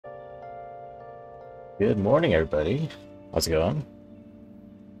Good morning, everybody. How's it going?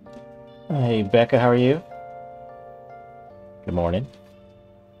 Hey, Becca, how are you? Good morning.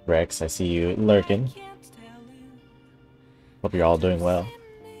 Rex, I see you lurking. Hope you're all doing well.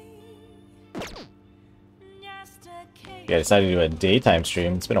 Yeah, I decided to do a daytime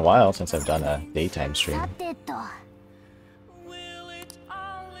stream. It's been a while since I've done a daytime stream.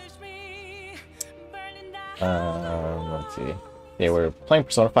 Let's see. They were playing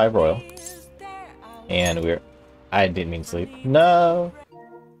Persona 5 Royal. And I didn't mean to sleep. No!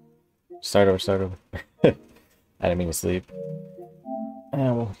 Start over. I didn't mean to sleep.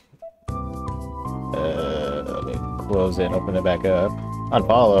 Let me close it and open it back up.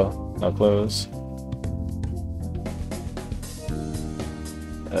 Unfollow. No close.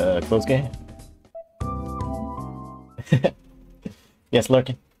 Close game? Yes,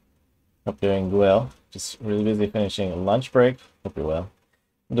 lurking. Hope you're doing well. Just really busy finishing a lunch break. Hope you're well.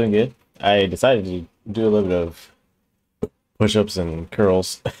 I'm doing good. I decided to do a little bit of push-ups and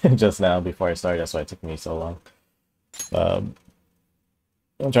curls just now before I started. That's why it took me so long. I'm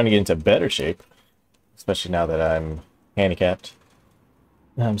trying to get into better shape, especially now that I'm handicapped.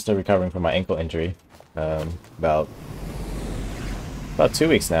 I'm still recovering from my ankle injury. About 2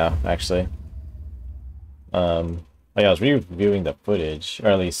 weeks now, actually. Oh yeah, I was reviewing the footage, or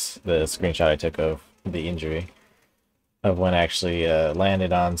at least the screenshot I took of the injury, of when I actually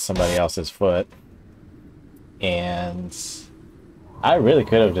landed on somebody else's foot. And I really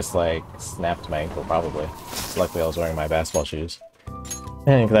could have just like snapped my ankle, probably. Luckily I was wearing my basketball shoes.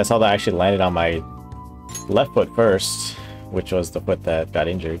 And because I saw that I actually landed on my left foot first, which was the foot that got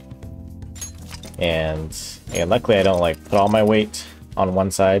injured. And luckily I don't like put all my weight on one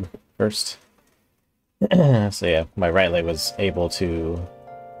side first. So yeah, my right leg was able to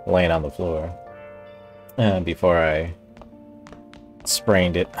land on the floor before I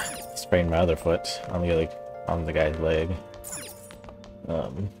sprained my other foot on the guy's leg.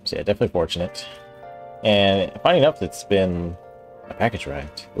 So yeah, definitely fortunate. And funny enough, it's been a package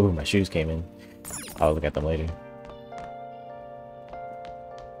arrived. Ooh, my shoes came in. I'll look at them later.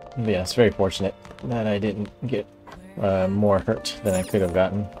 But yeah, it's very fortunate that I didn't get more hurt than I could have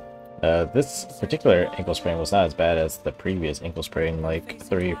gotten. This particular ankle sprain was not as bad as the previous ankle sprain like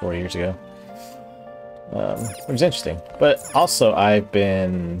 3 or 4 years ago. It was interesting. But also, I've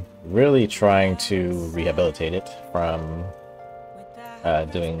been really trying to rehabilitate it from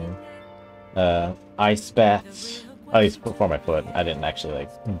doing ice baths, at least for my foot. I didn't actually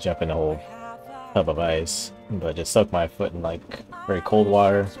like jump in a whole tub of ice, but just soak my foot in like very cold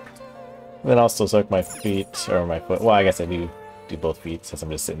water. Then also soak my feet, or my foot, well I guess I do both feet since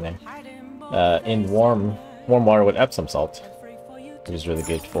I'm just sitting there, in warm water with Epsom salt, which is really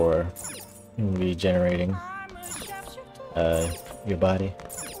good for regenerating your body.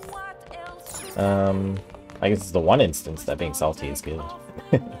 I guess it's the one instance that being salty is good.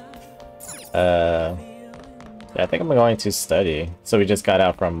 Yeah, I think I'm going to study. So we just got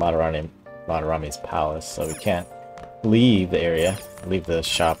out from Madarami's palace, so we can't leave the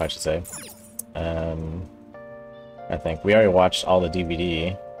shop, I should say. I think we already watched all the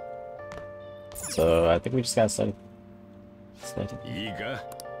DVD, so I think we just gotta study.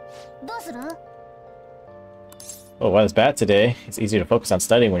 Oh, weather's bad today. It's easier to focus on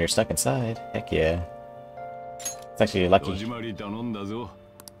studying when you're stuck inside. Heck yeah. It's actually lucky.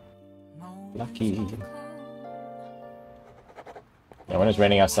 Lucky. Yeah, when it's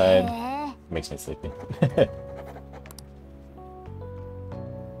raining outside, it makes me sleepy.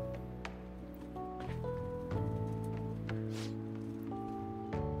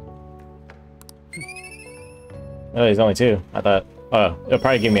 Oh, he's only 2. I thought... Oh, it'll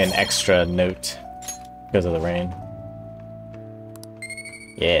probably give me an extra note because of the rain.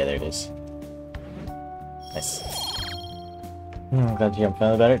 Yeah, there it is. Nice. I'm glad you're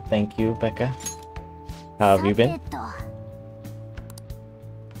feeling better. Thank you, Becca. How have you been?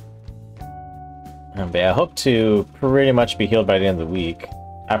 But yeah, I hope to pretty much be healed by the end of the week.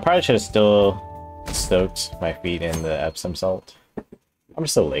 I probably should have still soaked my feet in the Epsom salt. I'm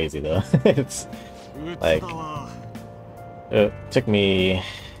so lazy though. It's like... It took me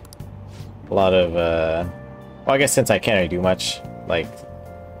a lot of, well, I guess since I can't really do much, like,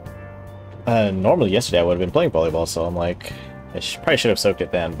 normally yesterday I would have been playing volleyball, so I'm like, I probably should have soaked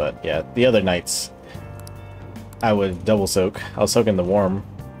it then, but yeah, the other nights, I would double soak. I'll soak in the warm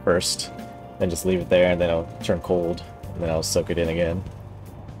first, then just leave it there, and then I'll turn cold, and then I'll soak it in again.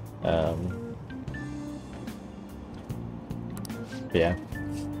 Yeah,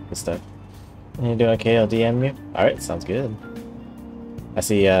 good stuff. You doing okay? I'll DM you. Alright, sounds good. I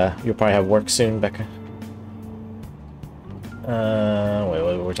see you'll probably have work soon, Becca. Wait,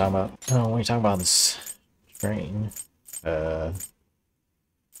 what were we talking about? Oh, what are you talking about? This Train.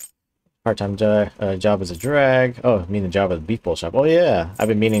 Part-time job as a drag. Oh, I mean the job at the beef bowl shop. Oh yeah, I've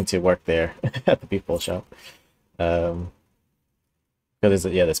been meaning to work there at the beef bowl shop. Because there's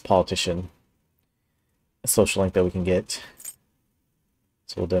this politician social link that we can get.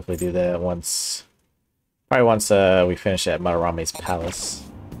 So we'll definitely do that once. Probably once we finish at Madarame's palace.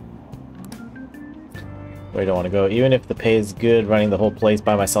 Where I don't want to go. Even if the pay is good, running the whole place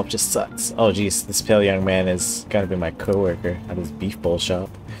by myself just sucks. Oh geez, this pale young man is gonna be my co-worker at this beef bowl shop.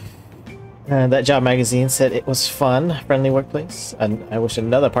 That job magazine said it was fun, friendly workplace, and I wish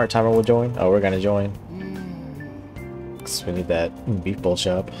another part-timer would join. Oh, we're gonna join. Cause we need that beef bowl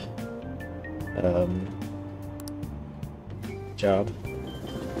shop job.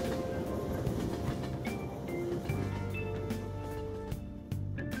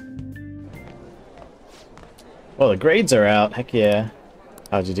 Well, the grades are out. Heck yeah.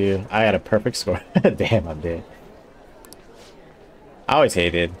 How'd you do? I got a perfect score. Damn, I'm dead. I always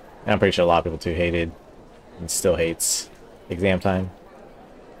hated. I'm pretty sure a lot of people too hated and still hates exam time.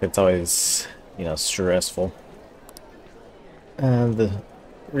 It's always, you know, stressful. The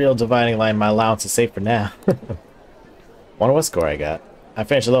real dividing line, my allowance is safe for now. Wonder what score I got. I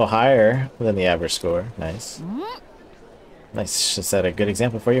finished a little higher than the average score. Nice. Nice. Just set a good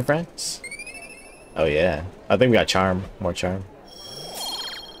example for your friends. Oh yeah. I think we got charm. More charm.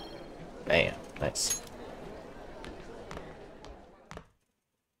 Damn. Nice.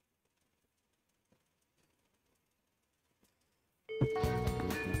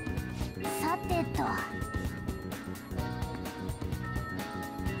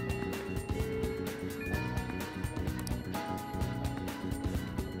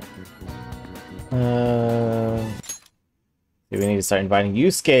 We need to start inviting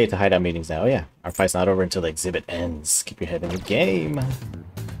Yusuke to hideout meetings now. Oh yeah, our fight's not over until the exhibit ends. Keep your head in the game.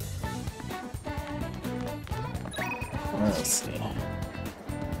 Let's see.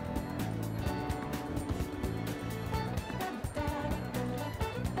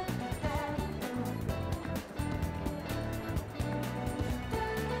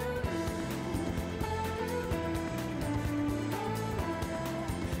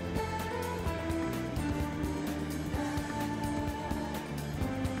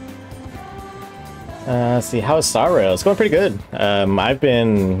 Let's see, how is Star Rail? It's going pretty good. I've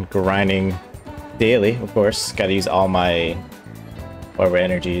been grinding daily, of course. Gotta use all my whatever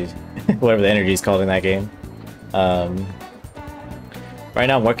energies, whatever the energy is called in that game. Right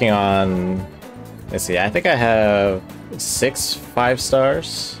now I'm working on, let's see, I think I have 6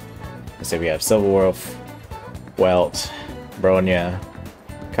 5-stars. Let's see, we have Silverwolf, Welt, Bronya,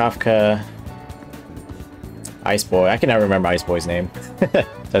 Kafka, Ice Boy. I can never remember Ice Boy's name.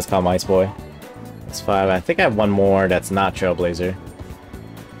 Let's call him Ice Boy. That's 5. I think I have one more that's not Trailblazer.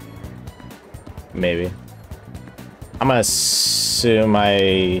 Maybe. I'm gonna assume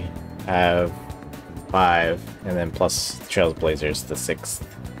I have 5, and then plus Trailblazer's the 6th.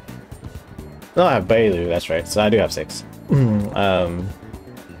 No, I have Bailu, that's right. So I do have 6. So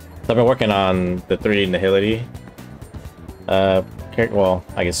I've been working on the 3 Nihility. Well,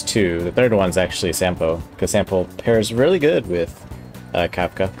 I guess 2. The third one's actually Sampo, because Sampo pairs really good with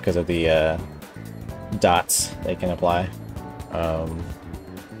Kafka because of the dots they can apply.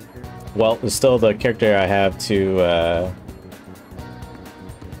 Well, it's still the character I have to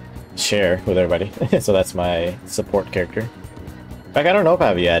share with everybody, so that's my support character. In fact, I don't know if I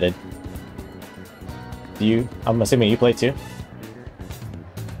have you added. Do you? I'm assuming you play too?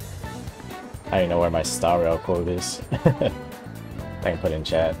 I don't even know where my Star Rail quote is. I can put it in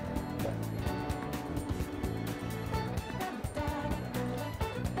chat.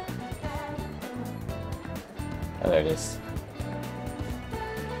 Oh, there it is.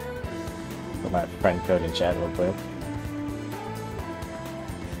 Put my friend code in chat real quick.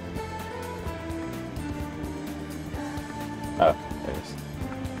 Oh, there it is.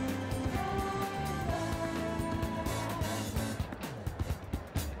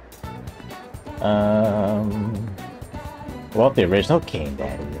 Welt, the original King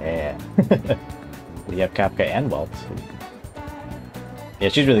Daddy, yeah. We have Kafka and Welt. Yeah,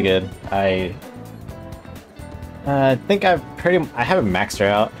 she's really good. I think I haven't maxed her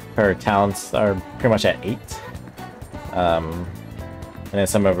out. Her talents are pretty much at 8. And then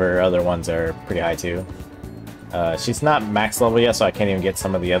some of her other ones are pretty high too. She's not max level yet, so I can't even get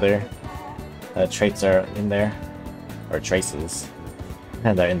some of the other traits are in there. Or traces.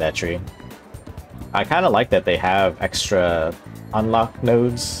 And they're in that tree. I kind of like that they have extra unlock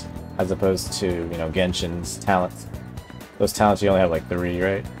nodes as opposed to, you know, Genshin's talents. Those talents you only have like 3,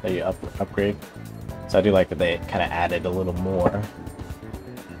 right? That you upgrade. So I do like that they kind of added a little more.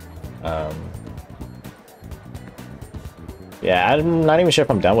 Yeah, I'm not even sure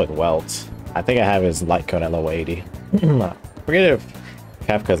if I'm done with Welt. I think I have his light cone at level 80. Forget if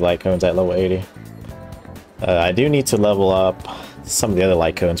Kafka's light cone's at level 80. I do need to level up some of the other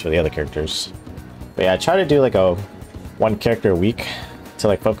light cones for the other characters. But yeah, I try to do like a one character a week to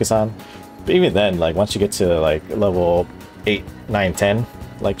like focus on. But even then, like once you get to like level 8, 9, 10,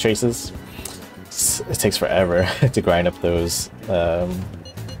 like traces, it takes forever to grind up those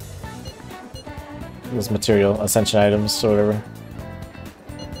material ascension items or whatever.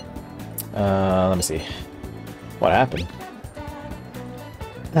 Let me see. What happened?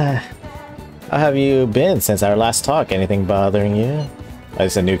 How have you been since our last talk? Anything bothering you?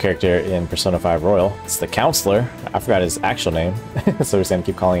 It's a new character in Persona 5 Royal. It's the Counselor. I forgot his actual name, so we're going to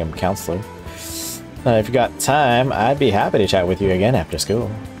keep calling him Counselor. If you got time, I'd be happy to chat with you again after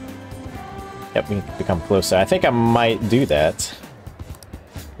school. Yep, we can become closer. I think I might do that.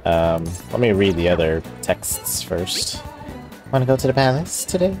 Let me read the other texts first. Want to go to the palace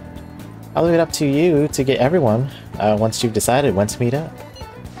today? I'll leave it up to you to get everyone once you've decided when to meet up.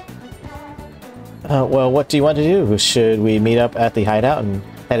 Well, what do you want to do? Should we meet up at the hideout and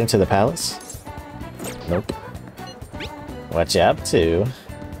head into the palace? Nope. What you up to?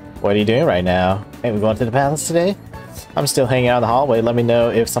 What are you doing right now? Hey, we going to the palace today? I'm still hanging out in the hallway. Let me know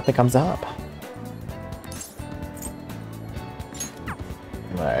if something comes up.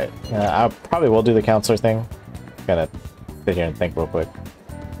 Alright. I probably will do the counselor thing. Gotta sit here and think real quick.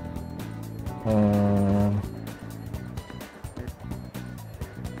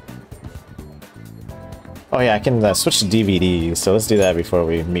 Oh yeah, I can switch to DVDs, so let's do that before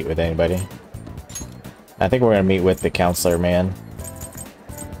we meet with anybody. I think we're gonna meet with the Counselor Man.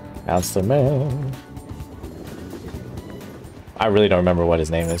 Counselor Man. I really don't remember what his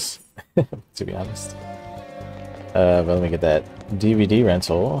name is, to be honest. But let me get that DVD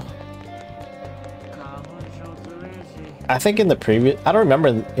rental. I think in the previous... I don't remember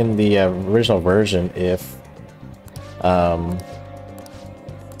in the original version if...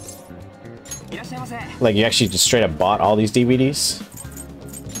 like you actually just straight up bought all these DVDs.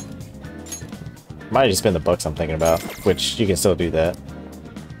 Might have just been the books I'm thinking about, which you can still do that.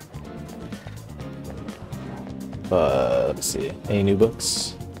 But let's see, any new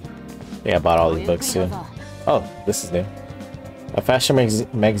books? Yeah, I bought all these books too. Oh, this is new. A fashion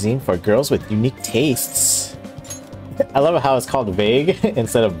magazine for girls with unique tastes. I love how it's called Vague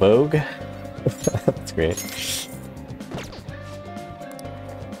instead of Vogue. That's great.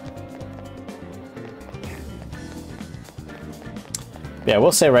 Yeah,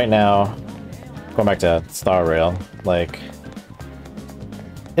 we'll say right now, going back to Star Rail, like,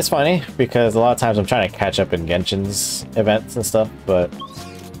 it's funny because a lot of times I'm trying to catch up in Genshin's events and stuff, but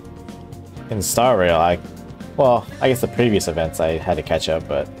in Star Rail, well, I guess the previous events I had to catch up,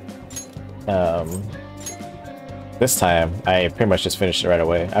 but this time I pretty much just finished it right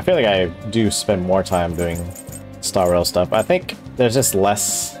away. I feel like I do spend more time doing Star Rail stuff. I think there's just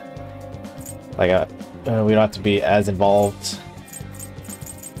less, like, we don't have to be as involved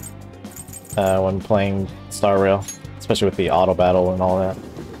when playing Star Rail, especially with the auto battle and all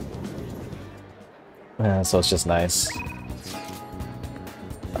that. So it's just nice.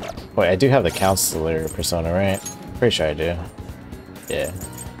 Wait, I do have the Counselor persona, right? Pretty sure I do. Yeah.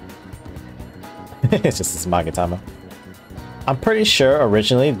 It's just this Magatama. I'm pretty sure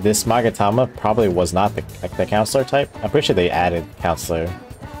originally this Magatama probably was not the Counselor type. I'm pretty sure they added Counselor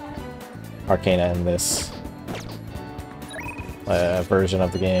Arcana in this version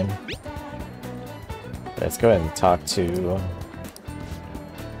of the game. Let's go ahead and talk to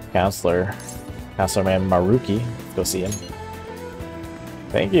Counselor Man Maruki. Go see him.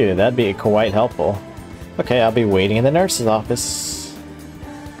 Thank you, that'd be quite helpful. Okay, I'll be waiting in the nurse's office.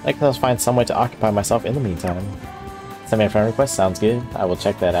 I can find some way to occupy myself in the meantime. Send me a friend request, sounds good. I will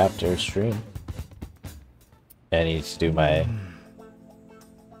check that after stream. I need to do my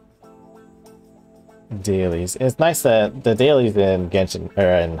dailies. It's nice that the dailies in Genshin, or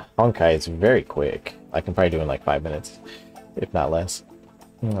in Honkai, is very quick. I can probably do it in like 5 minutes, if not less.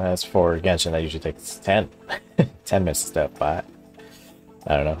 As for Genshin, that usually takes 10 minutes to step by.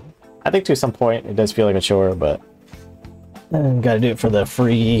 I don't know. I think to some point it does feel like a chore, but gotta do it for the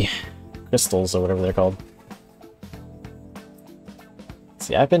free crystals or whatever they're called.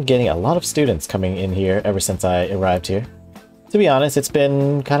 See, I've been getting a lot of students coming in here ever since I arrived here. To be honest, it's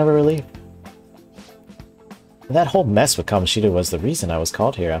been kind of a relief. That whole mess with Kamoshida was the reason I was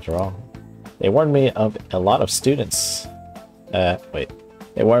called here after all. They warned me of a lot of students. They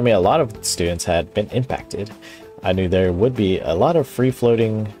warned me a lot of students had been impacted. I knew there would be a lot of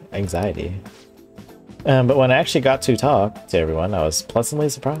free-floating anxiety. But when I actually got to talk to everyone, I was pleasantly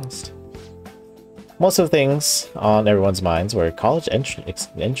surprised. most of the things on everyone's minds were college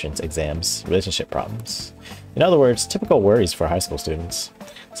entrance exams, relationship problems. In other words, typical worries for high school students.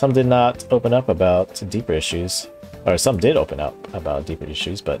 Some did not open up about deeper issues, or some did open up about deeper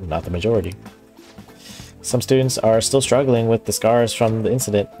issues, but not the majority. Some students are still struggling with the scars from the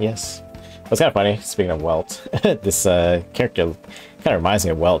incident, yes. It's kind of funny, speaking of Welt, this character kind of reminds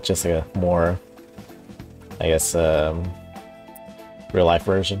me of Welt, just like a more, I guess, real-life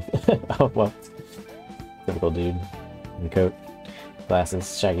version of Welt. Typical dude in coat,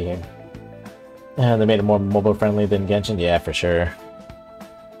 glasses, shaggy hair. And they made it more mobile-friendly than Genshin? Yeah, for sure.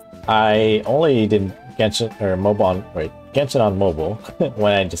 I only did Genshin, or Genshin on mobile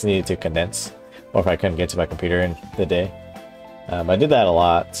when I just needed to condense, or if I couldn't get to my computer in the day. I did that a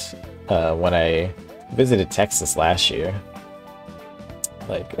lot when I visited Texas last year.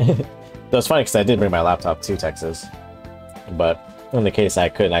 Like, that was funny because I did bring my laptop to Texas, but in the case I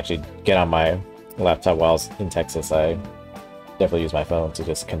couldn't actually get on my laptop while I was in Texas, I definitely used my phone to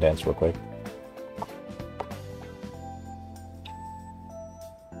just condense real quick.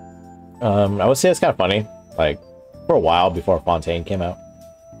 I would say it's kind of funny, like, for a while before Fontaine came out,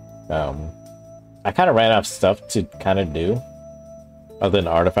 I kind of ran out of stuff to kind of do other than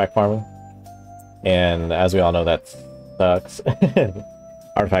artifact farming, and as we all know, that sucks.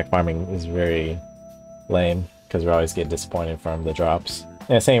 Artifact farming is very lame because we always get disappointed from the drops.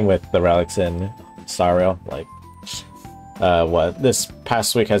 And same with the relics in Star Rail. Like, what this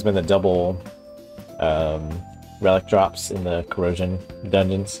past week has been the double relic drops in the corrosion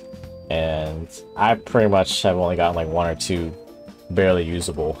dungeons, and I pretty much have only gotten like 1 or 2 barely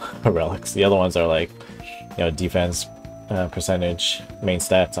usable relics. The other ones are like, you know, defense percentage, main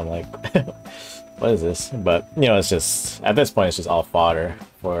stats. I'm like, what is this? But you know, it's just, at this point it's just all fodder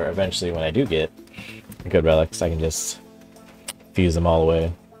for eventually when I do get good relics, I can just fuse them all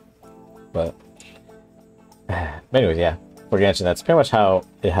away. But anyways, yeah, for Genshin, that's pretty much how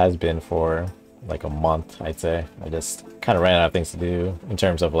it has been for like a month, I'd say. I just kind of ran out of things to do in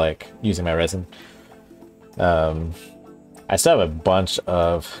terms of like using my resin. I still have a bunch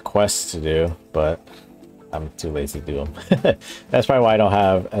of quests to do, but I'm too lazy to do them. That's probably why I don't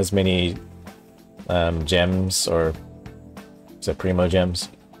have as many gems, or is it primo gems,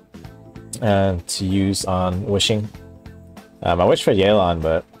 to use on wishing. I wished for Yelan,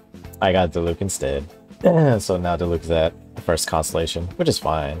 but I got Diluc instead. So now Diluc's at the first constellation, which is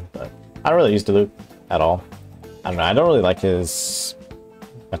fine, but I don't really use Diluc at all. I don't know, I don't really like his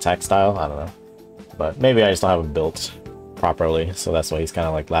attack style, I don't know. But maybe I just don't have him built properly, so that's why he's kind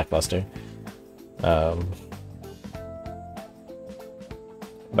of like lackluster.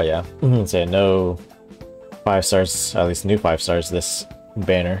 But yeah, so no 5 stars, at least new 5 stars this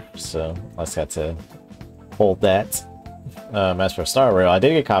banner, so I just got to hold that. As for Star Rail, I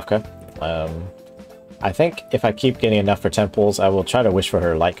did get Kafka. I think if I keep getting enough for temples, I will try to wish for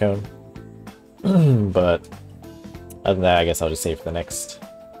her light cone. But other than that, I guess I'll just save for the next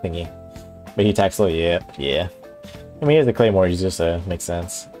thingy. But he attacks slow, yeah. I mean, he has the Claymore, he just makes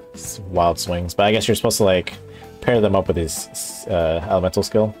sense. It's wild swings, but I guess you're supposed to like pair them up with his elemental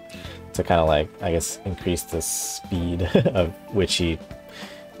skill to kind of like, I guess, increase the speed of which he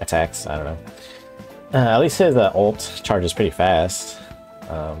attacks. I don't know. At least his ult charges pretty fast.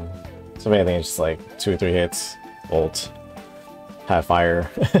 So I think it's just like 2 or 3 hits, ult, have fire,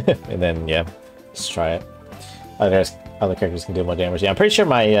 and then yeah, just try it. Other characters can do more damage. Yeah, I'm pretty sure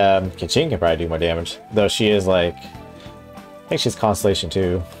my Keqing can probably do more damage, though she is like, I think she's Constellation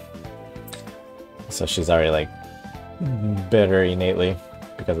 2, so she's already like better innately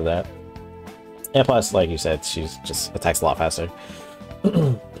because of that. And plus, like you said, she's just attacks a lot faster.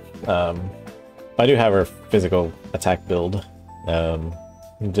 I do have her physical attack build.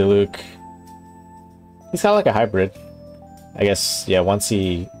 Diluc, he's kind of like a hybrid, I guess. Yeah, once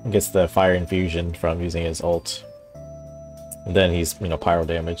he gets the fire infusion from using his ult, then he's, you know, pyro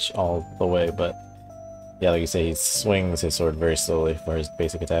damage all the way. But yeah, like you say, he swings his sword very slowly for his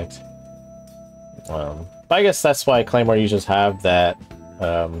basic attacks. But I guess that's why Claymore users have that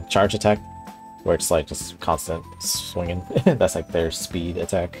charge attack, where it's like just constant swinging. That's like their speed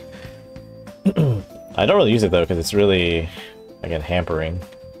attack. I don't really use it though, because it's really, again, hampering.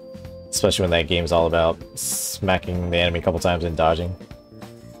 Especially when that game's all about smacking the enemy a couple times and dodging.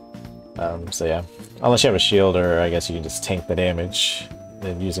 So yeah, unless you have a shield, or I guess you can just tank the damage,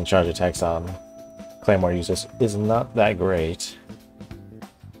 then using charge attacks on Claymore users is not that great.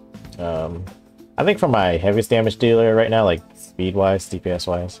 I think for my heaviest damage dealer right now, like speed-wise,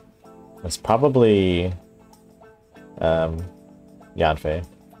 DPS-wise, it's probably Yanfei.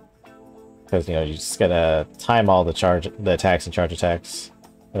 Because, you know, you just gotta time all the attacks and charge attacks,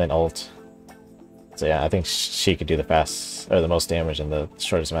 and then ult So yeah, I think she could do the most damage in the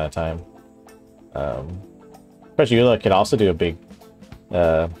shortest amount of time. Of course, Eula could also do a big,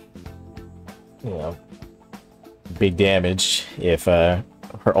 you know, big damage if her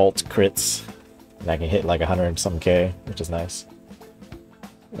ult crits, and I can hit like 100 something K, which is nice.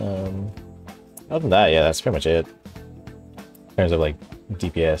 Other than that, yeah, that's pretty much it in terms of like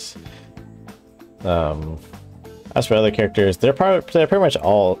DPS. As for other characters, they're pretty much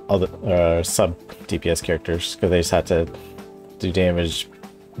all other sub DPS characters because they just had to do damage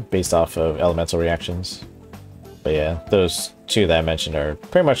based off of elemental reactions. But yeah, those two that I mentioned are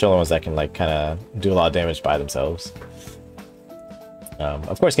pretty much the only ones that can like kind of do a lot of damage by themselves.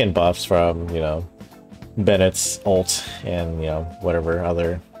 Of course, getting buffs from, you know, Bennett's ult and, you know, whatever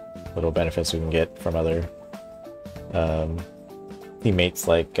other little benefits we can get from other teammates,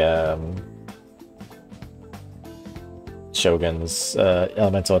 like Shogun's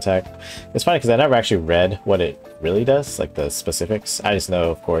elemental attack. It's funny because I never actually read what it really does, like the specifics. I just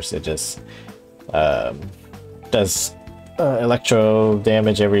know, of course, it just does electro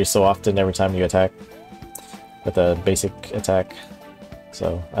damage every so often, every time you attack with a basic attack.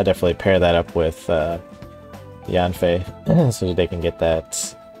 So I definitely pair that up with Yanfei so that they can get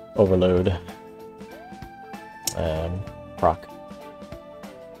that overload proc.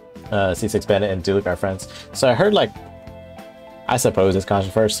 C6 Bennett and Duke are friends. So I heard, like, I suppose it's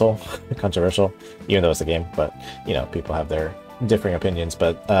controversial, even though it's a game, but, you know, people have their differing opinions.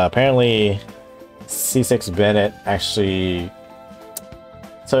 But apparently C6 Bennett actually,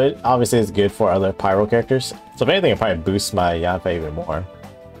 so it obviously is good for other Pyro characters. So if anything, it probably boosts my Yanfei even more.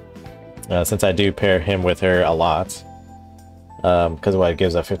 Since I do pair him with her a lot. Because what, it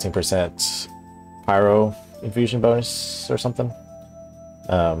gives a 15% Pyro infusion bonus or something.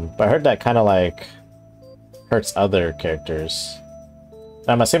 But I heard that kind of like hurts other characters.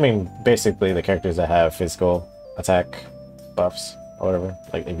 I'm assuming basically the characters that have physical attack buffs or whatever,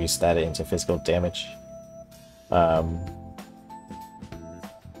 like if you stat it into physical damage.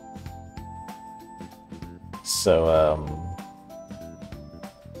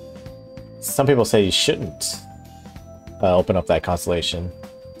 Some people say you shouldn't open up that constellation.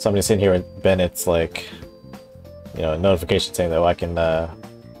 So I'm just sitting here with Bennett's, like, you know, notification saying that, oh, I can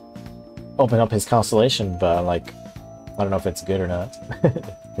open up his constellation, but I'm like, I don't know if it's good or not.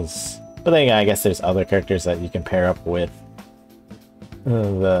 But then again, I guess there's other characters that you can pair up with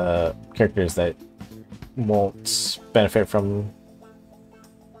the characters that won't benefit from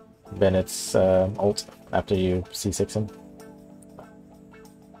Bennett's ult after you C6 him.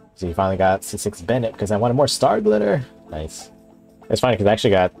 So you finally got C6 Bennett because I wanted more star glitter. Nice. It's funny because I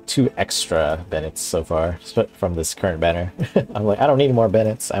actually got 2 extra Bennetts so far from this current banner. I'm like, I don't need more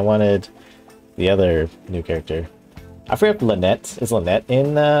Bennetts. I wanted the other new character. I forget if Lynette. Is Lynette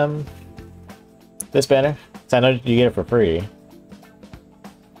in this banner? So I know you get it for free.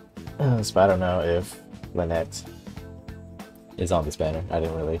 So I don't know if Lynette is on this banner. I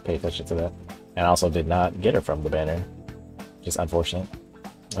didn't really pay attention to that. And I also did not get her from the banner. Just unfortunate.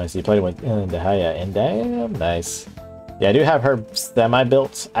 I see you played it with Dahlia and damn nice. Yeah, I do have her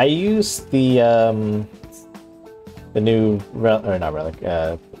semi-built. I used the new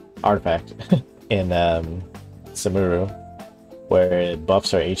artifact in Samuru, where it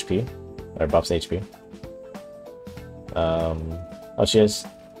buffs her HP, or buffs HP. Oh, she is.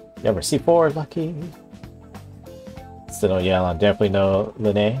 Yeah, we're C4, lucky. Still no Yelan, definitely no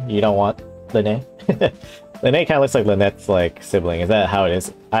Linné. You don't want Linné. Linné kind of looks like Lynette's like sibling. Is that how it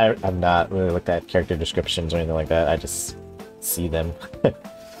is? I've not really looked at character descriptions or anything like that. I just see them. But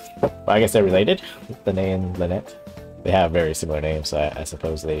I guess they're related, Linné and Lynette. They have very similar names, so I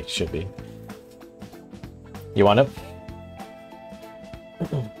suppose they should be. You want him?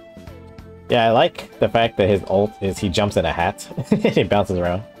 Yeah, I like the fact that his ult is he jumps in a hat and he bounces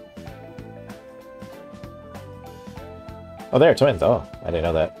around. Oh, they're twins. Oh, I didn't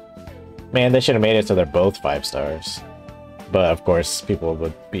know that. Man, they should have made it so they're both 5 stars. But of course, people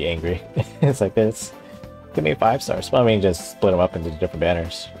would be angry. It's like this. Give me 5 stars. Well, I mean, just split them up into different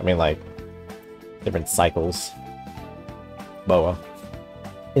banners. I mean, like, different cycles. Boa.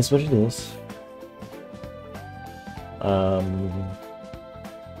 Is what it is.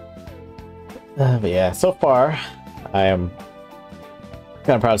 But yeah, so far, I am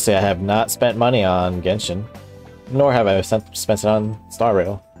kind of proud to say I have not spent money on Genshin. Nor have I spent it on Star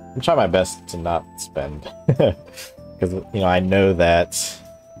Rail. I'm trying my best to not spend. Because, you know, I know that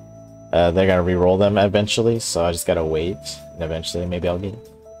they're going to re-roll them eventually, so I just gotta wait. And eventually, maybe I'll get it.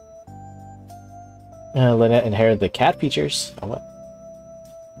 Lynette inherited the cat features. Oh, what?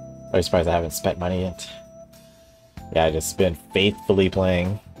 I'm surprised I haven't spent money yet. Yeah, I just been faithfully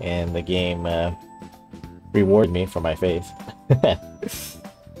playing, and the game reward me for my faith.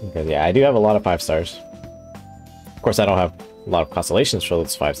 Because yeah, I do have a lot of 5 stars. Of course, I don't have a lot of constellations for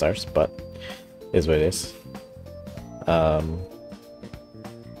those 5 stars, but it is what it is.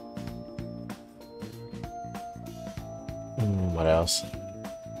 What else?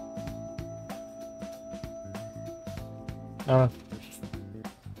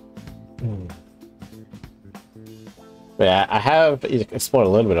 But yeah, I have explored a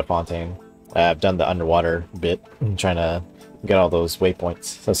little bit of Fontaine. I've done the underwater bit, trying to get all those waypoints.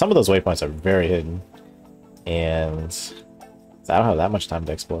 So some of those waypoints are very hidden, and so I don't have that much time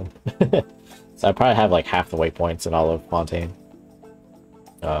to explore. So I probably have like half the waypoints in all of Fontaine.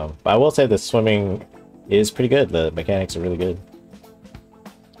 But I will say the swimming is pretty good. The mechanics are really good.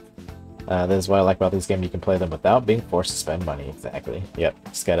 That is what I like about this game. You can play them without being forced to spend money. Exactly. Yep.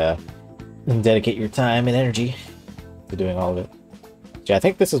 Just gotta dedicate your time and energy to doing all of it. Yeah, I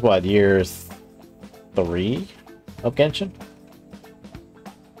think this is what, year 3 of Genshin?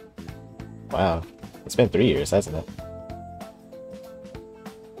 Wow. It's been 3 years, hasn't it?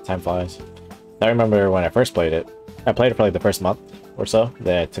 Time flies. I remember when I first played it, I played it for like the first month or so.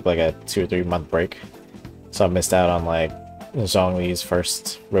 Then I took like a 2 or 3 month break. So I missed out on like Zhongli's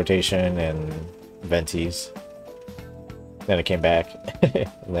first rotation and Venti's. Then I came back,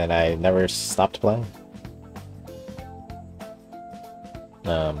 and then I never stopped playing.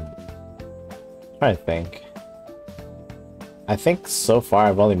 Trying to think. I think so far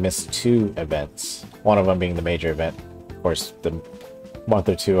I've only missed 2 events. One of them being the major event. Of course, the month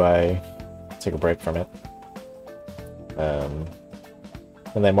or 2 I took a break from it.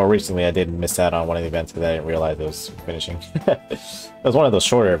 And then more recently I did miss out on one of the events because I didn't realize it was finishing. It was one of those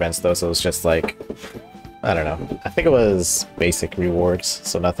shorter events though, so it was just like, I don't know. I think it was basic rewards,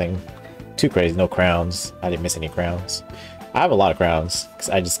 so nothing too crazy, no crowns. I didn't miss any crowns. I have a lot of crowns, because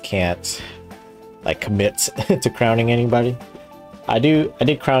I just can't like commit to crowning anybody. I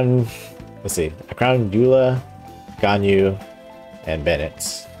did crown, let's see, I crowned Eula, Ganyu, and Bennett.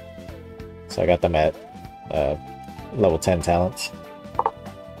 So I got them at level 10 talents.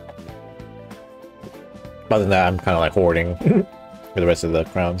 Other than that, I'm kind of like hoarding for the rest of the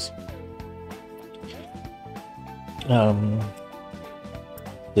crowns.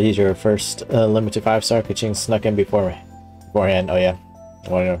 These are your first limited 5-star. Kaching snuck in beforehand. Oh yeah, I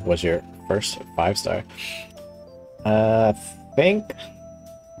wonder what was your first 5-star? I think.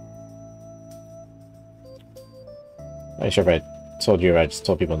 I'm not sure if I told you or I just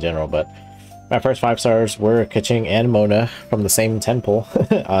told people in general, but my first 5 stars were Kaching and Mona from the same 10 pull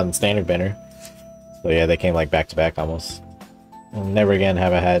on standard banner. So yeah, they came like back to back almost. And never again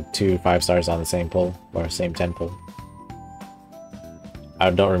have I had 2 5 stars on the same pull or same 10 pull. I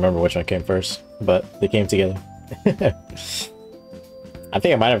don't remember which one came first, but they came together. I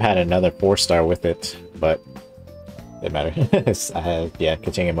think I might have had another 4-star with it, but it didn't matter. I had, yeah,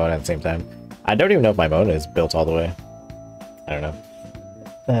 Kaching and Mona at the same time. I don't even know if my Mona is built all the way. I don't know.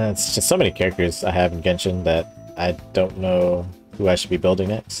 It's just so many characters I have in Genshin that I don't know who I should be building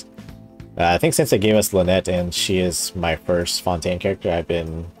next. I think since they gave us Lynette and she is my first Fontaine character, I've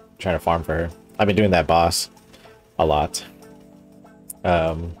been trying to farm for her. I've been doing that boss a lot.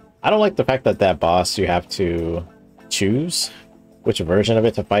 I don't like the fact that that boss you have to choose which version of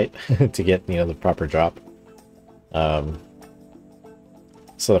it to fight to get, you know, the proper drop.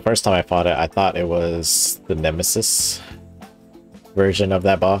 So the first time I fought it, I thought it was the Nemesis version of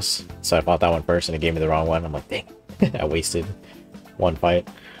that boss. So I fought that one first and it gave me the wrong one. I'm like, dang, I wasted one fight.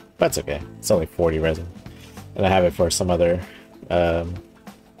 But it's okay. It's only 40 resin. And I have it for some other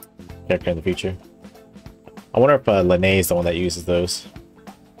character in the future. I wonder if Lene is the one that uses those.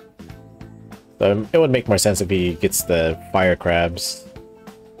 So it would make more sense if he gets the fire crabs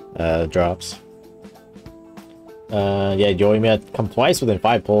drops. Yeah, Yoimiya come twice within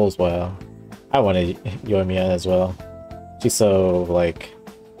 5 pulls. Well, I wanted Yoimiya as well. She's so, like,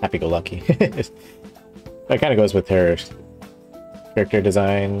 happy-go-lucky. It kind of goes with her character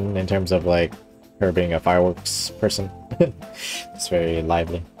design in terms of, like, her being a fireworks person. It's very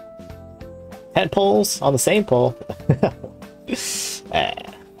lively. 10 pulls on the same pull. It's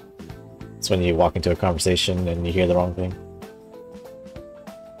when you walk into a conversation and you hear the wrong thing.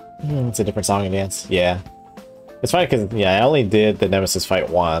 It's a different song and dance. Yeah. It's funny because, yeah, I only did the Nemesis fight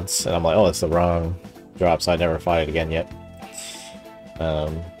once, and I'm like, oh, it's the wrong drop, so I never fought it again yet.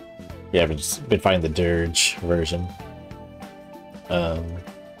 Yeah, I've just been fighting the Dirge version. Trying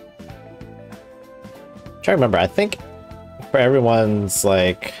to remember, I think for everyone's,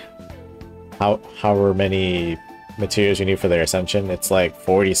 like, however many materials you need for their ascension, it's like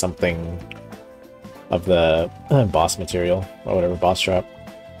 40 something of the boss material or whatever, boss drop.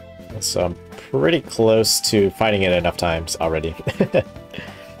 So I'm pretty close to fighting it enough times already.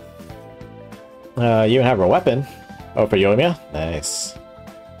 You have a weapon. Oh, for Yoimiya? Nice.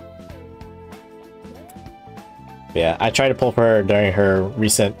 Yeah, I tried to pull for her during her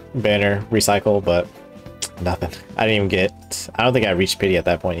recent banner recycle, but nothing. I didn't even get... I don't think I reached pity at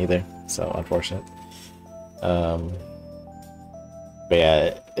that point either, so unfortunate. But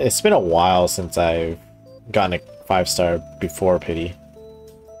yeah, it's been a while since I've gotten a 5-star before pity.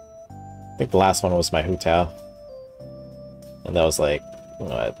 I think the last one was my Hu Tao. And that was like,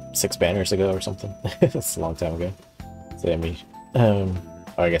 what, 6 banners ago or something? It's a long time ago. So yeah,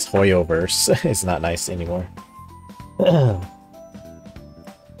 or I guess Hoyoverse is not nice anymore.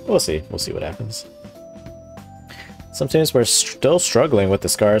 We'll see. We'll see what happens. Some teams were still struggling with the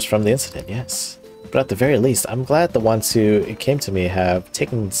scars from the incident, yes. But at the very least, I'm glad the ones who came to me have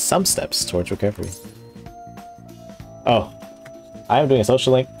taken some steps towards recovery. Oh, I am doing a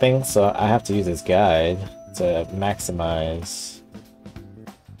social link thing, so I have to use this guide to maximize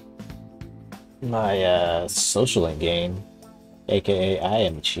my social link gain, aka I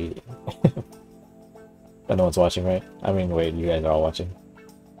am cheating. But no one's watching, right? I mean, wait, you guys are all watching.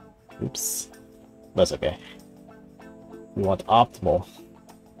 Oops. That's okay. We want optimal.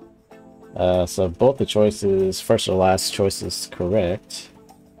 So both the choices, first or last choice is correct.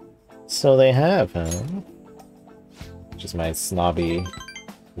 So they have, huh? Just my snobby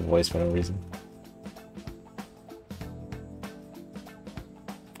voice for no reason.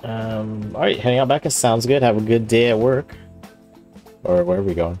 Alright, heading out back. Sounds good. Have a good day at work. Or where are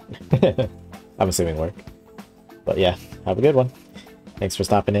we going? I'm assuming work. But yeah, have a good one. Thanks for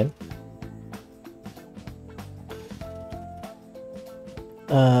stopping in.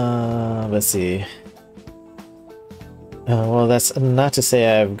 Let's see. Well, that's not to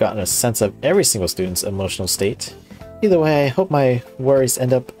say I've gotten a sense of every single student's emotional state. Either way, I hope my worries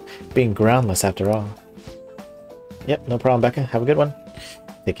end up being groundless after all. Yep, no problem, Becca. Have a good one.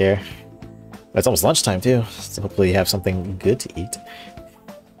 Take care. It's almost lunchtime too, so hopefully you have something good to eat.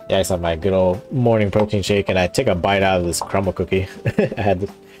 Yeah, I just have my good old morning protein shake, and I took a bite out of this crumble cookie. I had,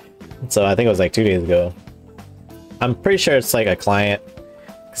 so I think it was like 2 days ago. I'm pretty sure it's like a client,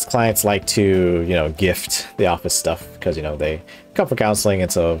 because clients like to, you know, gift the office stuff, because, you know, they come for counseling,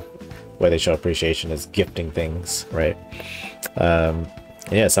 and so the way they show appreciation is gifting things, right?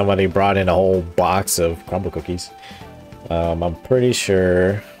 Yeah, somebody brought in a whole box of crumble cookies. I'm pretty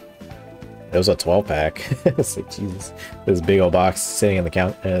sure it was a 12-pack. It's like, Jesus, this big old box sitting in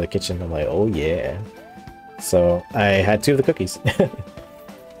the kitchen. I'm like, oh yeah. So I had 2 of the cookies.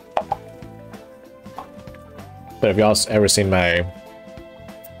 But if y'all ever seen my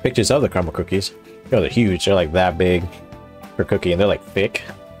pictures of the crumble cookies, you know, they're huge. They're like that big per cookie, and they're like thick.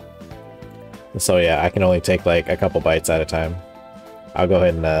 So yeah, I can only take like a couple bites at a time. I'll go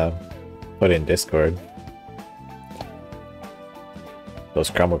ahead and put it in Discord. Those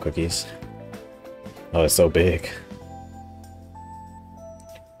crumble cookies. Oh, it's so big.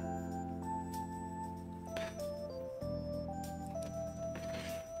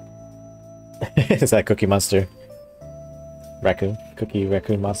 Is that Cookie Monster? Raccoon? Cookie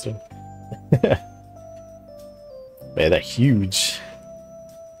Raccoon Monster? Man, they're huge.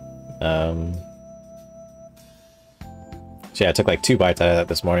 So yeah, I took like 2 bites out of that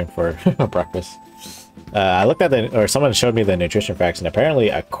this morning for breakfast. I looked at or someone showed me the nutrition facts, and apparently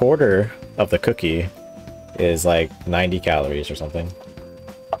a quarter of the cookie is like 90 calories or something.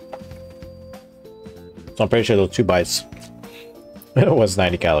 So I'm pretty sure those 2 bites was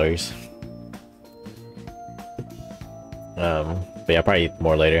 90 calories. But yeah, I'll probably eat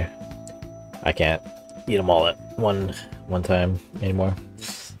more later. I can't eat them all at one time anymore.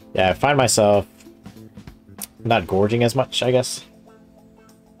 Yeah, I find myself not gorging as much, I guess.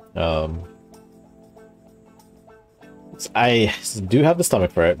 I do have the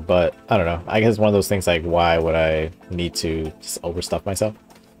stomach for it, but I don't know. I guess it's one of those things like, why would I need to just overstuff myself?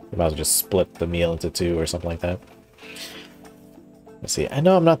 I might as well just split the meal into 2 or something like that. Let's see. I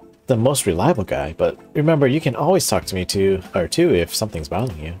know I'm not the most reliable guy, but remember, you can always talk to me too if something's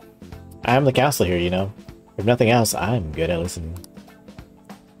bothering you. I am the counselor here, you know. If nothing else, I'm good at listening.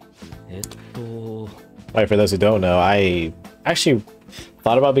 Right, for those who don't know, I actually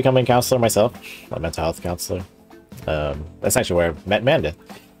thought about becoming a counselor myself, a mental health counselor. That's actually where I met Manda,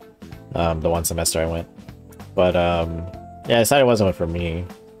 the one semester I went. But yeah, I decided it wasn't for me.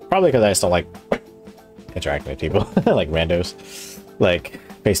 Probably because I just don't like interacting with people, like randos, like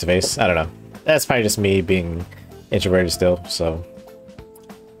face to face. I don't know. That's probably just me being introverted still. So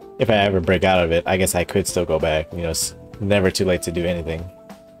if I ever break out of it, I guess I could still go back. You know, it's never too late to do anything.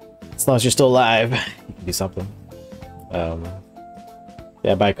 As long as you're still alive, you can do something.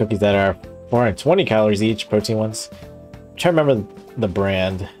 Yeah, buy cookies that are 420 calories each, protein ones. I'm trying to remember the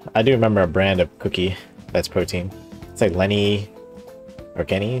brand. I do remember a brand of cookie that's protein. It's like Lenny or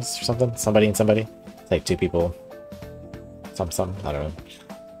Kenny's or something. Somebody and somebody. It's like two people. Something. I don't know.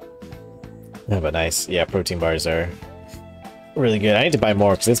 Yeah, but nice. Yeah, protein bars are really good. I need to buy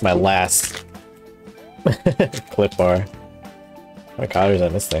more because this is my last Clif bar. How many calories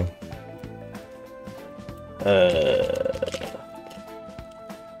on this thing?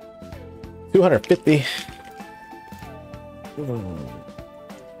 250.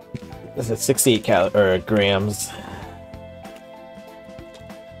 This is 68 grams.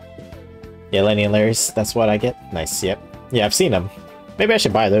 Yeah, Lenny and Larry's. That's what I get. Nice. Yep. Yeah, I've seen them. Maybe I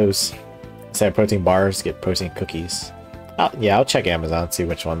should buy those. Instead of protein bars, get protein cookies. Yeah, I'll check Amazon, see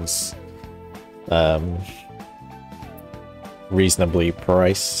which ones reasonably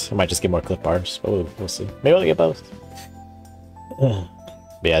priced. I might just get more Clif bars. Oh, we'll see. Maybe I'll get both.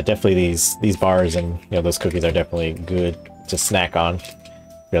 But yeah, definitely these bars and those cookies are definitely good to snack on,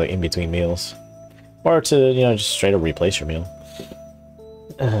 really in between meals, or to just straight up replace your meal.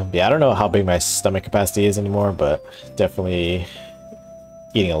 Yeah, I don't know how big my stomach capacity is anymore, but definitely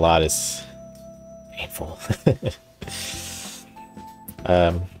eating a lot is painful.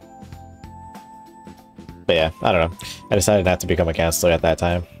 But yeah, I don't know. I decided not to become a counselor at that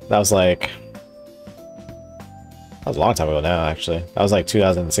time. That was a long time ago now, actually. That was like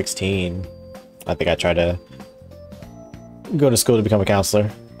 2016. I think I tried to go to school to become a counselor.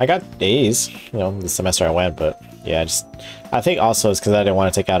 I got A's, the semester I went, but yeah, I think also it's because I didn't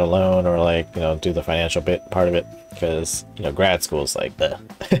want to take out a loan or do the financial part of it, because grad school is like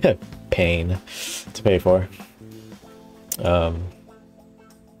the pain to pay for. Yeah,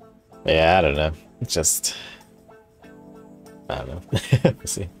 I don't know. It's just, I don't know. We'll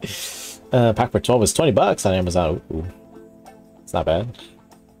see. Pack for 12 is $20 on Amazon. Ooh, it's not bad.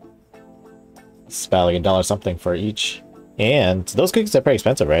 It's about like $1 something for each. And those cookies are pretty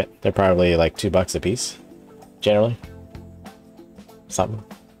expensive, right? They're probably like $2 a piece, generally. Something.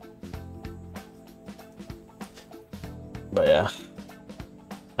 But yeah,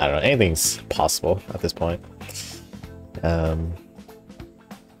 I don't know. Anything's possible at this point.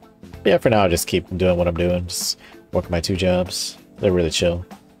 Yeah, for now I'll just keep doing what I'm doing. Just working my 2 jobs. They're really chill.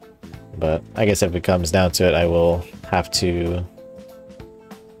 But I guess if it comes down to it, I will have to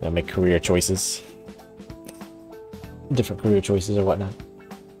make career choices. Different career choices or whatnot.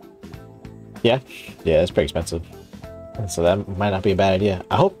 Yeah, it's pretty expensive. So that might not be a bad idea.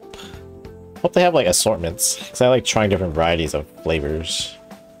 I hope they have like assortments, because I like trying different varieties of flavors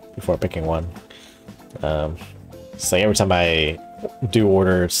before picking one. So every time I do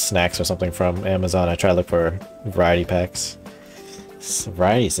order snacks or something from Amazon, I try to look for variety packs. So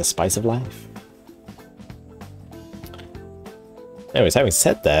variety is the spice of life. Anyways, having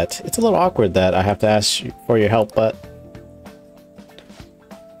said that, it's a little awkward that I have to ask you for your help, but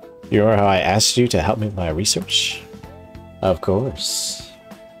you remember how I asked you to help me with my research? Of course.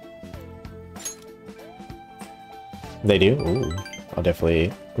 They do? Ooh, I'll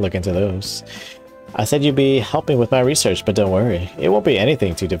definitely look into those. I said you'd be helping with my research, but don't worry. It won't be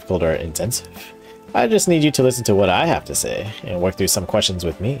anything too difficult or intensive. I just need you to listen to what I have to say and work through some questions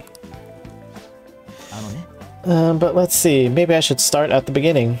with me. But let's see. Maybe I should start at the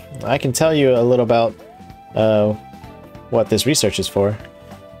beginning. I can tell you a little about what this research is for.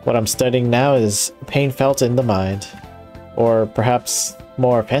 What I'm studying now is pain felt in the mind, or perhaps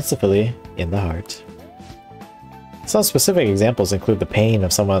more fancifully, in the heart. Some specific examples include the pain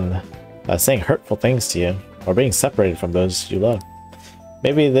of someone saying hurtful things to you, or being separated from those you love.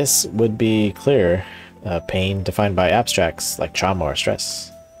 Maybe this would be clearer. Pain defined by abstracts like trauma or stress.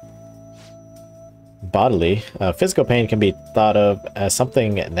 Bodily, physical pain can be thought of as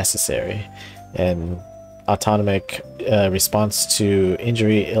something necessary, an autonomic response to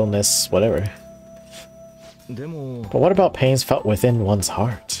injury, illness, whatever. But what about pains felt within one's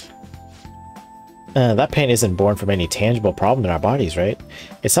heart? That pain isn't born from any tangible problem in our bodies, right?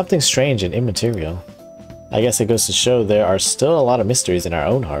 It's something strange and immaterial. I guess it goes to show there are still a lot of mysteries in our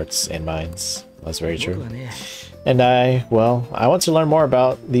own hearts and minds. That's very true. And I want to learn more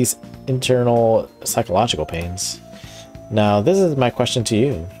about these internal psychological pains. Now, this is my question to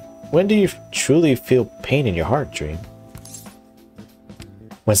you. When do you truly feel pain in your heart, Dream?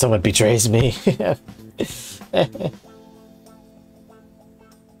 When someone betrays me.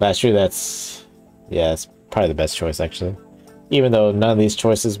 That's true, yeah, it's probably the best choice, actually. Even though none of these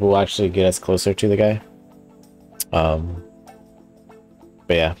choices will actually get us closer to the guy. But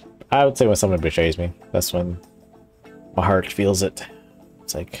yeah, I would say when someone betrays me, that's when my heart feels it.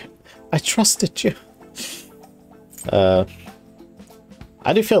 It's like, I trusted you.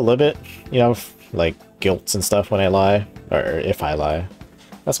 I do feel a little bit, you know, like guilt and stuff when I lie, or if I lie.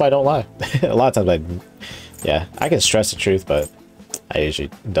 That's why I don't lie. A lot of times yeah, I can stress the truth, but I usually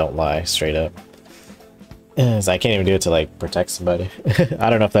don't lie straight up. I can't even do it to like protect somebody. I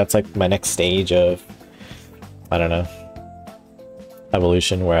don't know if that's like my next stage of, I don't know,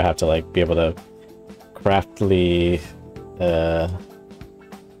 evolution, where I have to like be able to craftily you know,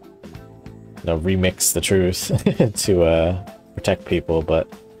 remix the truth to protect people, but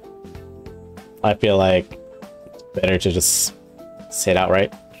I feel like better to just say it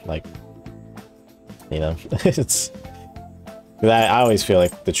outright. Like, you know, it's I always feel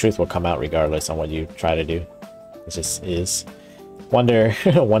like the truth will come out regardless on what you try to do. It just is. Wonder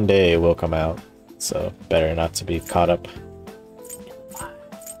one day it will come out, so better not to be caught up.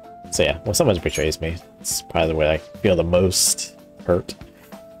 So yeah, when someone betrays me, it's probably the way I feel the most hurt.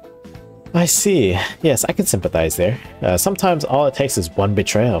 I see. Yes, I can sympathize there. Sometimes all it takes is one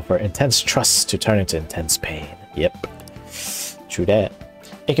betrayal for intense trust to turn into intense pain. Yep. True that.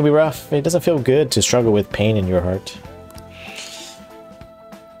 It can be rough. It doesn't feel good to struggle with pain in your heart.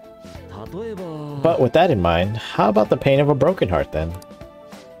 But with that in mind, how about the pain of a broken heart then?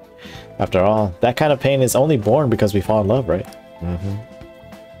 After all, that kind of pain is only born because we fall in love, right? Mm-hmm.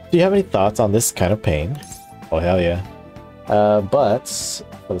 Do you have any thoughts on this kind of pain? Oh, hell yeah. But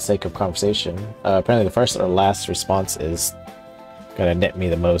for the sake of conversation, apparently the first or last response is gonna net me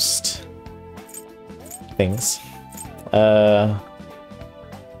the most things.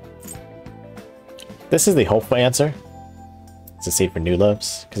 This is the hopeful answer. It's a seed for new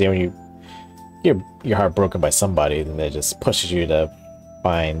loves, because when you get your heart broken by somebody, then it just pushes you to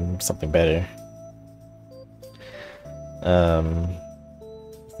find something better.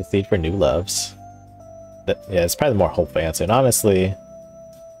 The seed for new loves. Yeah, it's probably the more hopeful answer, and honestly,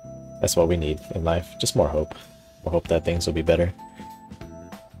 that's what we need in life. Just more hope. More hope that things will be better.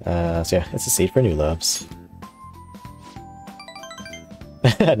 So yeah, it's a seed for new loves.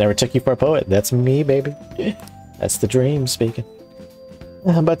 I never took you for a poet. That's me, baby. That's the dream speaking.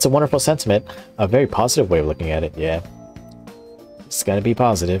 But it's a wonderful sentiment. A very positive way of looking at it, yeah. It's gotta be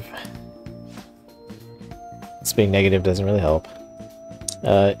positive. Just being negative doesn't really help.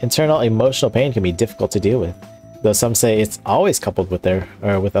 Internal emotional pain can be difficult to deal with, though some say it's always coupled with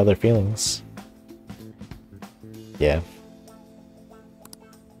with other feelings. Yeah.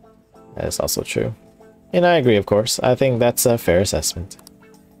 That is also true. And I agree, of course. I think that's a fair assessment.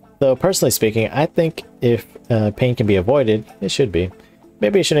 Though, personally speaking, I think if pain can be avoided, it should be.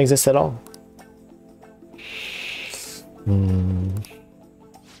 Maybe it shouldn't exist at all.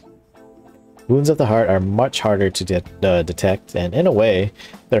 Wounds of the heart are much harder to detect, and in a way,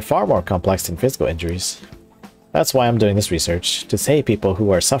 they're far more complex than physical injuries. That's why I'm doing this research, to save people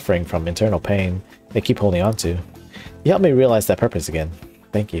who are suffering from internal pain they keep holding on to. You helped me realize that purpose again.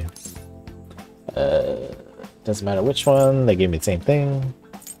 Thank you. Doesn't matter which one, they gave me the same thing.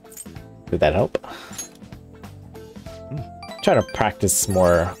 Did that help? Try to practice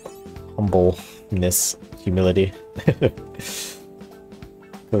more humbleness, humility.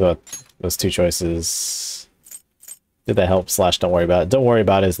 Those two choices. Did that help? / don't worry about it. Don't worry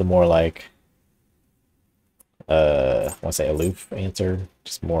about it is the more like, I want to say aloof answer,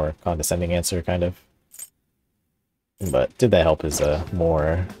 just more condescending answer, kind of. But did that help is a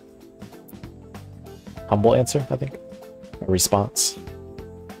more humble answer, I think. A response.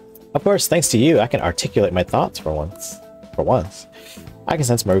 Of course, thanks to you, I can articulate my thoughts for once. I can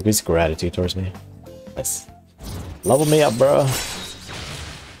sense Maruki's gratitude towards me. Nice. Level me up, bro.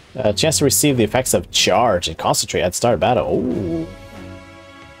 A chance to receive the effects of charge and concentrate at the start of battle. Ooh.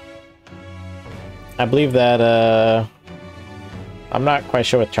 I believe that, I'm not quite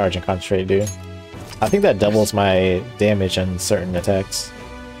sure what charge and concentrate do. I think that doubles my damage on certain attacks.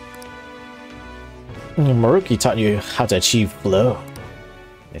 Maruki taught you how to achieve flow.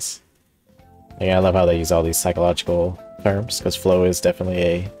 Nice. Yeah, I love how they use all these psychological terms, because flow is definitely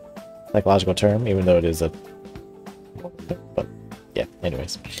a psychological term, even though it is a... But, yeah,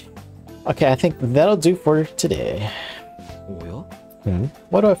 anyways. Okay, I think that'll do for today.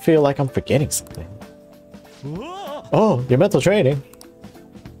 Why do I feel like I'm forgetting something? Oh, your mental training.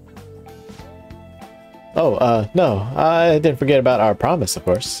 Oh, no, I didn't forget about our promise, of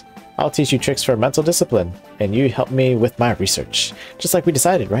course. I'll teach you tricks for mental discipline, and you help me with my research. Just like we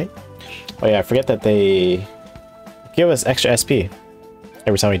decided, right? Oh yeah, I forget that they give us extra SP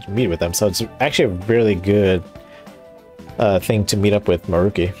every time we meet with them, so it's actually a really good thing to meet up with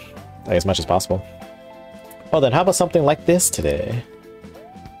Maruki, like, as much as possible. Well then, how about something like this today?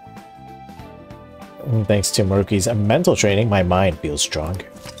 Thanks to Maruki's mental training, my mind feels stronger.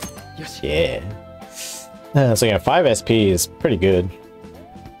 Yeah. So yeah, 5 SP is pretty good.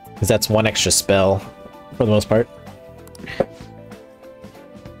 Because that's one extra spell for the most part.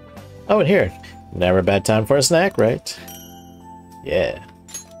 Oh, and here. Never a bad time for a snack, right? Yeah.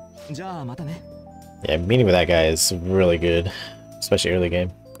 Yeah, meeting with that guy is really good. Especially early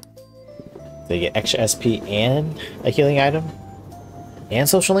game. They get extra SP and a healing item. And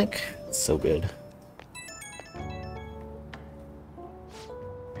social link. So good.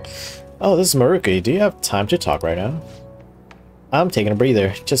 Oh, this is Maruki. Do you have time to talk right now? I'm taking a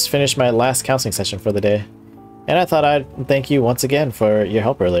breather. Just finished my last counseling session for the day. And I thought I'd thank you once again for your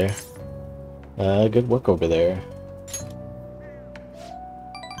help earlier. Good work over there.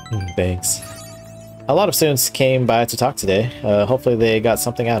 Thanks. A lot of students came by to talk today. Hopefully they got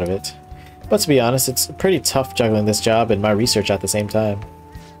something out of it. But to be honest, it's pretty tough juggling this job and my research at the same time.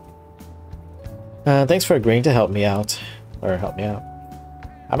 Thanks for agreeing to help me out. Or help me out.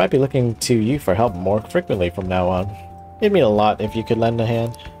 I might be looking to you for help more frequently from now on. It'd mean a lot if you could lend a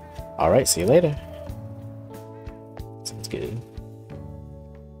hand. Alright, see you later. Sounds good.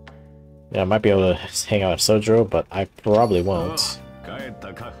 Yeah, I might be able to hang out at Sojiro, but I probably won't.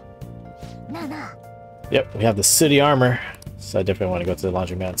 Yep, we have the city armor. So I definitely want to go to the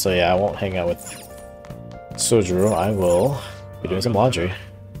laundromat. So yeah, I won't hang out with Sojiro. I will be doing some laundry.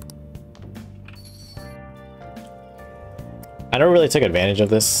 I never really took advantage of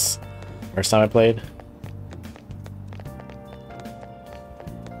this first time I played.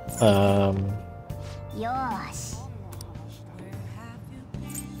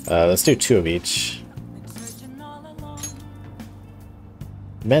 Let's do 2 of each.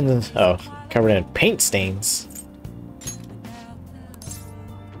 Men, oh, covered in paint stains.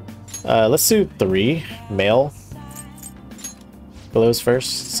 Let's do 3 male clothes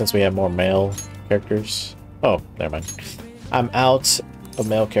first, since we have more male characters. Oh, never mind. I'm out of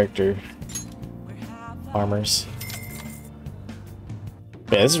male character armors.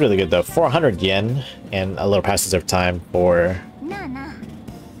 Yeah, this is really good though. 400 yen and a little passage of time for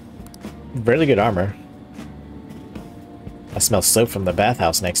really good armor. I smell soap from the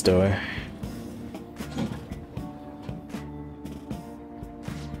bathhouse next door.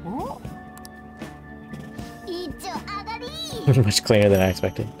 Much cleaner than I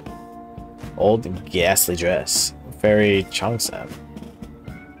expected. Old and ghastly dress. Very Changsan.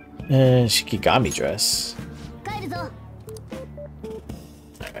 Shikigami dress.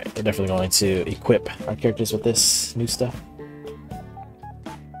 Alright, we're definitely going to equip our characters with this new stuff.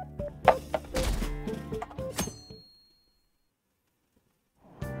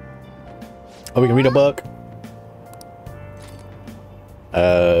 Oh, we can read a book.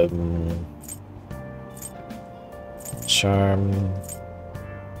 Charm.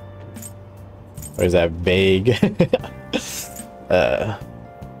 Or is that vague?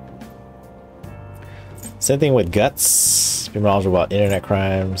 Same thing with guts. Be knowledgeable about internet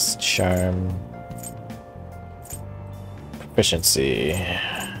crimes. Charm. Proficiency.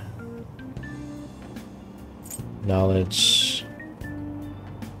 Knowledge.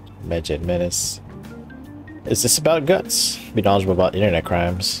 Medjed Menace. Is this about guts? Be knowledgeable about internet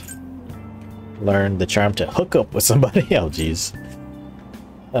crimes. Learn the charm to hook up with somebody. Oh, jeez.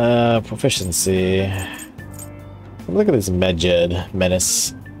 Proficiency. Look at this Medjed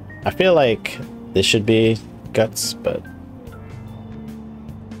Menace. I feel like this should be guts, but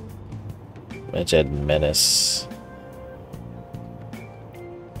Medjed Menace.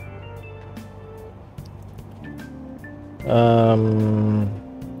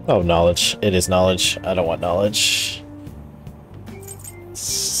 Oh, knowledge. It is knowledge. I don't want knowledge.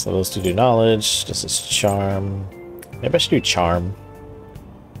 So those two do knowledge. This is charm. Maybe I should do charm.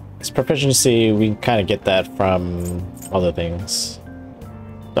 This proficiency, we kind of get that from other things.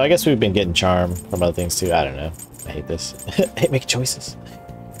 So I guess we've been getting charm from other things too. I don't know. I hate this. I hate making choices.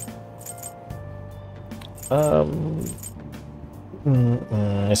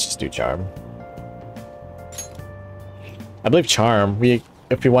 Let's just do charm. I believe charm,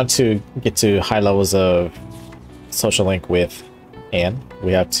 if we want to get to high levels of social link with Anne,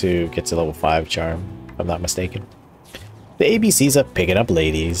 we have to get to level 5 charm, if I'm not mistaken. The ABCs of picking up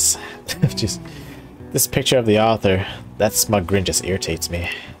ladies. Just this picture of the author, that smug grin just irritates me.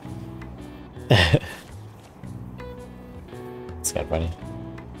 It's kind of funny.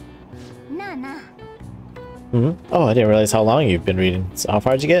 Oh, I didn't realize how long you've been reading. So how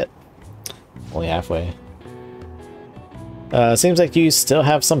far did you get? Only halfway. Seems like you still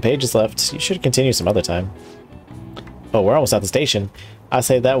have some pages left. You should continue some other time. Oh, we're almost at the station. I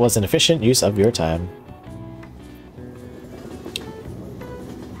say that was an efficient use of your time.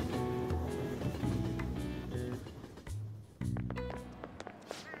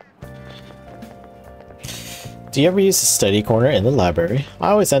 Do you ever use the study corner in the library?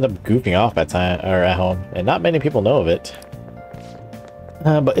 I always end up goofing off at home, and not many people know of it.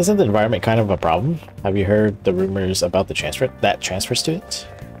 But isn't the environment kind of a problem? Have you heard the rumors about the transfer student?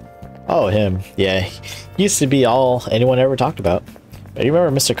 Oh, him. Yeah, he used to be all anyone ever talked about. But you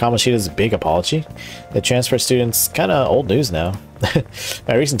remember Mr. Kamoshida's big apology? The transfer student's kinda old news now.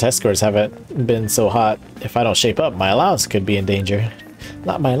 My recent test scores haven't been so hot. If I don't shape up, my allowance could be in danger.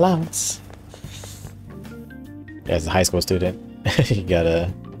 Not my allowance. As a high school student, you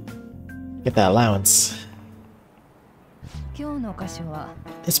gotta get that allowance.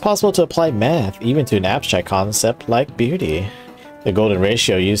 It's possible to apply math even to an abstract concept like beauty. The golden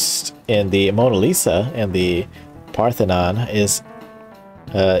ratio used in the Mona Lisa and the Parthenon is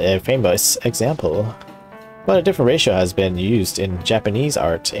a famous example. But a different ratio has been used in Japanese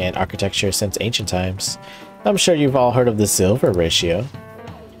art and architecture since ancient times. I'm sure you've all heard of the silver ratio.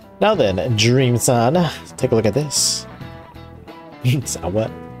 Now then, Dream-san, take a look at this. So what?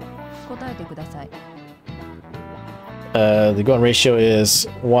 The golden ratio is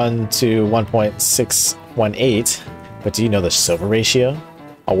 1 to 1.618, but do you know the silver ratio?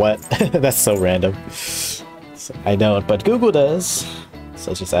 Oh, what? That's so random. I don't, but Google does.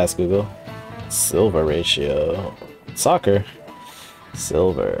 So just ask Google. Silver ratio. Soccer.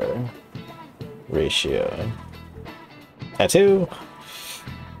 Silver ratio. Tattoo.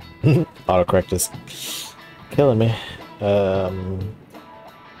 Autocorrect is killing me.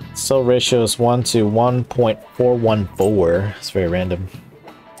 So ratio is 1 to 1.414. It's very random.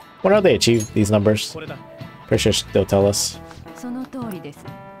 When are they achieved these numbers? Pretty sure they'll tell us.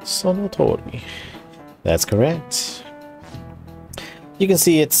 Sonotori. That's correct. You can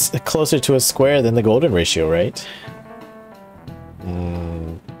see it's closer to a square than the golden ratio, right?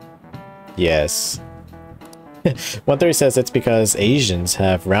 Yes. One theory says it's because Asians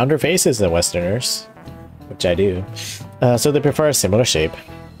have rounder faces than Westerners, which I do. So they prefer a similar shape.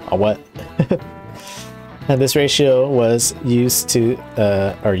 Oh, what? And this ratio was used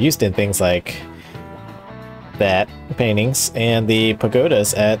used in things like that paintings and the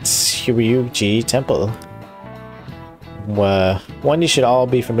pagodas at Ryuji Temple. One you should all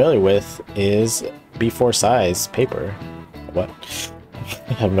be familiar with is B4 size paper. What?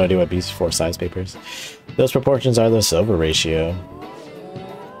 I have no idea what B4 size paper is. Those proportions are the silver ratio.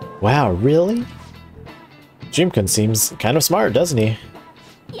 Wow, really? Dreamkun seems kind of smart, doesn't he?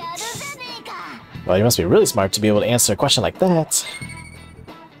 Well, you must be really smart to be able to answer a question like that.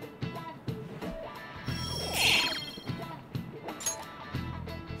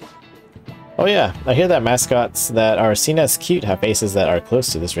 Oh yeah, I hear that mascots that are seen as cute have faces that are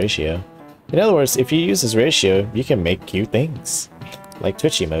close to this ratio. In other words, if you use this ratio, you can make cute things. Like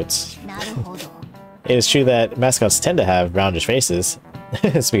Twitch emotes. It is true that mascots tend to have roundish faces.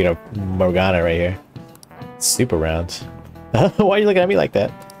 Speaking of Morgana right here. Super round. Why are you looking at me like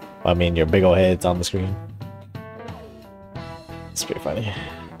that? I mean, your big ol' head's on the screen. It's pretty funny.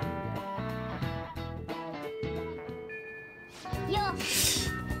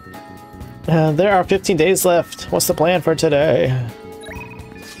 There are 15 days left. What's the plan for today?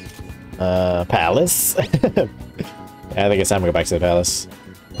 Palace? I think it's time to go back to the palace.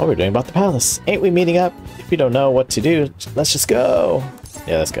 What are we doing about the palace? Ain't we meeting up? If you don't know what to do, let's just go.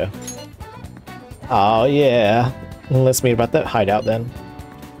 Yeah, let's go. Oh yeah. Let's meet about that hideout then.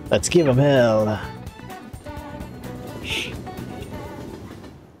 Let's give him hell.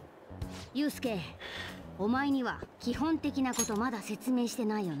 Yusuke, お前には基本的なことまだ説明して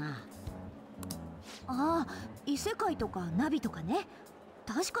ないよな。ああ、異世界とかナビとかね。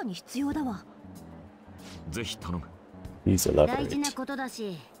確かに必要だわ。ぜひ頼む。He's elaborate.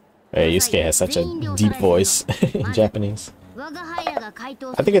 Hey, Yusuke has such a deep voice in Japanese. I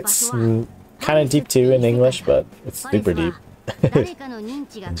think it's kind of deep too in English, but it's super deep in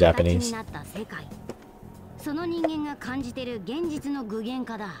Japanese. その人間が感じてる現実の具現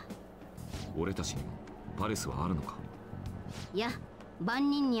化だ。俺たちにもパレスはあるのか？いや、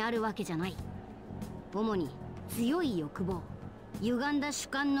万人にあるわけじゃない。主に強い欲望、歪んだ主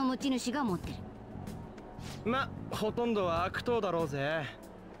観の持ち主が持ってる。ま、ほとんどは悪党だろうぜ。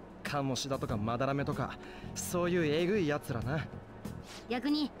カモシだとかマダラメとか、そういうえぐいやつらな。逆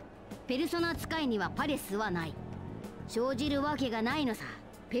にペルソナ使いにはパレスはない。生じるわけがないのさ。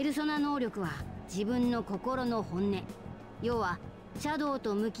ペルソナ能力は自分の心の本音。要はシャドウ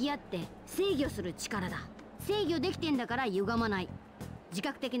と向き合って制御する力だ。制御できてんだから歪まない。自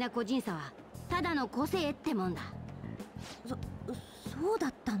覚的な個人差はただの個性ってもんだ。そうだ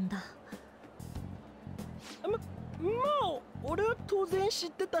ったんだ。まあ、俺は当然知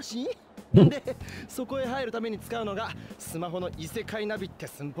ってたし。で、そこへ入るために使うのがスマホの異世界ナビって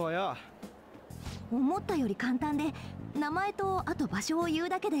寸法よ。思ったより簡単で、名前とあと場所を言う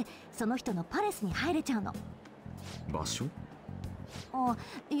だけでその人のパレスに入れちゃうの。場所？あ、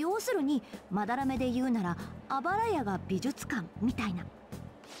要するにまだらめで言うならあばら屋が美術館みたいな。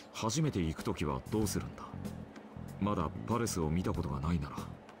初めて行くときはどうするんだ？まだパレスを見たことがないなら。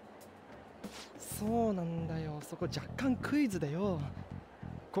そうなんだよ、そこ若干クイズでよ。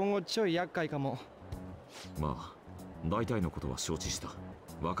今後ちょい厄介かも。まあ大体のことは承知した。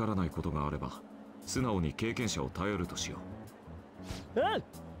わからないことがあれば素直に経験者を頼るとしよう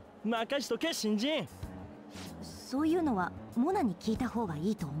ん、任しとけ新人。そういうのはモナに聞いた方が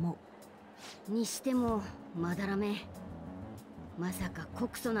いいと思う。にしてもまだらめ、まさか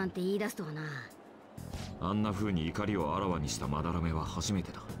告訴なんて言い出すとはな。あんな風に怒りをあらわにしたまだらめは初め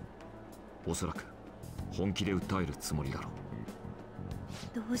てだ。おそらく本気で訴えるつもりだろ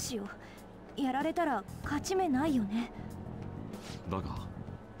う。どうしよう、やられたら勝ち目ないよね。だが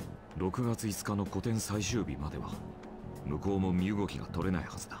6月5日の個展最終日までは向こうも身動きが取れない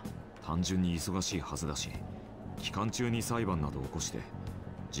はずだ。単純に忙しいはずだし、期間中に裁判などを起こして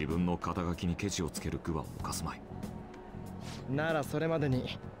自分の肩書きにケチをつける具は犯すまい。ならそれまで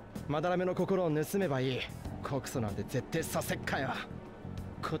にまだらめの心を盗めばいい。告訴なんて絶対させっかよ。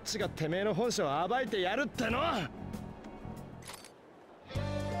こっちがてめえの本性を暴いてやるっての。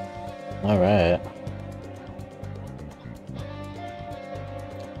 Alright.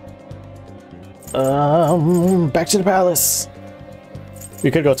 Back to the palace. We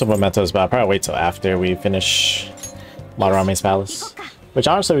could go to Mementos, but I'll probably wait till after we finish Madarame's palace. Which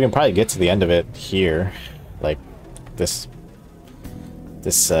honestly, we can probably get to the end of it here. Like, this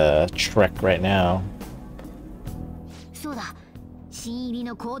trek right now. そうだ、新入り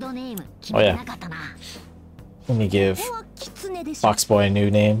のコードネーム決 Oh めて yeah. なかったな。 Let me give ここはキツネでしょ。 Foxboy a new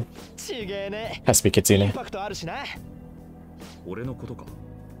name. ちげえね。 Has to be イン Kitsune. パクトあるしな。俺のことか？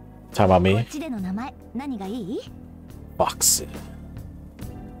 Talk about こ me. っちでの名前何がいい？ Fox.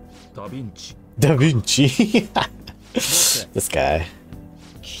 ダヴィンチ。 Da Vinci. This guy.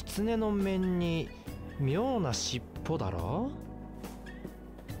 キツネの面に妙な尻尾だろ。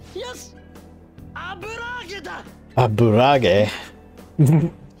よし、油揚げだ。 Aburage.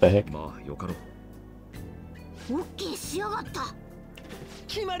 The heck? まあよかろう。オッケーしやがった。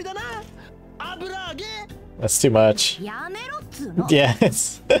決まりだな。油揚げ。 That's too much. やめろっつうの。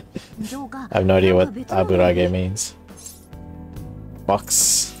 Yes. どうか I have no idea なん what か別の方がいい Aburage means.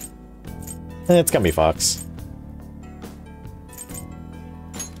 Fox. It's gonna be Fox.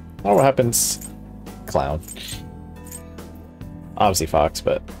 Oh, what happens? Clown. Obviously Fox,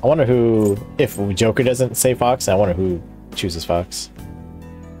 but I wonder who... If Joker doesn't say Fox, I wonder who chooses Fox.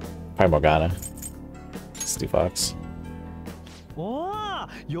 Probably Morgana. Let's do Fox. おお、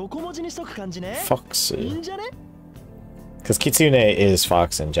横文字にしとく感じね。いい Fox. んじゃね。 Because Kitsune is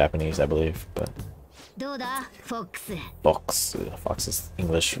Fox in Japanese, I believe, but どうだ、フォックス。 Fox. Fox is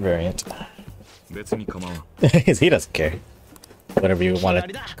English variant. 別に構わん。He doesn't care. Whatever you want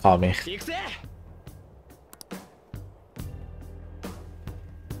to call me. 行くぜ。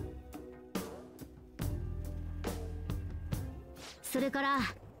それから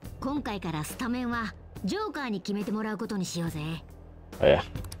今回からスタメンはジョーカーに決めてもらうことにしようぜ。 Oh, yeah.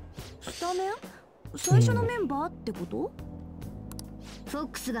 スタメン？最初のメンバーってこと？フォッ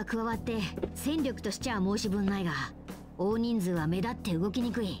クスが加わって戦力としちゃ申し分ないが、大人数は目立って動き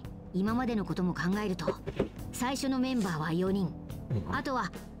にくい。今までのことも考えると最初のメンバーは4人、あと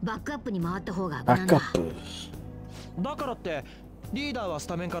はバックアップに回った方が無難 Back だ。 up. だからってリーダーはス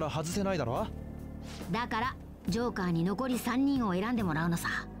タメンから外せないだろ。だからジョーカーに残り3人を選んでもらうのさ。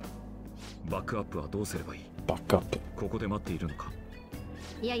バックアップはどうすればいい？ Back up. ここで待っているのか？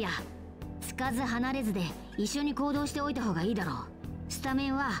いやいや、つかず離れずで一緒に行動しておいた方がいいだろう。スタメ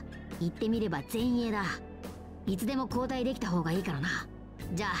ンは言ってみれば前衛だ。いつでも交代できた方がいいからな。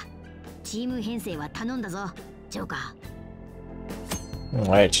じゃあチーム編成は頼んだぞ、ジョーカー。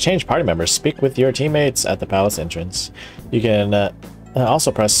 Alright, to change party members, speak with your teammates at the palace entrance. You can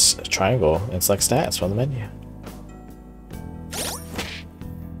also press triangle and select stats from the menu.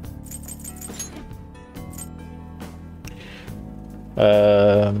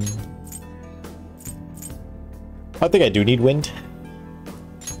 I think I do need wind.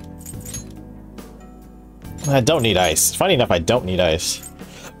 I don't need ice. Funny enough, I don't need ice.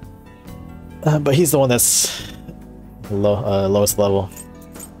 But he's the one that's lowest level.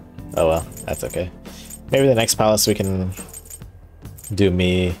 Oh well, that's okay. Maybe the next palace we can do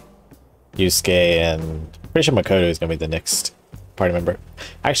me, Yusuke, and pretty sure Makoto is gonna be the next party member.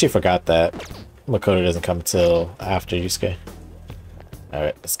 I actually forgot that Makoto doesn't come till after Yusuke.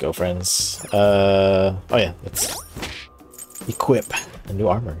 Alright, let's go, friends. Oh yeah, let's equip the new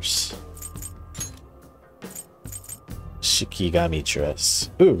armors. Shikigami dress.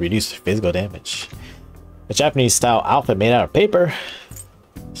 Ooh, reduce physical damage. A Japanese style outfit made out of paper.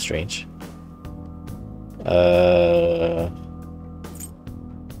 Strange. Oh,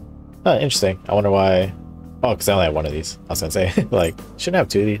 interesting. I wonder why. Oh, because I only have one of these. I was gonna say, like, shouldn't have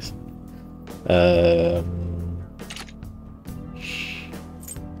two of these.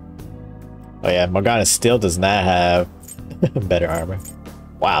 Oh yeah, Morgana still does not have better armor.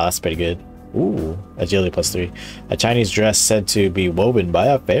 Wow, that's pretty good. Ooh, agility +3. A Chinese dress said to be woven by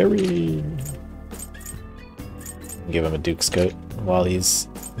a fairy. Give him a Duke's coat while he's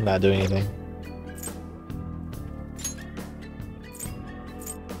not doing anything.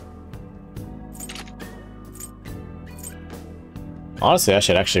 Honestly, I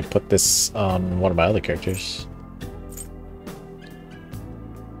should actually put this on one of my other characters.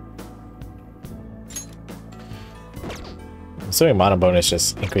 I'm assuming mono bonus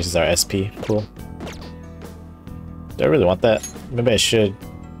just increases our SP pool. Do I really want that? Maybe I should.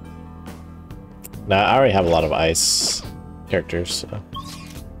 Nah, I already have a lot of ice characters, so.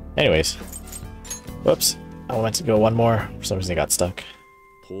 Anyways. Whoops. I wanted to go one more. For some reason I got stuck.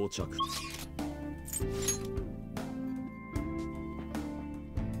 到着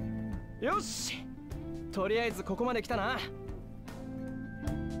よし、とりあえずここまで来たな。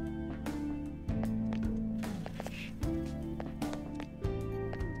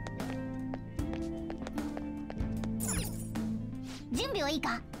準備はいい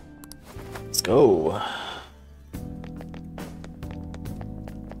か？ Let's go.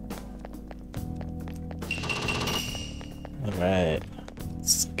 Alright.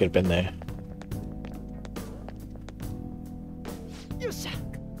 Let's get up in there. よっしゃ。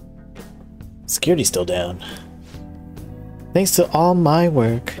 Security's still down. Thanks to all my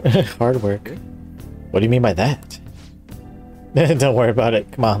work. Hard work. What do you mean by that? Don't worry about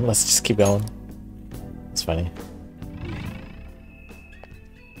it. Come on, let's just keep going. It's funny.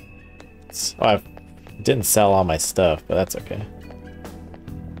 Oh, I didn't sell all my stuff, but that's okay.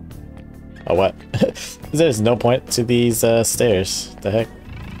 Oh, what? There's no point to these stairs. The heck?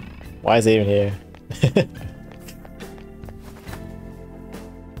 Why is it even here?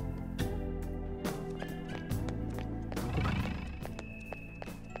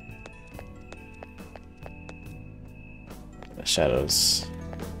 The shadows.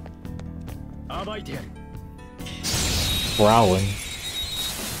 Growling.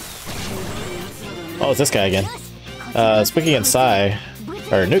 Oh, it's this guy again. Speaking in Psy,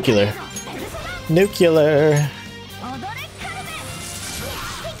 or Nuclear. Nuclear.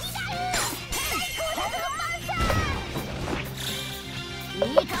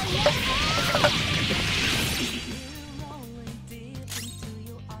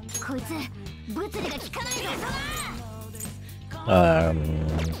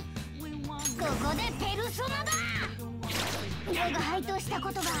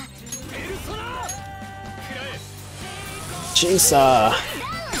 Chainsaw.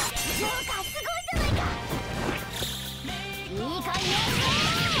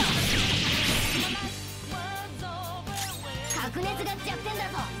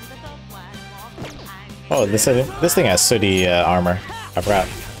 Oh, this thing has sooty armor. I forgot.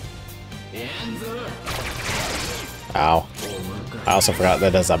 Ow. I also forgot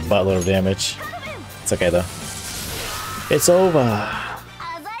that does a buttload of damage. It's okay though. It's over.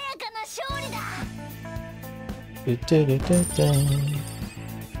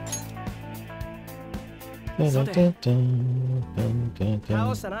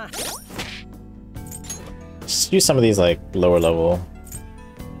 Just use some of these like lower level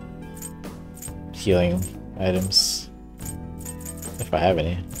healing items if I have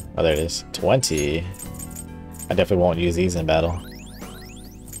any. Oh, there it is. 20. I definitely won't use these in battle.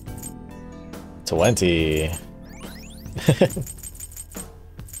 20.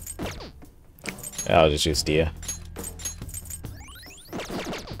 I'll just use Dia.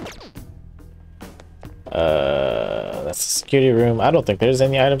 That's the security room. I don't think there's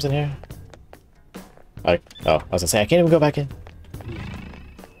any items in here. Oh, I was gonna say I can't even go back in.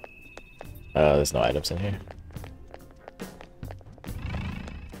 There's no items in here.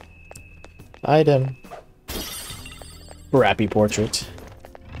 Item. Rappy portrait.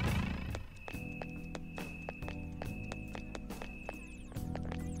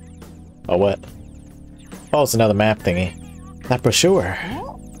 Oh, what? Oh, it's another map thingy. That brochure.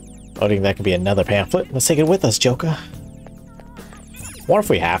 Oh, I think that could be another pamphlet. Let's take it with us, Joker. Wonder if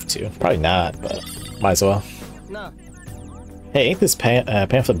we have to. Probably not, but might as well. No. Hey, ain't this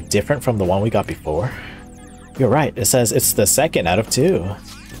pamphlet different from the one we got before? You're right. It says it's the second out of 2.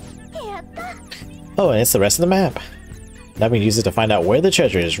 Oh, and it's the rest of the map. Now we can use it to find out where the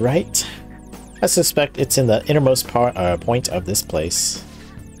treasure is, right? I suspect it's in the innermost point of this place.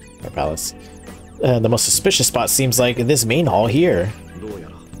 Or palace. The most suspicious spot seems like this main hall here.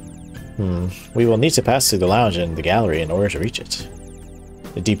 We will need to pass through the lounge and the gallery in order to reach it.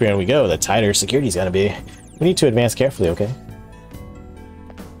 The deeper in we go, the tighter security's gonna be. We need to advance carefully, okay?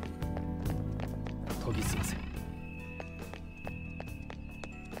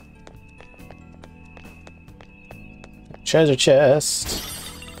 Treasure chest.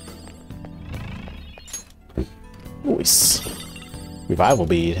 Nice. Revival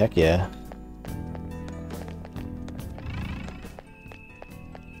bead, heck yeah.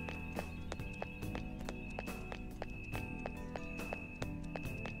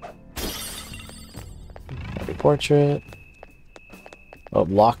 Happy portrait. Oh,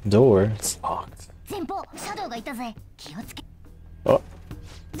 locked door. It's locked. Oh.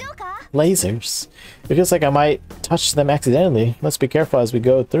 Lasers. It feels like I might touch them accidentally. Let's be careful as we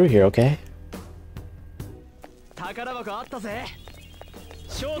go through here, okay?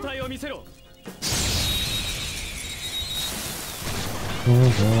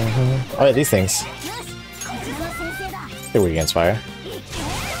 Oh yeah, these things. They're weak against fire.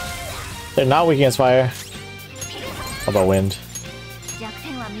 They're not weak against fire. How about wind?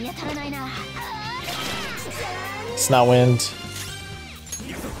 It's not wind.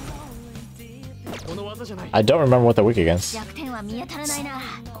 I don't remember what they're weak against.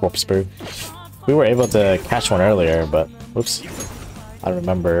 Corpse bird. We were able to catch one earlier, but whoops. I don't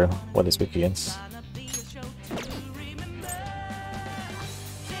remember what it's weak against.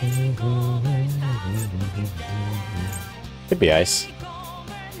 Could be ice.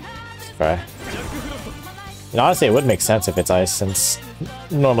 Let's try. You know, honestly, it would make sense if it's ice, since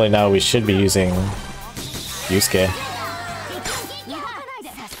normally now we should be using Yusuke.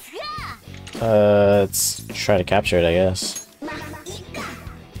 Let's try to capture it, I guess.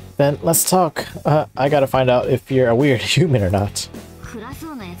 Then let's talk. I gotta find out if you're a weird human or not.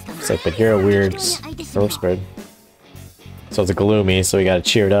 It's like, but you're a weird corpse bird. So it's gloomy, so we gotta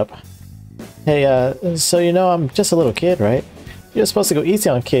cheer it up. Hey, so you know I'm just a little kid, right? You're supposed to go easy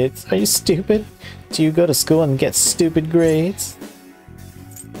on kids. Are you stupid? Do you go to school and get stupid grades?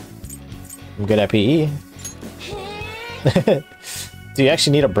 I'm good at PE. Do you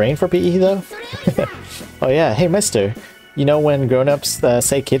actually need a brain for PE, though? Oh yeah, hey mister. You know when grown-ups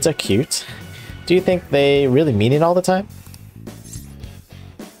say kids are cute? Do you think they really mean it all the time?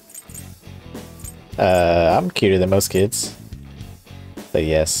 I'm cuter than most kids. So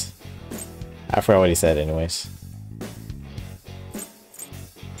yes. I forgot what he said anyways.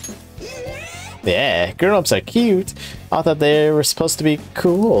 Yeah, grown-ups are cute. I thought they were supposed to be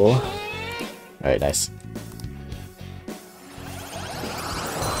cool. Alright, nice.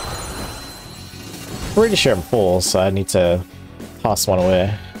 Pretty sure I'm full, so I need to toss one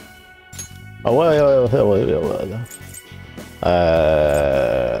away. Oh, well,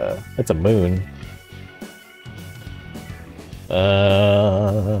 it's a moon.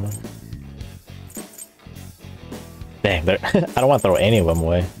 Dang, I don't want to throw any of them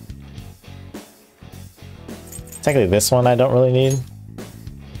away. Technically, this one I don't really need.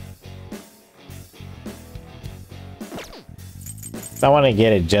 I want to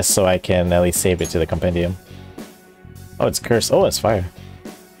get it just so I can at least save it to the compendium. Oh, it's cursed. Oh, it's fire.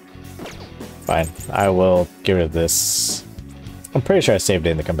 Fine. I will get rid of this. I'm pretty sure I saved it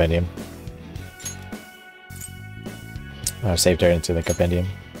in the compendium. I saved her into the compendium.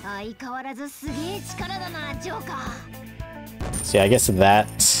 So yeah, I guess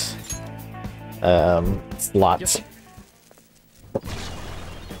that slot.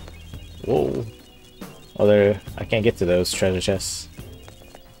 Whoa. Oh, there. I can't get to those treasure chests.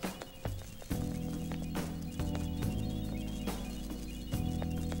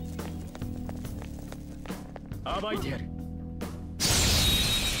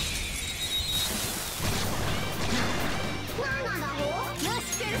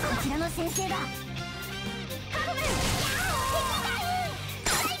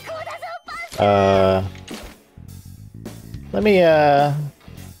 Let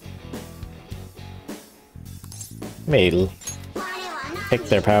me pick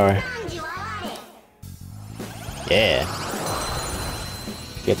their power. Yeah.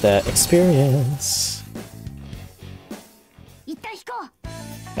 Get that experience.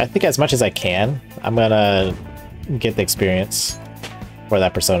 I think as much as I can, I'm gonna get the experience for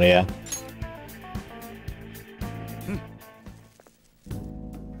that persona, yeah.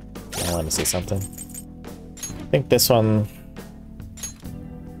 I want to see something. I think this one...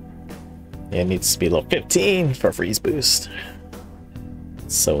 yeah, it needs to be level 15 for freeze boost.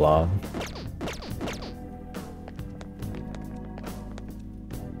 It's so long.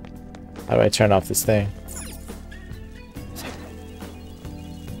 How do I turn off this thing?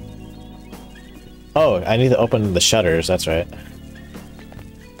 Oh, I need to open the shutters, that's right.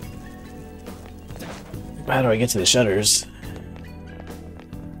 How do I get to the shutters?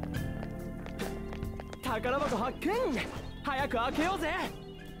 宝箱発見。早く開けようぜ。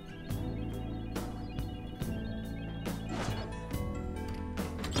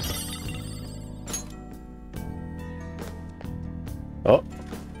Oh.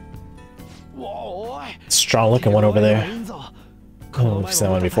 Strong looking one over there. Oh, I've seen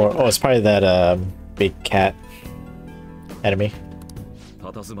that one before. Oh, it's probably that big cat enemy.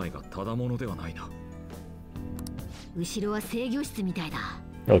 佇まいがただものではないな。後ろは制御室みたいだ。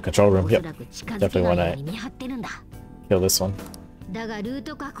 Oh, control room. お Yep. そらく近づけないように見張ってるんだ。 Kill this one. だがルー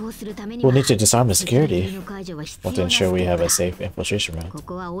ト確保するために We'll は need to disarm the 責任 security. の解除は必 Want 要 to な ensure we ステッ have プ a だ。 safe infiltration route. こ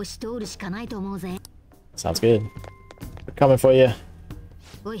こは押し通るしかないと思うぜ。 Sounds good. We're coming for you.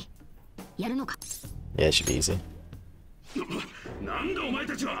 おい、やるのか。 Yeah, it should be easy. なんだお前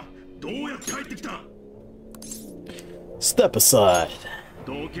たちはどうやって帰ってきた Step aside.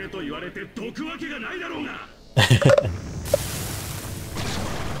 どけと言われてどくわけがないだろうが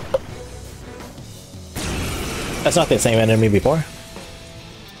That's not the same enemy before. I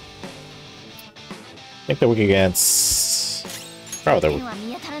think they're weak against. Oh, they're は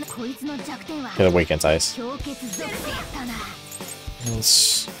見当たらない。こいつの弱点は they're weak against ice. 氷結属性だな。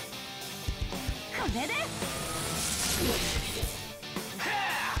 Let's- これで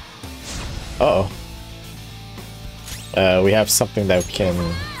Uh-oh. We have something that can...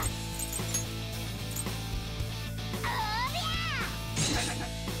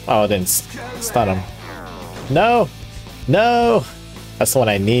 Oh, it didn't stun him. No! No! That's the one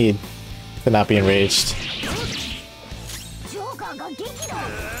I need to not be enraged. ジョーカーが激怒。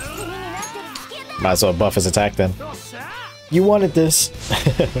罪になってる危険だ。 Might as well buff his attack then. You wanted this!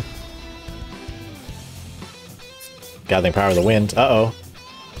 Gathering power of the wind. Uh-oh.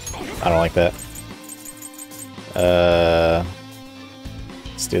 I don't like that.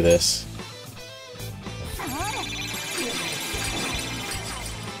 Let's do this.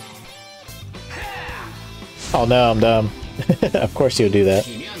 Oh no, I'm dumb. Of course you would do that.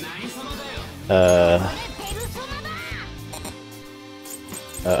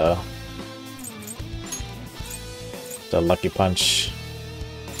 Uh-oh. The lucky punch.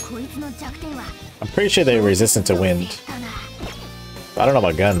 こいつの弱点は I'm pretty sure they're resistant to wind. だな。 I don't know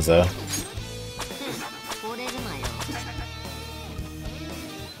about guns though. 折れるなよ。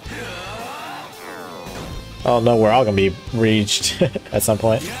 Oh no, we're all gonna be reached at some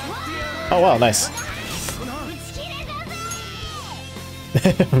point. Oh wow, nice.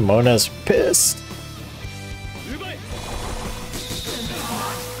 Mona's pissed.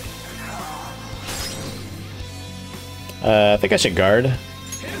 I think I should guard.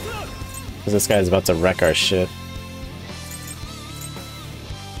 Because this guy's about to wreck our shit.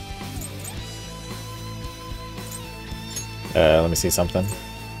 Let me see something.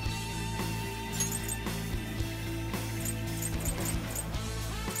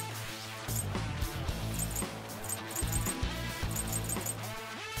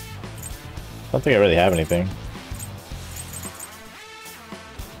 I don't think I really have anything.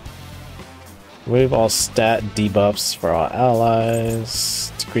 Remove all stat debuffs for all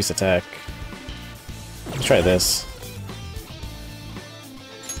allies. Decrease attack. Let's try this.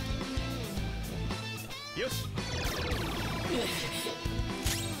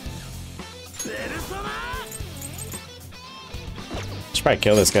 Should probably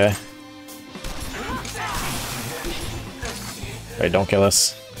kill this guy. Wait, don't kill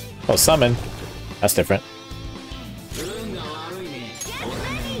us. Oh, summon. That's different.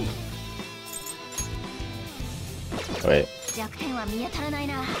 Wait. 弱点は見当たらない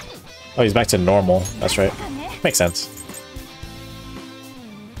な。 Oh, he's back to normal. That's right. Makes sense.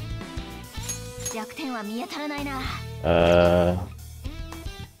 弱点は見当たらないな。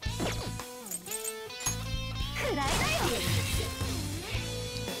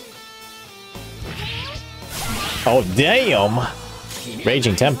 Oh, damn!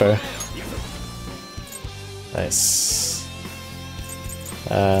 Raging temper. Nice.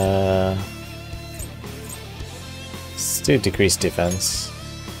 Let's do decreased defense.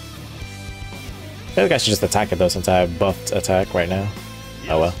 I feel like I should just attack it though, since I have buffed attack right now.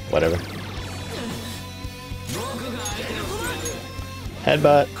 Oh well, whatever.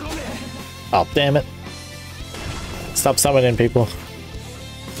 Headbutt. Oh, damn it. Stop summoning people.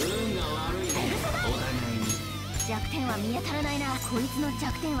 弱点は見当たらないな。こいつの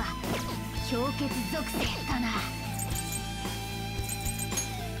弱点は氷結属性だな。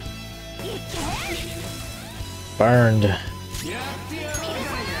 Burned.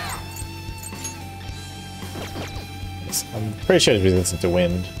 I'm pretty sure it's resistant to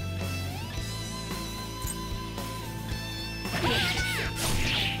wind.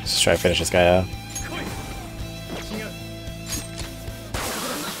 Let's try to finish this guy out.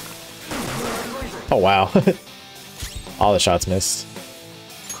 Oh wow. All the shots missed.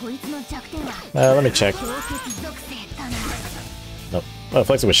 Let me check. Nope. Oh,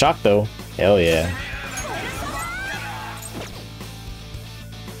 Flex with shock though. Hell yeah.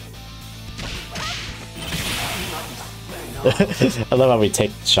 I love how we take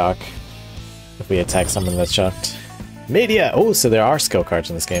shock if we attack someone that's shocked. Media! Oh, so there are skill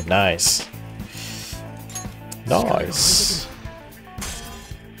cards in this game. Nice. Nice.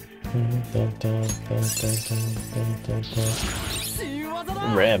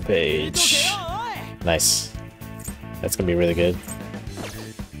 Rampage. Nice. That's gonna be really good.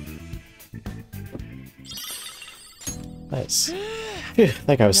 Nice. Phew,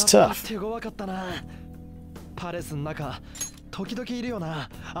 that guy was tough. パレスの中時々いるよな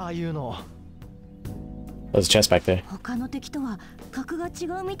ああいうの There's a chest back there. 他の敵とは格が違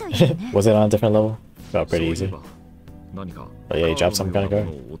うみたいだね Was it on a different level? Felt pretty そうい easy. えば何か Oh yeah, you dropped some kind of カー card. ドの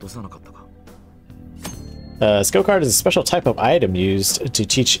ものを落とさなかったか Skill card is a special type of item used to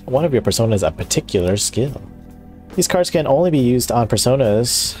teach one of your personas a particular skill. These cards can only be used on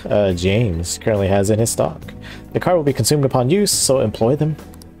personas James currently has in his stock. The card will be consumed upon use, so employ them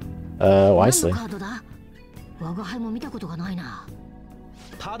wisely. カードだ我が輩も見たことがないな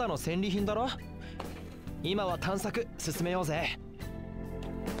ただの戦利品だろ今は探索進めようぜ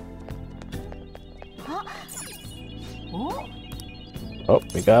Oh,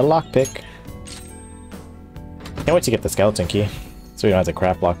 we got a lockpick. Can't wait to get the skeleton key, so we don't have to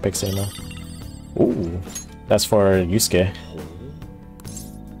craft lockpicks anymore. Ooh, that's for Yusuke.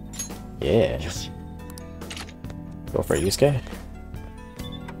 Yeah. Go for Yusuke.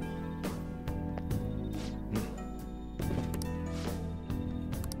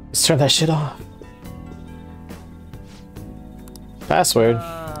 Let's turn that shit off. Password?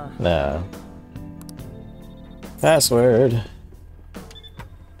 No. Password.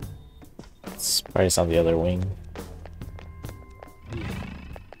 It's probably on the other wing.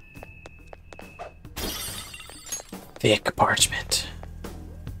 Thick parchment.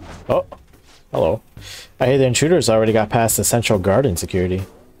 Oh, hello. I hear the intruders already got past the central garden security.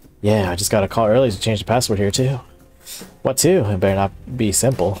 Yeah, I just got a call early to change the password here too. What to? It better not be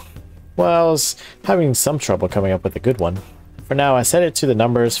simple. Well, I was having some trouble coming up with a good one. For now, I set it to the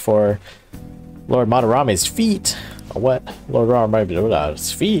numbers for Lord Madarame's feet. What? Lord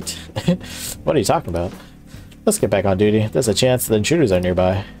Madarame's feet? What are you talking about? Let's get back on duty. There's a chance the intruders are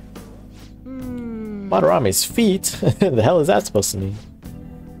nearby. Madarame's feet? The hell is that supposed to mean?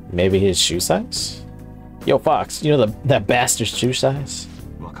 Maybe his shoe size? Yo, Fox, you know that bastard's shoe size?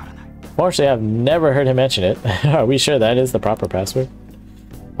 わからない Fortunately, I've never heard him mention it. Are we sure that is the proper password?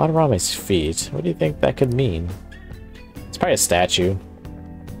 Madarame's feet. What do you think that could mean? It's probably a statue.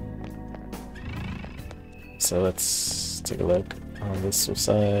 So let's take a look on this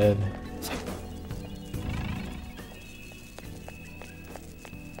side.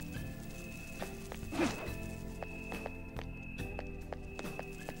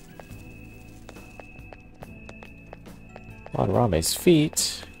 Madarame's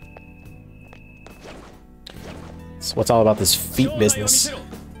feet. So what's all about this feet business?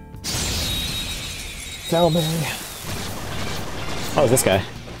 Tell me. Oh, this guy.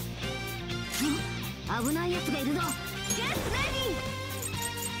 危ない奴がいるぞ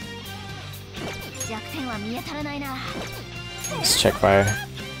弱点は見当たらないな Let's check fire.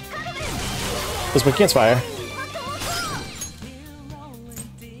 Let's break against fire.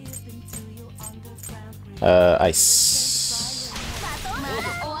 Ice.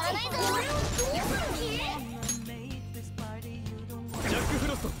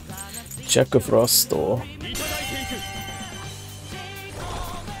 ジャックフロスト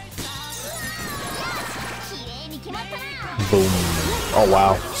Boom. Oh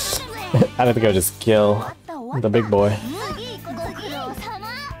wow. I don't think I'll just kill the big boy.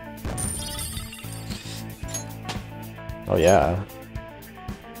 Oh yeah.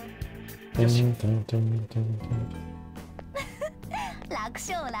 楽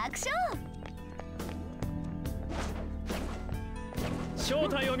勝楽勝正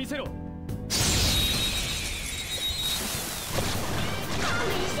体を見せろ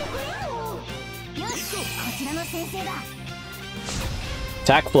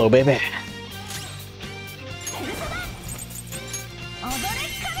Attack flow, baby.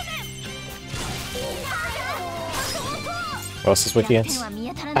 What's this wiki against?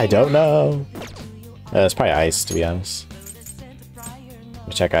 I don't know. It's probably ice, to be honest. Let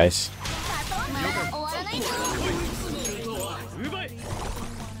me check ice.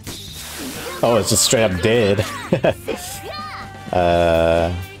 Oh, it's just straight up dead.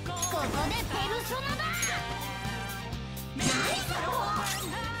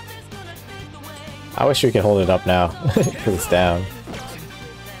 I wish we could hold it up now, because it's down.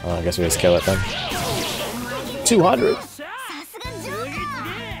 Oh, I guess we just kill it then. 200!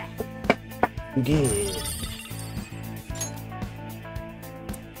 Good.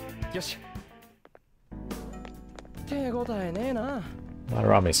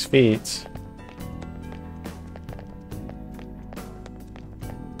 Madarami's feet.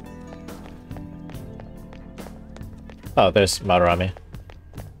 Oh, there's Madarami.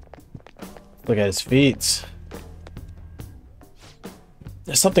 Look at his feet.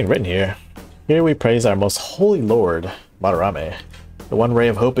 There's something written here. Here we praise our most holy lord, Madarame, the one ray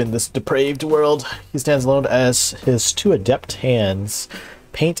of hope in this depraved world. He stands alone as his two adept hands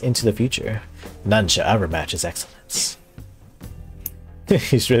paint into the future. None shall ever match his excellence.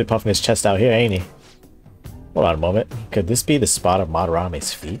 He's really puffing his chest out here, ain't he? Hold on a moment. Could this be the spot of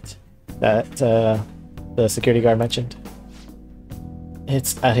Madarame's feet that the security guard mentioned?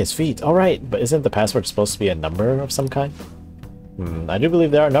 It's at his feet. Alright, but isn't the password supposed to be a number of some kind? I do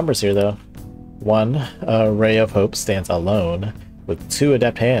believe there are numbers here, though. One, ray of hope, stands alone with two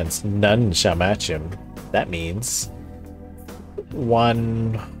adept hands. None shall match him. That means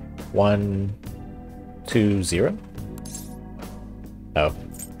 1, 1, 2, 0? Oh.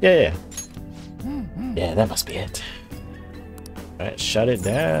 Yeah. Yeah, that must be it. Alright, shut it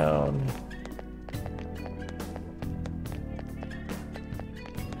down.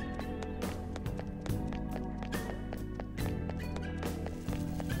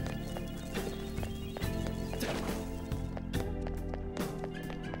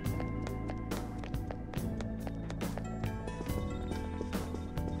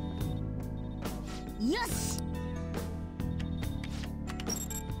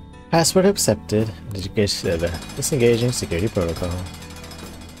 Password accepted. Disengaging security protocol.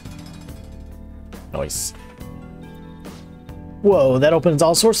 Nice. Whoa, that opens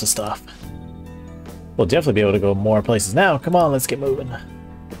all sorts of stuff. We'll definitely be able to go more places now. Come on, let's get moving.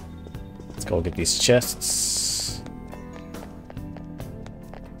 Let's go get these chests.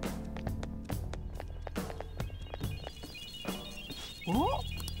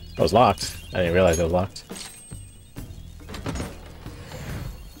 It was locked. I didn't realize it was locked.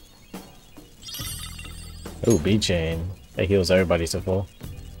 Ooh, B-chain. That heals everybody to full.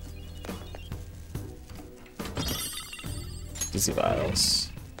 Easy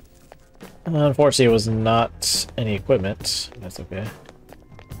vials. Unfortunately, it was not any equipment. That's okay.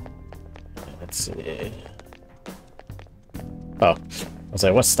 Let's see. Oh, I was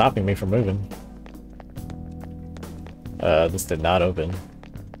like, what's stopping me from moving? This did not open.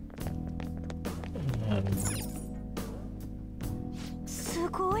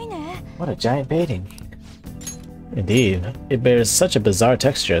 What a giant painting. Indeed, it bears such a bizarre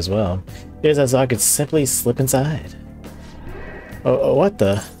texture as well. It is as though I could simply slip inside. Oh, what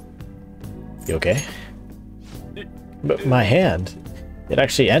the? You okay? But my hand, it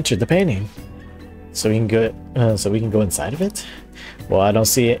actually entered the painting. So we can go inside of it? Well, I don't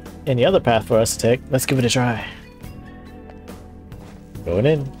see any other path for us to take. Let's give it a try. Going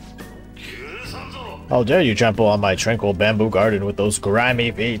in. How dare you trample on my tranquil bamboo garden with those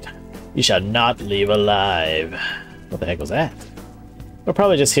grimy feet? You shall not leave alive. What the heck was that? We're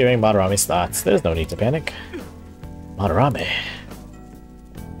probably just hearing Madarame's thoughts. There's no need to panic. Madarame.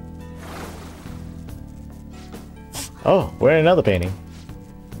 Oh, we're in another painting.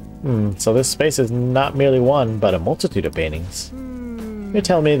 So this space is not merely one, but a multitude of paintings. You're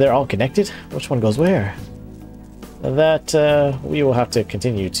telling me they're all connected? Which one goes where? That, we will have to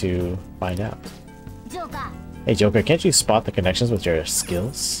continue to find out. Hey Joker, can't you spot the connections with your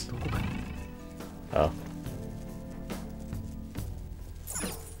skills? Oh.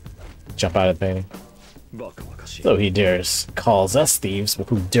 Jump out of the painting. So he dares calls us thieves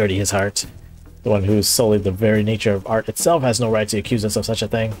who dirty his heart. The one who sullied the very nature of art itself has no right to accuse us of such a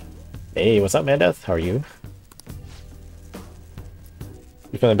thing. Hey, what's up, Mandeth? How are you?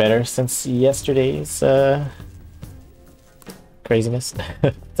 You feeling better since yesterday's craziness?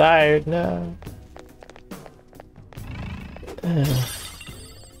 Tired? No.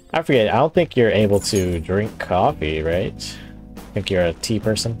 I forget, I don't think you're able to drink coffee, right? I think you're a tea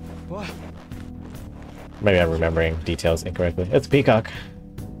person. What? Maybe I'm remembering details incorrectly. It's a peacock.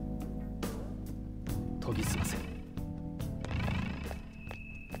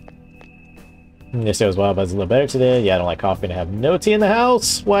 Yesterday was wild, but it's a little better today. Yeah, I don't like coffee and I have no tea in the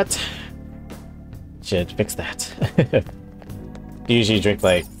house. What? Should fix that. Do you usually drink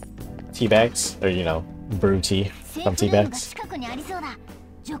like tea bags? Or, you know, brew tea from tea bags?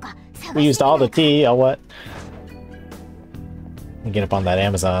 We used all the tea, or what? Get up on that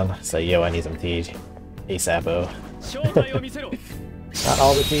Amazon. Say, yo, I need some tea. ASAPO. Not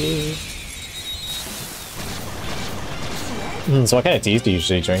all the tea. So what kind of teas do you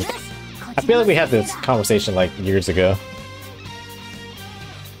usually drink? I feel like we had this conversation like years ago.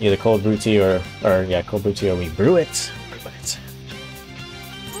 Either cold brew tea or yeah, cold brew tea, or we brew it.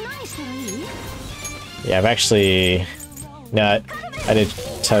 Yeah, I've actually... No, I did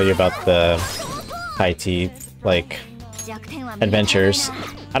tell you about the Thai tea, like, adventures.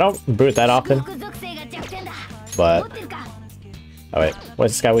 I don't brew it that often, but... Oh wait,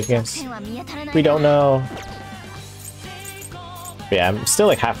 what's this guy weak against? We don't know. But yeah, I'm still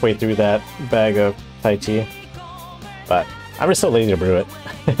like halfway through that bag of Thai tea, but I'm just so lazy to brew it.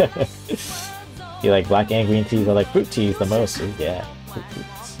 You like black and green teas, I like fruit teas the most. Ooh, yeah, fruit teas.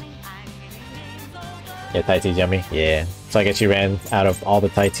 Yeah, Thai tea's yummy. Yeah. So I guess you ran out of all the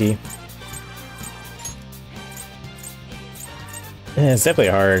Thai tea. It's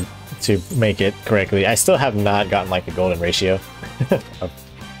definitely hard to make it correctly. I still have not gotten like the golden ratio of,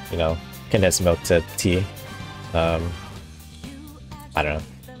 you know, condensed milk to tea. I don't know.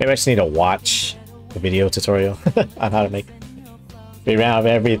 Maybe I just need to watch the video tutorial on how to make it. We ran out of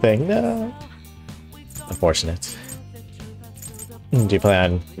everything. No. Unfortunate. Do you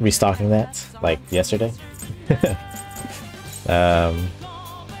plan on restocking that like yesterday?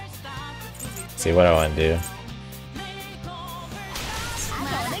 See what I want to do.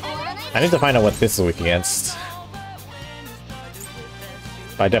 I need to find out what this is weak against.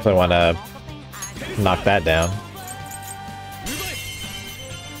 But I definitely want to knock that down.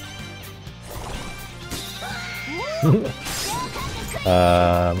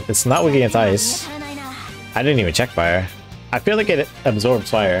 It's not weak against ice. I didn't even check fire. I feel like it absorbs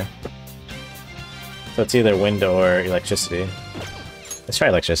fire. So it's either wind or electricity. Let's try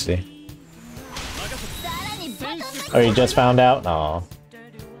electricity. Oh, you just found out? Aw.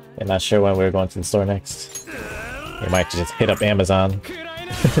 I'm not sure when we're going to the store next. You might just hit up Amazon.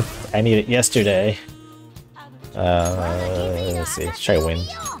 I need it yesterday. Let's see. Let's try wind.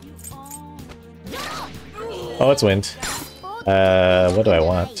 Oh, it's wind. What do I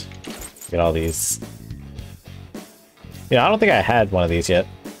want? Get all these. Yeah, I don't think I had one of these yet.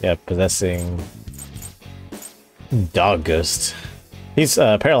 Yeah, possessing dog ghost. He's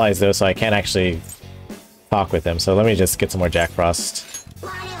paralyzed though, so I can't actually talk with him. So let me just get some more Jack Frost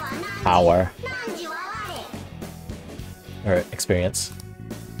power or experience.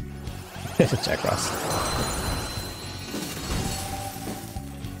 Jack Frost.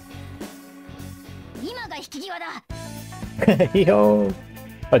 Yo.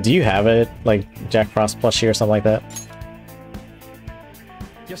 Oh, do you have it like Jack Frost plushie or something like that?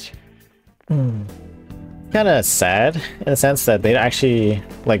 Kind of sad in a sense that they actually,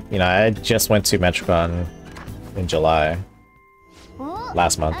 like, you know, I just went to Metrocon in July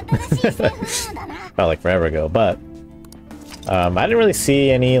last month. Felt like forever ago, but I didn't really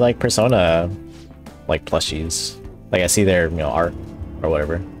see any like Persona like plushies. Like I see their, you know, art or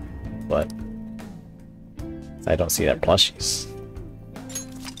whatever, but I don't see their plushies.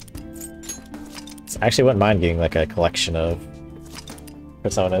 So I actually wouldn't mind getting like a collection of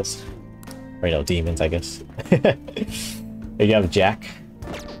Personas. Or, you know, demons, I guess. Here you have Jack.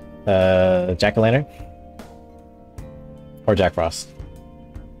 Jack-o'-lantern? Or Jack Frost.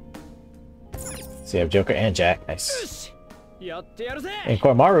 So you have Joker and Jack. Nice. And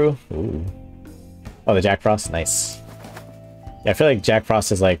Koromaru. Ooh. Oh, the Jack Frost? Nice. Yeah, I feel like Jack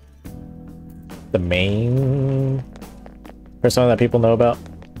Frost is like the main persona that people know about,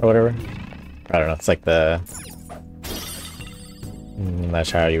 or whatever. I don't know, it's like the... I'm not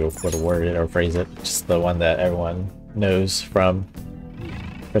sure how you would word it or phrase it. Just the one that everyone knows from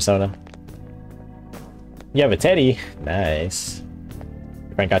Persona. You have a teddy. Nice.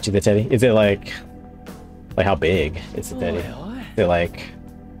 Your friend got you the teddy. Is it like how big is the teddy? Is it like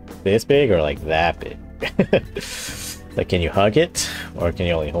this big or like that big? Like, can you hug it or can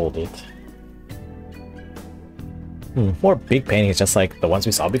you only hold it? More big paintings just like the ones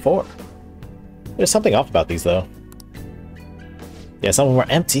we saw before. There's something off about these though. Yeah, some of them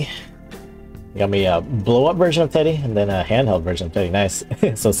are empty. You got me a blow-up version of Teddy, and then a handheld version of Teddy. Nice.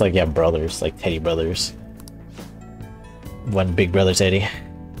 So it's like, yeah, brothers, like Teddy brothers. One big brother Teddy.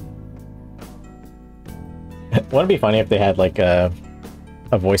 Wouldn't it be funny if they had like a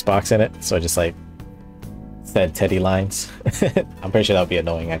voice box in it, so it just like said Teddy lines? I'm pretty sure that would be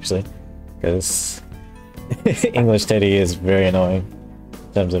annoying actually, because English Teddy is very annoying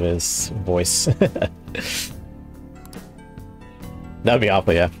in terms of his voice. That would be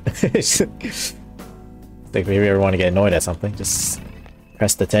awful, yeah. Think if you ever want to get annoyed at something, just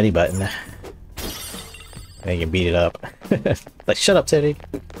press the Teddy button. And you can beat it up. Like, shut up, Teddy.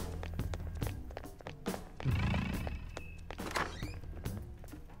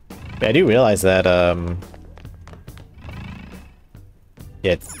 But I do realize that,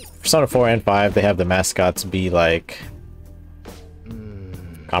 yeah, Persona 4 and 5, they have the mascots be, like,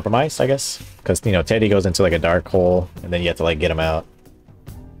 compromised, I guess? Because, you know, Teddy goes into, like, a dark hole, and then you have to, like, get him out.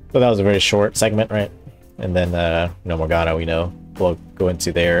 So that was a very short segment, right? And then, you know, Morgana, we know, will go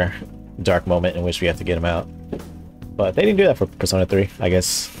into their dark moment in which we have to get him out. But they didn't do that for Persona 3, I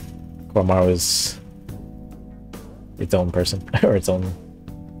guess. Koromaru is its own person, or its own...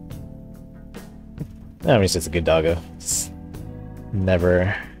 I mean, it's just a good doggo. It's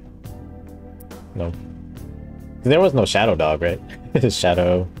never... No. There was no Shadow Dog, right?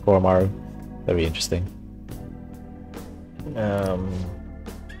 Shadow Koromaru. That'd be interesting. It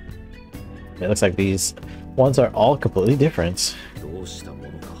looks like these ones are all completely different.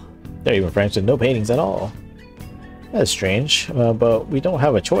 They're even French and no paintings at all. That's strange, but we don't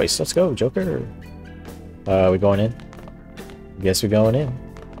have a choice. Let's go, Joker. We going in? Guess we're going in.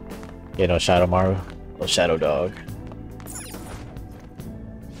 Yeah, no Shadow Maru. No Shadow Dog.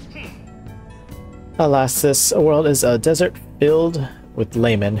 Alas, this world is a desert filled with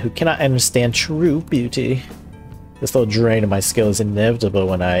laymen who cannot understand true beauty. This little drain of my skill is inevitable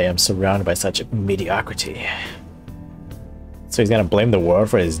when I am surrounded by such mediocrity. So he's gonna blame the world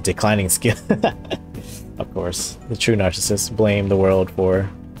for his declining skill. Of course, the true narcissist blame the world for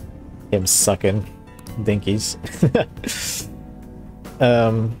him sucking dinkies.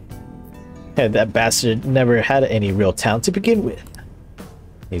 And that bastard never had any real talent to begin with.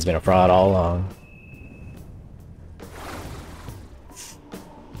 He's been a fraud all along.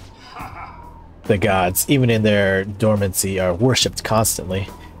 The gods, even in their dormancy, are worshipped constantly.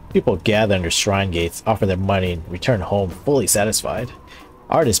 People gather under shrine gates, offer their money, and return home fully satisfied.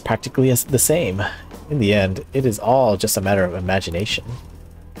 Art is practically the same. In the end, it is all just a matter of imagination.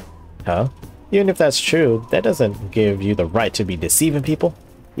 Huh? Even if that's true, that doesn't give you the right to be deceiving people,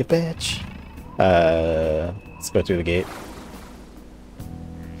 you bitch. Let's go through the gate.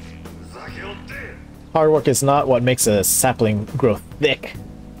 Hard work is not what makes a sapling grow thick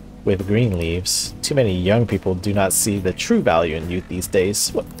with green leaves. Too many young people do not see the true value in youth these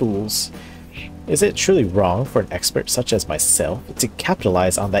days. What fools. Is it truly wrong for an expert such as myself to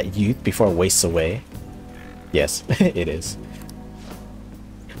capitalize on that youth before it wastes away? Yes, it is.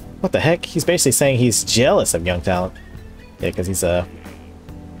 What the heck? He's basically saying he's jealous of young talent. Yeah, because he's a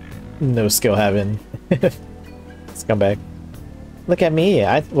no skill having scumbag. Look at me,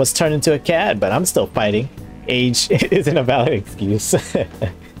 I was turned into a cat, but I'm still fighting. Age isn't a valid excuse.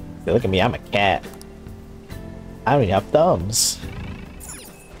 Look at me, I'm a cat. I don't even have thumbs.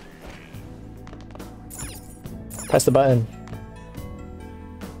 Press the button.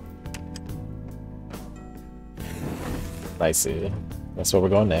 Nice. That's where we're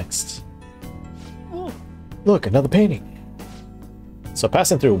going next. Oh, look, another painting. So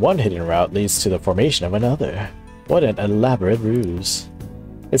passing through one hidden route leads to the formation of another. What an elaborate ruse.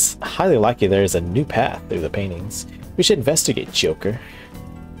 It's highly likely there is a new path through the paintings. We should investigate, Joker.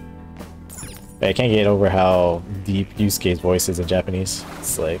 I can't get over how deep Yusuke's voice is in Japanese.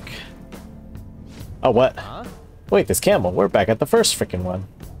 It's like... Oh, what? Huh? Wait, this camel. We're back at the first freaking one.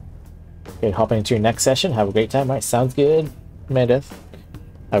 Okay, hopping into your next session. Have a great time. Alright, sounds good. Medith.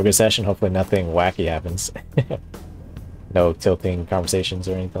 Have a good session. Hopefully nothing wacky happens. No tilting conversations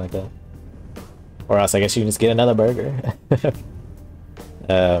or anything like that. Or else I guess you can just get another burger.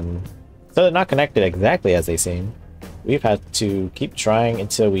 So they're not connected exactly as they seem. We've had to keep trying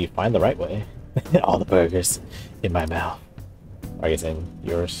until we find the right way. All the burgers in my mouth. Or I guess in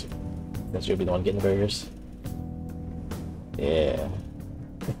yours. Since you'll be the one getting the burgers. Yeah.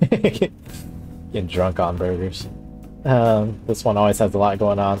 Getting drunk on burgers. This one always has a lot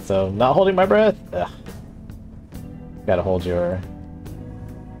going on, so not holding my breath. Ugh. Gotta hold your...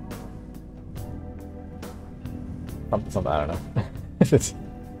 something, I don't know.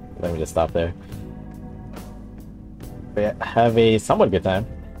 Let me just stop there. But yeah, have a somewhat good time.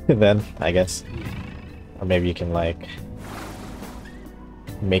 Then, I guess. Or maybe you can, like...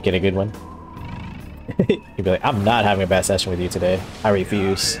 make it a good one. You'd be like, I'm not having a bad session with you today. I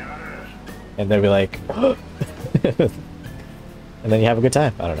refuse. And they'll be like... and then you have a good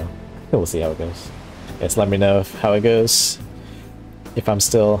time. I don't know. We'll see how it goes. Just let me know how it goes. If I'm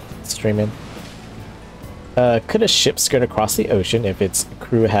still streaming. Could a ship skirt across the ocean if its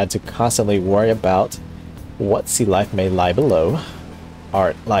crew had to constantly worry about what sea life may lie below?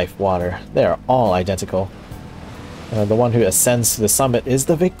 Art, life, water, they are all identical. The one who ascends to the summit is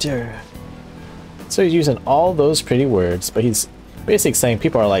the victor. So he's using all those pretty words, but he's Basically saying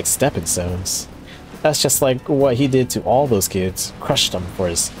people are like stepping stones. That's just like what he did to all those kids. Crushed them for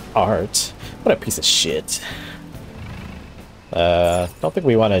his art. What a piece of shit. Don't think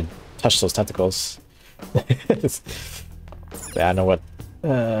we want to touch those tentacles. Yeah, I know what,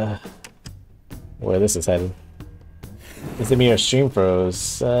 where this is headed. Is it me or stream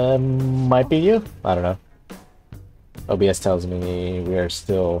froze? Might be you? I don't know. OBS tells me we are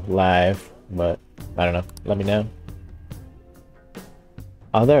still live, but I don't know. Let me know.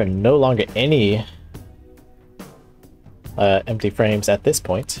 Oh, there are no longer any empty frames at this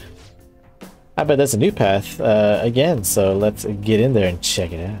point. I bet there's a new path again, so let's get in there and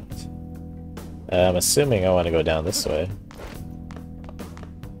check it out. I'm assuming I want to go down this way.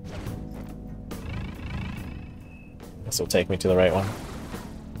 This will take me to the right one.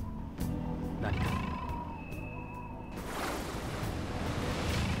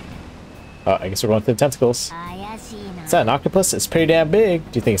 Oh, I guess we're going through the tentacles. Is that an octopus? It's pretty damn big.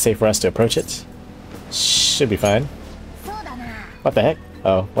 Do you think it's safe for us to approach it? Should be fine. What the heck?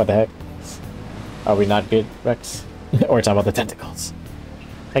 Oh, what the heck? Are we not good, Rex? Or we're talking about the tentacles.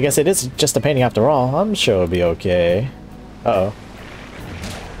 I guess it is just a painting after all. I'm sure it'll be okay. Uh-oh.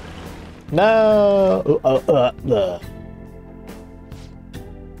 No!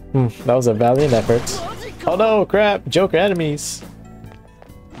 That was a valiant effort. Oh no, crap! Joker enemies!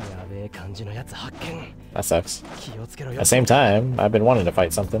 That sucks. At the same time, I've been wanting to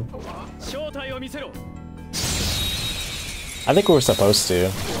fight something. I think we were supposed to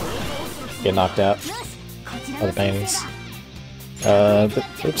get knocked out by the paintings.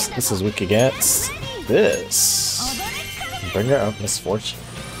 Oops, this is weak against this. Bringer of Misfortune.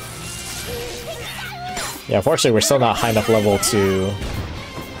 Yeah, unfortunately we're still not high enough level to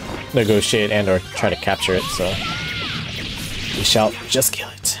negotiate and or try to capture it, so we shall just kill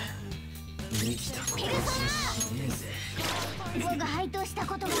it.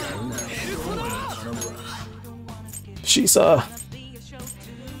 Shisa!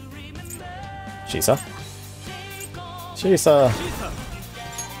 Shisa? Shisa!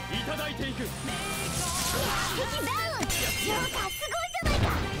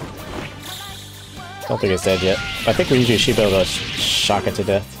 Don't think it's dead yet. I think we usually should be able to shock it to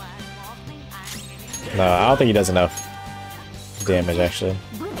death. No, I don't think he does enough damage actually.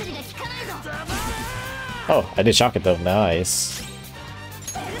 Oh, I did shock it though. Nice.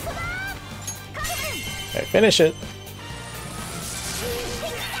 Okay, finish it.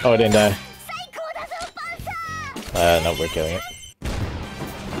 Oh, it didn't die. No, we're killing it.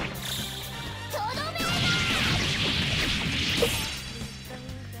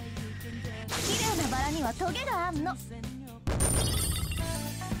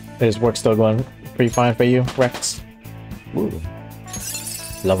 Is work still going pretty fine for you, Rex? Ooh.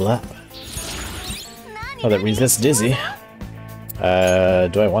 Level up. Oh, that resists dizzy.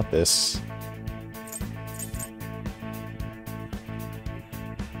 Do I want this?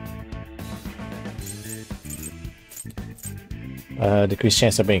 Decreased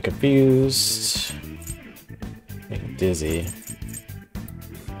chance of being confused. Make dizzy.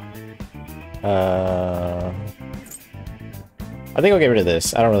 I think I'll get rid of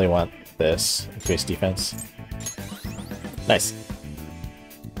this. I don't really want this. Increased defense. Nice.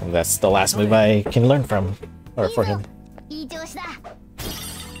 And that's the last move I can learn from. Or for him.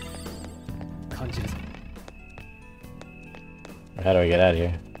 How do I get out of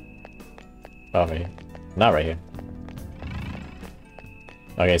here? Oh, right here. Not right here.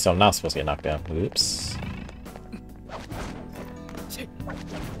 Okay, so I'm not supposed to get knocked down. Oops.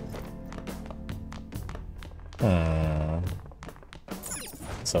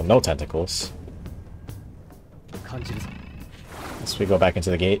 So no tentacles. Let's we go back into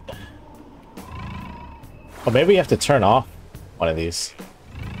the gate. Oh, maybe we have to turn off one of these.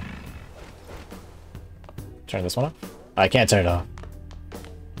 Turn this one off? I can't turn it off.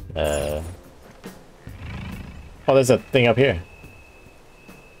 Oh, there's a thing up here.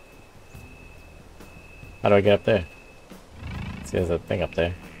 How do I get up there? See, there's a thing up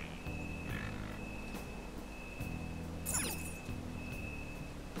there.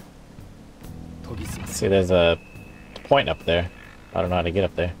 See, there's a point up there. I don't know how to get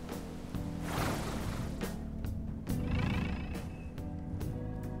up there.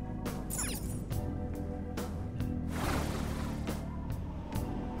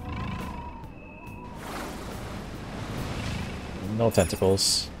 No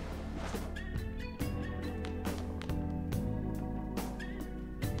tentacles.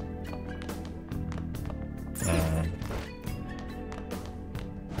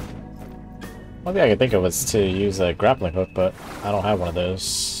 One thing I could think of was to use a grappling hook, but I don't have one of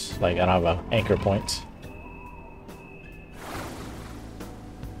those. Like, I don't have an anchor point.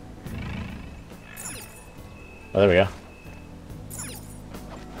 Oh, there we go.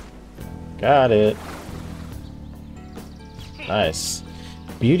 Got it. Nice.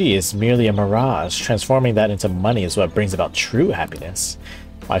 Beauty is merely a mirage. Transforming that into money is what brings about true happiness.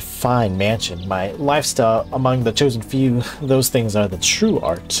 My fine mansion, my lifestyle among the chosen few, those things are the true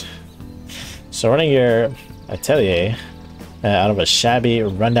art. So running your atelier out of a shabby,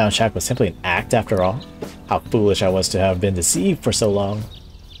 rundown shack was simply an act after all. How foolish I was to have been deceived for so long.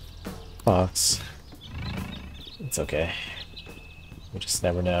 Fox. It's okay. We just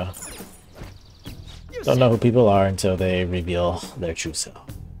never know. Don't know who people are until they reveal their true self.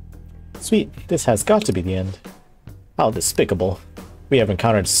 Sweet, this has got to be the end. How despicable. We have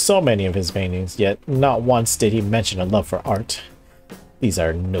encountered so many of his paintings, yet not once did he mention a love for art. These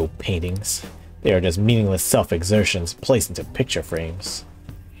are no paintings. They are just meaningless self-exertions placed into picture frames.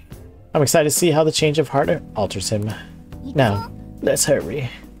 I'm excited to see how the change of heart alters him. Now, let's hurry.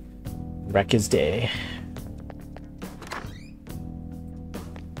 Wreck his day.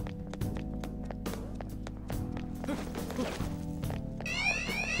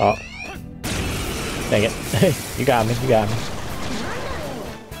 Oh. Dang it. You got me, you got me.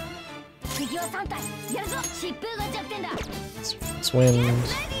 Swim.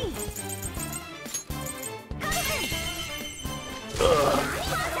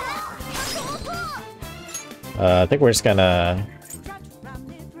 I think we're just gonna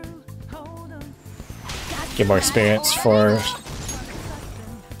get more experience for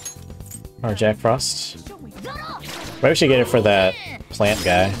our Jack Frost. Maybe we should get it for that plant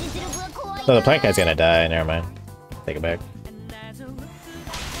guy. No, the plant guy's gonna die. Never mind. Take it back.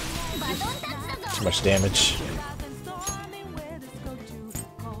 Too much damage.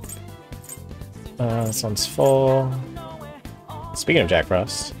 This one's full. Speaking of Jack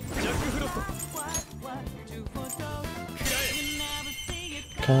Frost.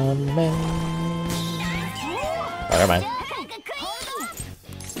 Come in. Oh, never mind.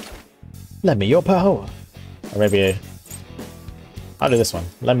 Lend me your power. Or maybe I'll do this one.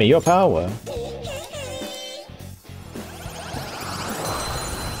 Lend me your power.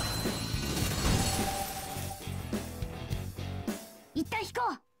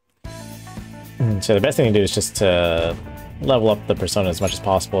 So the best thing to do is just to level up the persona as much as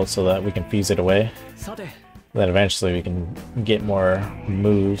possible so that we can fuse it away. Then eventually we can get more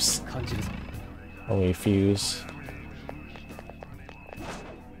moves when we fuse.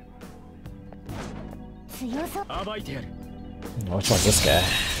 Which one's this guy?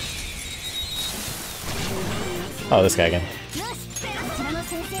 Oh, this guy again.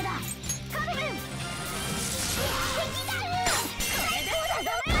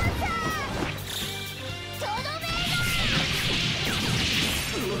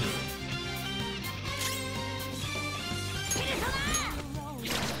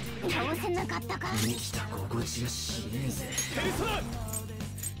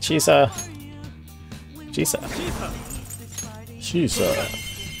 Chisa. Chisa. Chisa.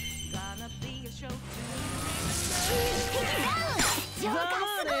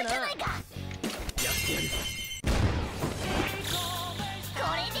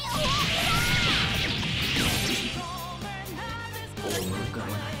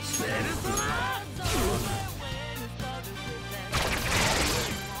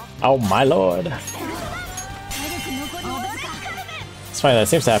 Oh my lord. It's funny, that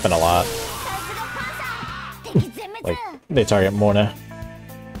seems to happen a lot. Like, they target Morna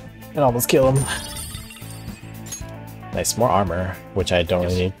and almost kill him. Nice, more armor, which I don't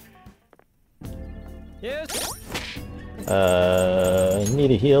really need. Need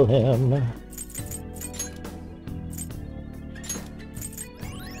to heal him.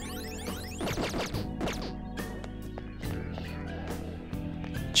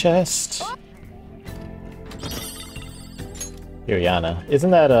 Chest. Iriana.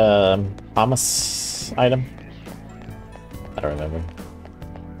 Isn't that a Amos item? I don't remember.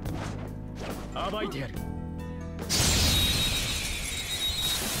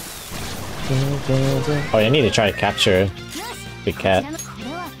 Oh, I need to try to capture Big Cat.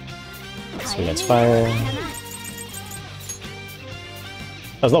 Swing against fire.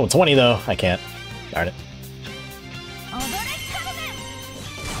 I was level 20 though. I can't. Darn it.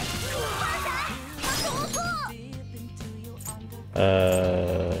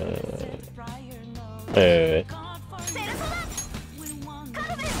 Wait.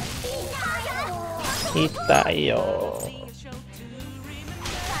 Itayo.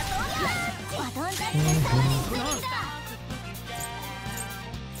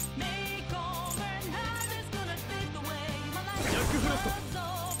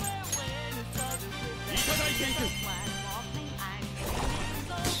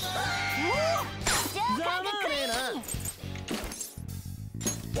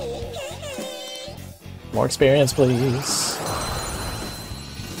 More experience, please.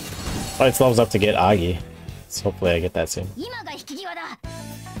 Oh, it's levels up to get Agi. So hopefully I get that soon. 今が引き際だ。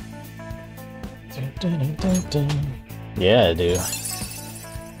 Yeah, I do.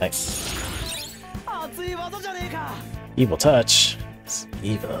 Nice. 熱い技じゃねえか。 Evil touch. It's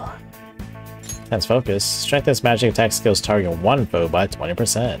evil. Tense focus. Strengthens magic attack skills target one foe by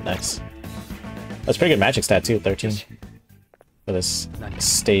 20%. Nice. That's pretty good magic stat too, 13. For this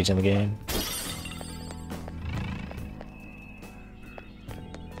stage in the game.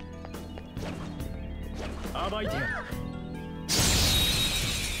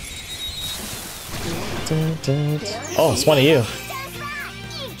 Oh, it's one of you.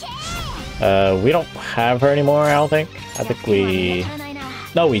 We don't have her anymore, I don't think. I think we...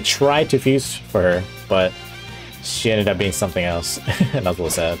 No, we tried to fuse for her, but she ended up being something else. And that was a little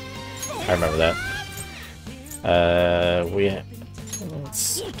sad. I remember that.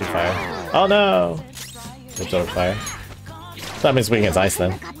 Let's do fire. Oh no! Absorb fire. So that means we against ice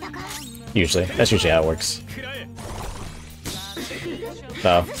then. Usually. That's usually how it works.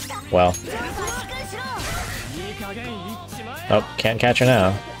 Oh, well. Oh, can't catch her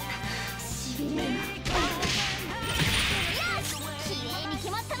now.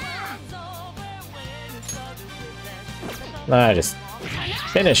 I just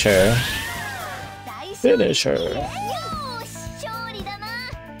finish her. Finish her.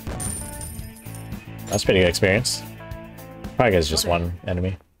 That's pretty good experience. Probably because just one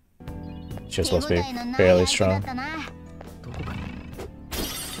enemy. She was supposed to be fairly strong.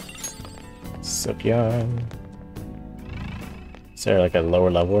 Silk yarn. Is there like a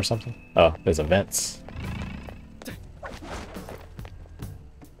lower level or something? Oh, there's events.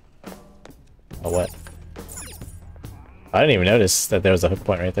 Oh, what? I didn't even notice that there was a hook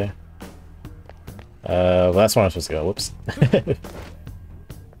point right there. Well, that's where I'm supposed to go. Whoops.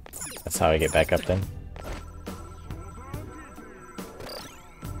 That's how I get back up then.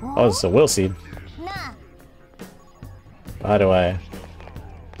 Oh, it's a will seed. How do I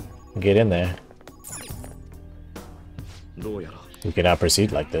get in there? We cannot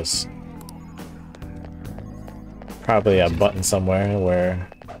proceed like this. Probably a button somewhere where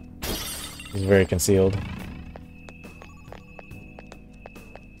it's very concealed.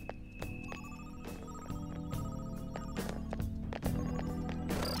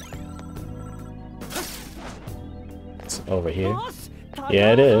 It's over here.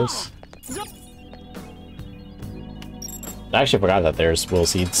 Yeah, it is. I actually forgot that there's will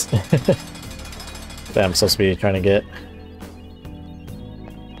seeds that I'm supposed to be trying to get.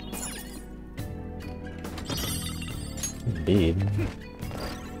 Indeed.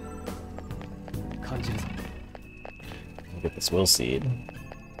 Get this will seed.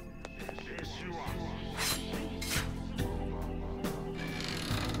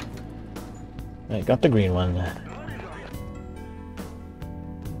 I got the green one.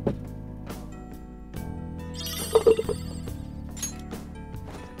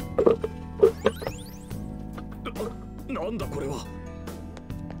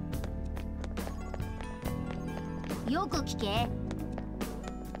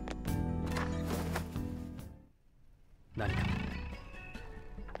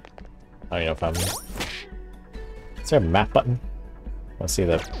 I don't know if I'm... Is there a map button? I want to see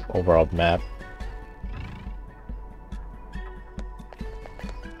the overall map.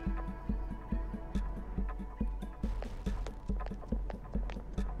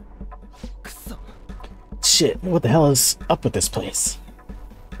 Shit, what the hell is up with this place?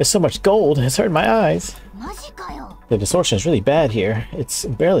 There's so much gold, it's hurting my eyes. The distortion is really bad here. It's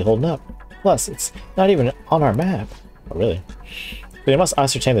barely holding up. Plus, it's not even on our map. Oh, really? We must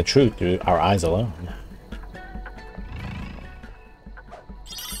ascertain the truth through our eyes alone.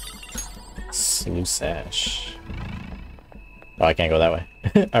 Sluice sash. Oh, I can't go that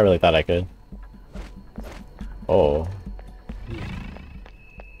way. I really thought I could. Oh.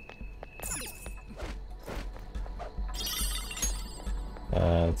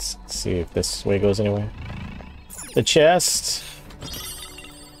 Let's see if this way goes anywhere. The chest.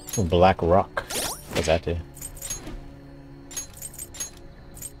 Black rock. What's that do?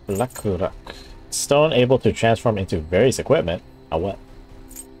 Black rock. Stone able to transform into various equipment. Oh, what?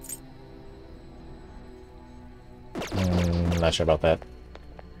 Not sure about that.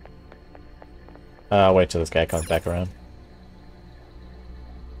 I'll wait till this guy comes back around.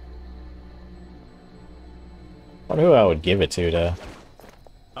 Wonder who I would give it to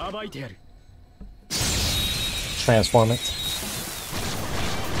transform it.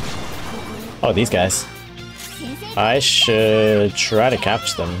 Oh, these guys. I should try to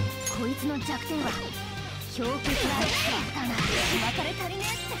catch them.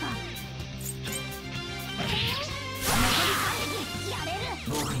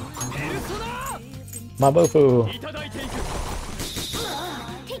 Mabofu.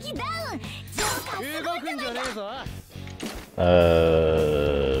 敵ダウン。ジョーカー動くんじゃねえぞ。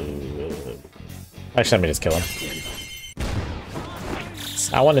 Actually, let me just kill him.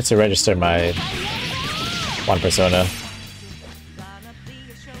 I wanted to register my one persona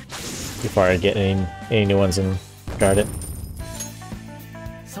before I get any new ones and guard it.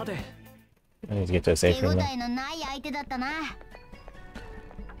 さて、 I need to get to a safe 手応 room though. えのない相手だったな。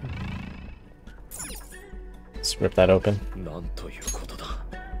 Let's rip that open. なんということだ。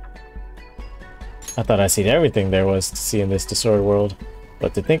 I thought I seen everything there was to see in this distorted world,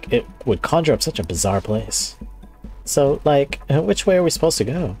 but to think it would conjure up such a bizarre place. So, like, which way are we supposed to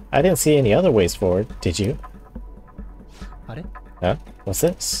go? I didn't see any other ways forward, did you? あれ？ Huh? What's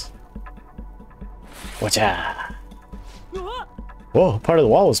this? Whatcha? Whoa, part of the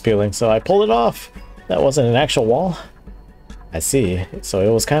wall was peeling, so I pulled it off. That wasn't an actual wall. I see, so it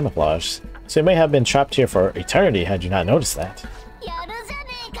was camouflage. So it may have been trapped here for eternity had you not noticed that. やるじゃ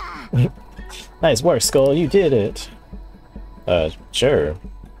ねえか。 Nice work, Skull, you did it. Sure.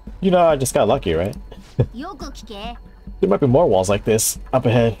 You know, I just got lucky, right? よく聞け。 There might be more walls like this up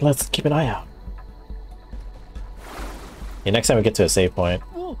ahead. Let's keep an eye out. Yeah, next time we get to a save point,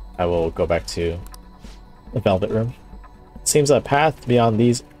 I will go back to the Velvet Room. Seems that paths beyond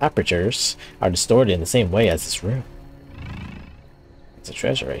these apertures are distorted in the same way as this room. It's a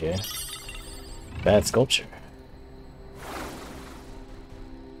treasure right here. Bad sculpture.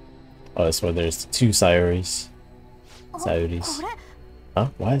 Oh, that's where there's two Sayuris. Sayuris. Huh?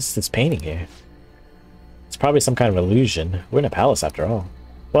 Why is this painting here? It's probably some kind of illusion. We're in a palace after all.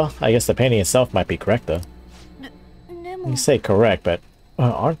 Well, I guess the painting itself might be correct though. You say correct, but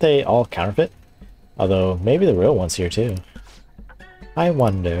aren't they all counterfeit? Although, maybe the real one's here too. I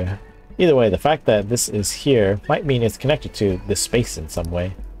wonder. Either way, the fact that this is here might mean it's connected to this space in some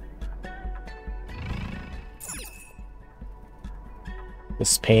way.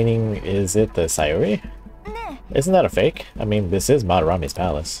 This painting, is it the Sayuri? Isn't that a fake? I mean, this is Madarami's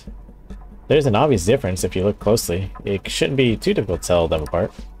palace. There's an obvious difference if you look closely. It shouldn't be too difficult to tell them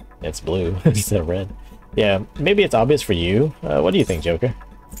apart. It's blue instead of red. Yeah, maybe it's obvious for you. What do you think, Joker?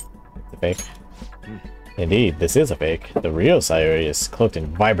 It's a fake. Indeed, this is a fake. The real Sayuri is cloaked in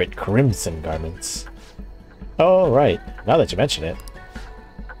vibrant crimson garments. Oh, right. Now that you mention it.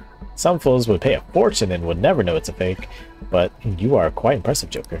 Some fools would pay a fortune and would never know it's a fake, but you are quite impressive,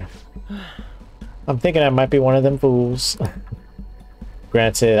 Joker. I'm thinking I might be one of them fools.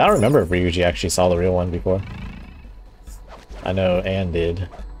 Granted, I don't remember if Ryuji actually saw the real one before. I know Anne did.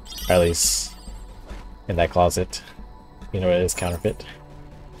 Or at least in that closet. You know, it is counterfeit.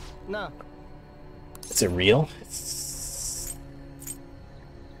 No. Is it real? It's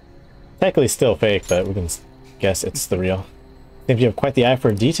technically still fake, but we can guess it's the real. Seems you have quite the eye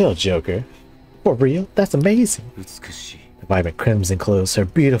for detail, Joker. For real? That's amazing. 美しい The vibrant crimson clothes, her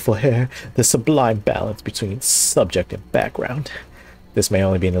beautiful hair, the sublime balance between subject and background. This may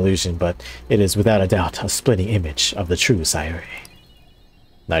only be an illusion, but it is without a doubt a splitting image of the true Sayuri.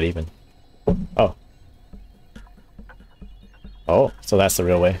 Not even. Oh. Oh, so that's the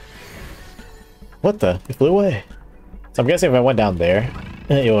real way. What the? It flew away. So I'm guessing if I went down there,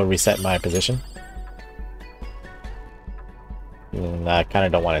 it will reset my position. I kind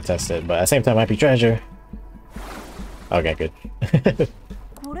of don't want to test it, but at the same time, it might be treasure. Okay, good.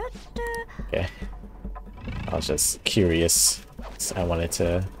 これって Okay. I was just curious. So I wanted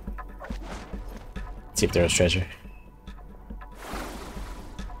to see if there was treasure.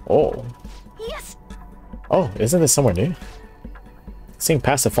 Oh. Yes. Oh, isn't this somewhere new? Seeing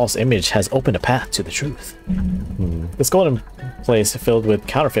past the false image has opened a path to the truth. This golden place filled with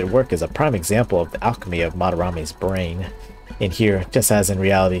counterfeit work is a prime example of the alchemy of Madarami's brain. In here, just as in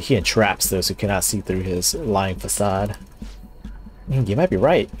reality, he entraps those who cannot see through his lying facade. You might be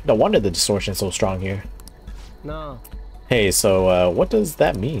right. No wonder the distortion is so strong here. No. Hey, so what does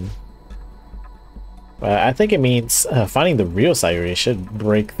that mean? I think it means finding the real Sayuri should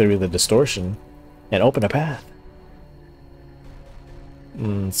break through the distortion and open a path.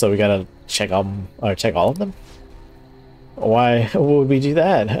 So we gotta check all of them? Why would we do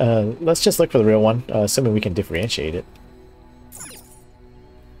that? Let's just look for the real one, assuming we can differentiate it.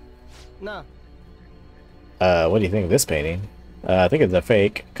 No. What do you think of this painting? I think it's a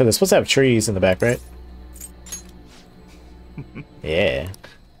fake, because it's supposed to have trees in the back, right? Yeah.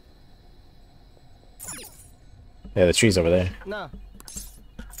 Yeah, the tree's over there. No.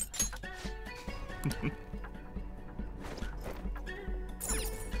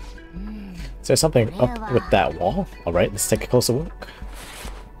 Is there something up with that wall? Alright, let's take a closer look.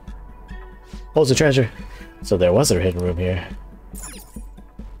 Oh, it's a treasure. So there was a hidden room here.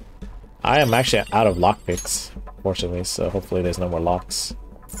 I am actually out of lockpicks, fortunately, so hopefully there's no more locks.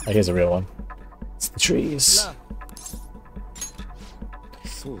 Oh, here's a real one. It's the trees.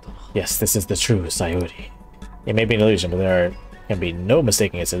 Yes, this is the true Sayuri. It may be an illusion, but there can be no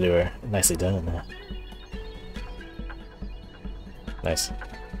mistaking its allure. Nicely done. Nice.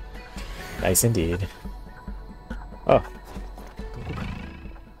 Nice indeed. Oh.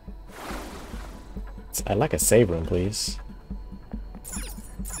 I'd like a save room, please.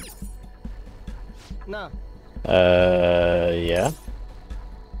 No. Yeah.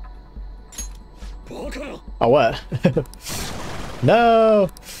 Oh, what? No!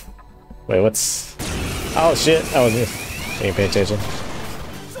 Wait, what's... Oh, shit! I wasn't paying attention.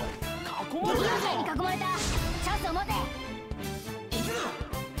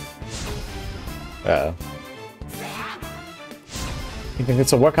 Uh-oh. You think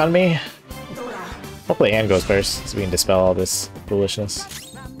this will work on me? Hopefully Anne goes first, so we can dispel all this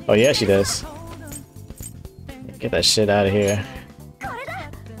foolishness. Oh yeah, she does. Get that shit out of here.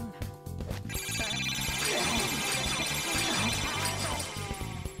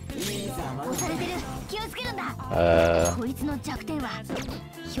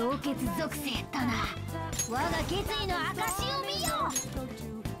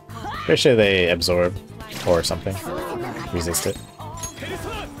 Pretty sure they absorb or something. Resist it.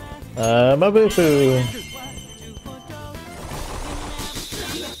 Mabufu!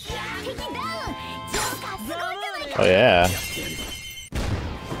 Oh yeah.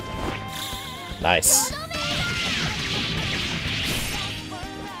 Nice.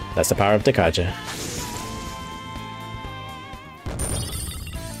 That's the power of Dekaja.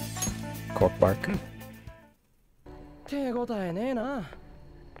 Cork bark.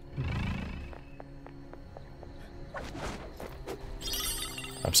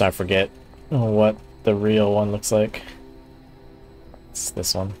 I'm sorry, I forget what the real one looks like. It's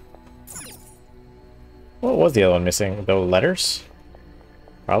this one. What was the other one missing? The letters?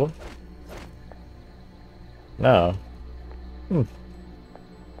 Probably? No.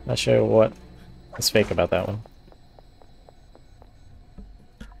 Not sure what is fake about that one.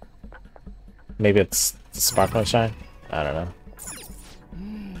 Maybe it's Sparkle and Shine? I don't know.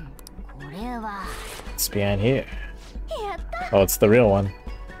 It's behind here. Oh, it's the real one.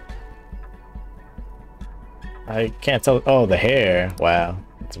 I can't tell. Oh, the hair. Wow.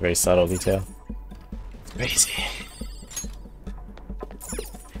 It's a very subtle detail. It's crazy.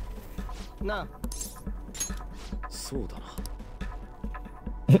 No.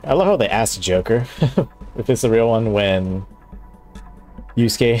 I love how they asked Joker if it's the real one when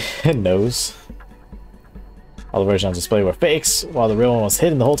Yusuke knows. All the versions on display were fakes, while the real one was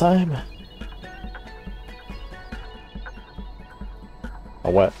hidden the whole time. Oh,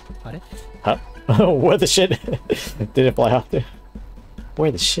 what? Huh? Where the shit did it fly off to?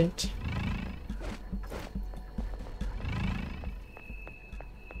 Where the shit?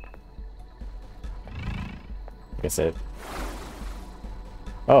 Like I said.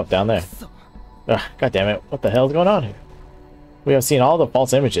 Oh, down there. Ugh, God damn it. What the hell is going on here? We have seen all the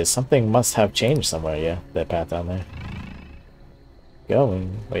false images. Something must have changed somewhere, yeah. That path down there.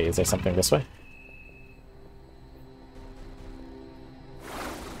 Going. Wait, is there something this way?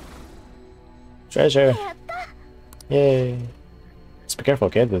 Treasure! Yay! Just be careful,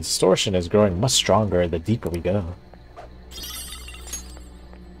 okay? The distortion is growing much stronger the deeper we go.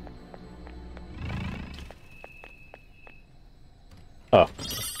 Oh.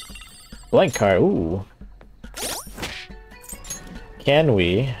 Blank card, ooh. Can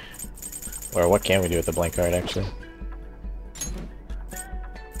we... Or what can we do with the blank card, actually?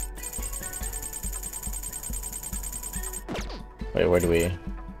 Wait, where do we...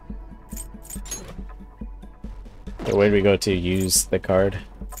 Wait, where do we go to use the card?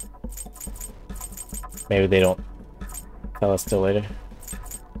 Maybe they don't tell us till later.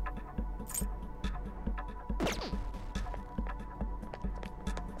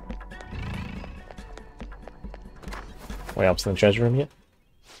 Wait, I'm still in the treasure room yet?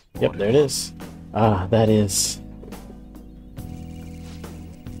 Yep, there it is. Ah, that is...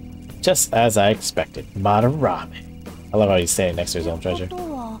 just as I expected. Madarame. I love how he's standing next to his own treasure.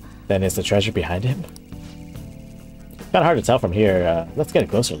 Then is the treasure behind him? Kinda hard to tell from here. Let's get a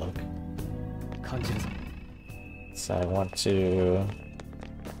closer look. So I want to...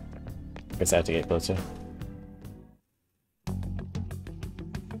 I guess I have to get closer.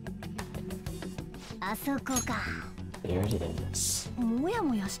 There it is. もや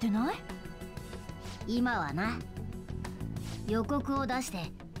もやしてない？今はな。予告を出して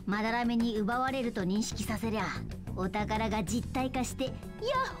まだらめに奪われると認識させりゃお宝が実体化してヤ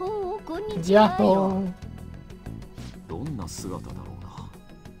ッホーこんにちはよ。どんな姿だろうな。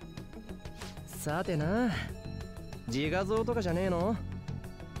さてな、自画像とかじゃねえの？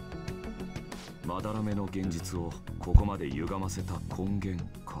まだらめの現実をここまで歪ませた根源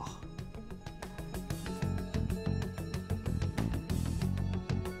か。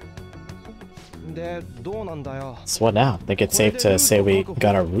で、どうなんだよ。 So what now? Think it's safe to say we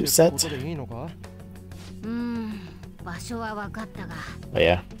got our route set? 場所は分かったが。Oh,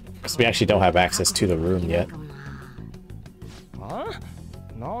 yeah, because we actually don't have access to the room yet. あ？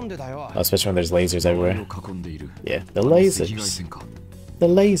なんでだよ。 Especially when there's lasers everywhere. 囲んでいる。 Yeah, the 赤 lasers. 外線か。The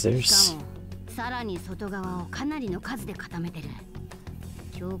し lasers. かもさらに外側をかなりの数で固めてる。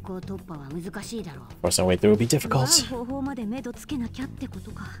強行突破は難しいだろう。 Forcing our way through will be 奪う difficult. 方法まで目処つけなきゃってこ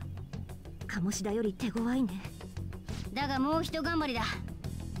とか。鴨志田より手強いね。だがもう一頑張りだ。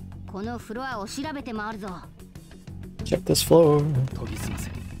このフロアを調べて回るぞ。 Check this floor. 研ぎ澄ま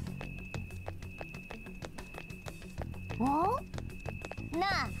せ。お？な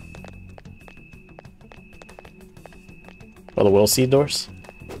あ。 Oh, the will see doors?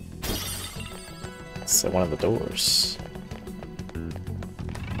 So one of the doors.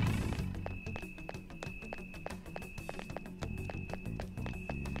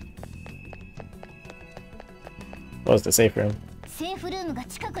 What was the safe room? セーフルームが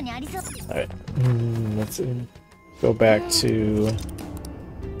近くにありそう。 Alright. Let's go back to...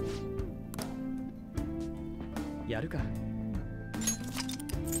 やるか。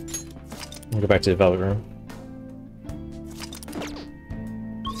 Go back to the velvet room.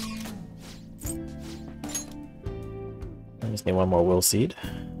 I just need one more will seed.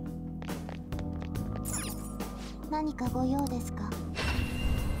 何かご用ですか？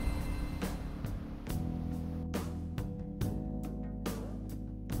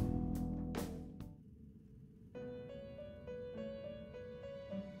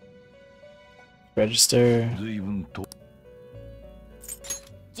 Register. 随分と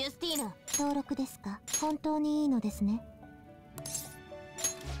ジュスティーナ、登録ですか？本当にいいのですね。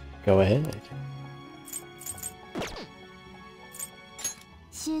 Go ahead.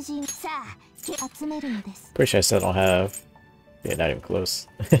 囚人、さあ、集めるのです。 Pretty sure I still don't have... Yeah, not even close.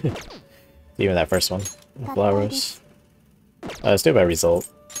 Even that first one. The flowers. Let's do it by result.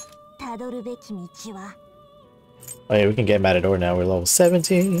 たどるべき道は。 Oh yeah, we can get Matador now. We're level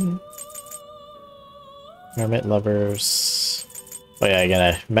 17. Hermit lovers. Oh yeah, again,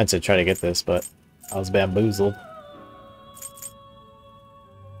 I meant to try to get this, but I was bamboozled.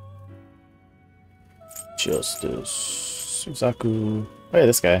 Justice. Suzaku. Oh yeah,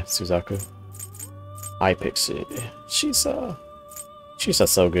 this guy, Suzaku. iPixie. Shisa.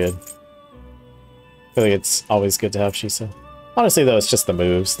 Shisa's so good. I feel like it's always good to have Shisa. Honestly though, it's just the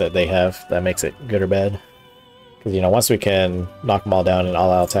moves that they have that makes it good or bad. Because, you know, once we can knock them all down in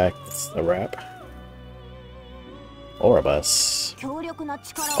all-out attack, it's a wrap. Oribus.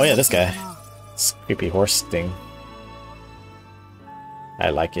 Oh yeah, this guy. This creepy horse thing.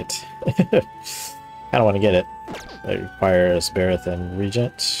 I like it. Kinda want to get it. It requires Bareth and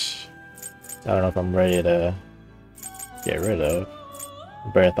Regent. I don't know if I'm ready to get rid of.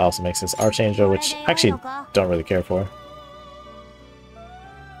 Bareth also makes this Archangel, which I actually don't really care for.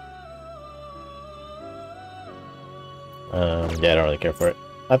 Yeah, I don't really care for it.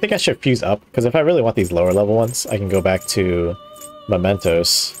 I think I should fuse up, because if I really want these lower level ones, I can go back to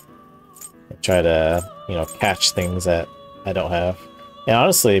Mementos and try to, you know, catch things that I don't have. And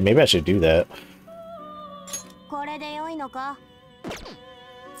honestly, maybe I should do that.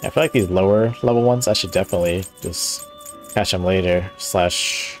 I feel like these lower level ones, I should definitely just catch them later.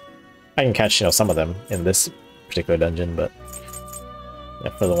 Slash, I can catch, you know, some of them in this particular dungeon, but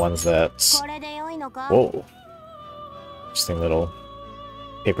yeah, for the ones that... Whoa. Interesting little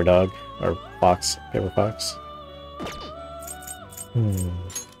paper dog, or fox, paper fox.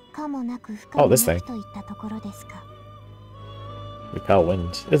 Oh, this thing. Repel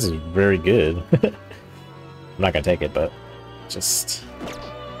wind. This is very good. I'm not gonna take it, but just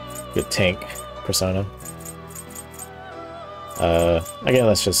good tank persona. Again,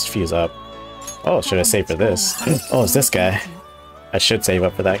 let's just fuse up. Oh, should I save for this? Oh, it's this guy. I should save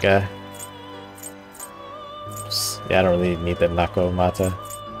up for that guy. Yeah, I don't really need the Nako Mata.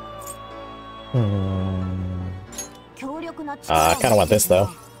 I kind of want this though.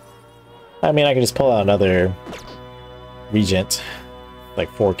 I mean, I could just pull out another Regent, like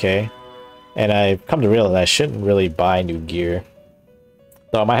 4K, and I've come to realize I shouldn't really buy new gear.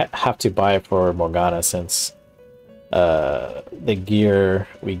 So I might have to buy it for Morgana, since the gear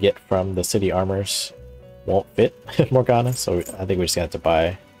we get from the city armors won't fit Morgana, so I think we're just gonna have to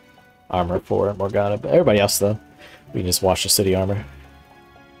buy armor for Morgana. But everybody else though, we can just wash the city armor.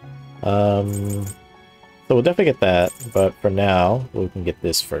 So So we'll definitely get that, but for now, we can get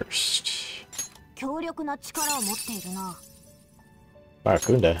this first. 強力な力を持っているな。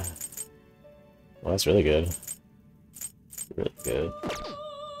 Barakunda. Well, that's really good. Really good.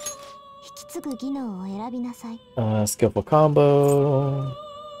 引き継ぐ技能を選びなさい。 Skillful combo.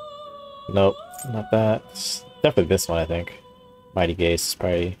 Nope, not that. Definitely this one, I think. Mighty Gaze is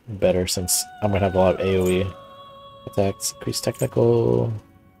probably better since I'm gonna have a lot of AoE attacks. Increase technical.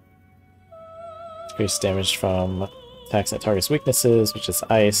 Increase damage from attacks that targets weaknesses, which is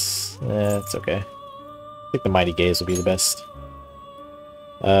ice. It's okay. I think the Mighty Gaze will be the best.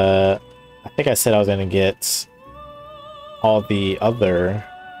 I think I said I was gonna get all the other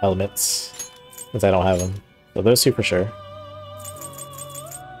elements, since I don't have them. So those two for sure.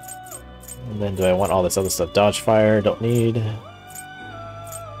 And then do I want all this other stuff? Dodge fire, don't need.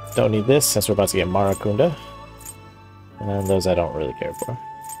 Don't need this since we're about to get Marakunda. And those I don't really care for.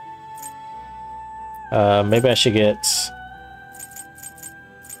 Maybe I should get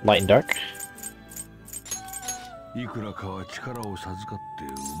Light and Dark. This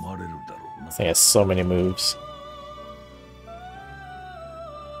thing has so many moves.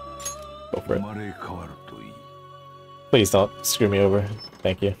 Go for it. Please don't screw me over.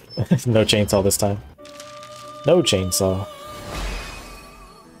 Thank you. No chainsaw this time. No chainsaw.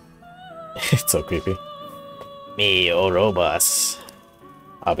 It's so creepy. Me, Orobas.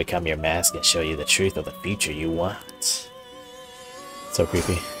 I'll become your mask and show you the truth of the future you want. So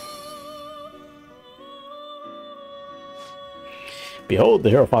creepy. Behold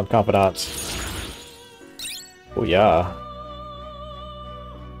the Hierophant Confidant. Oh yeah.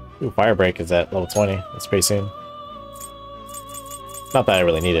 Ooh, Firebreak is at level 20. That's pretty soon. Not that I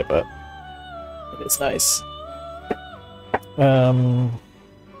really need it, but it's nice.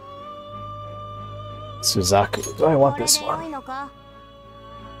 Suzaku. Do I want this one?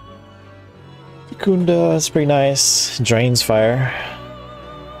 Kunda is pretty nice. Drains fire.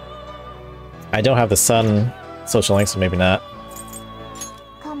 I don't have the sun social link, so maybe not.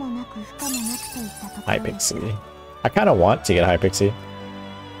 High Pixie. I kind of want to get High Pixie.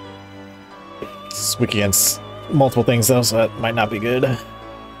 It's weak against multiple things though, so that might not be good. I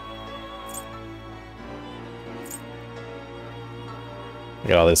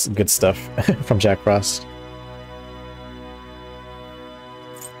got all this good stuff from Jack Frost.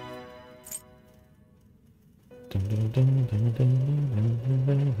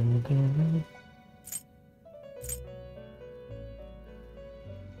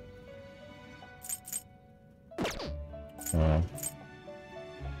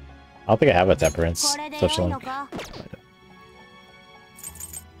 I don't think I have a Temperance social link.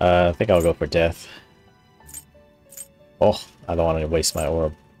 I think I'll go for Death. Oh, I don't want to waste my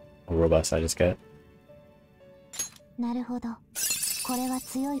Orobus I just got. We'll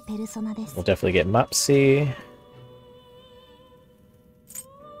definitely get Mopsy.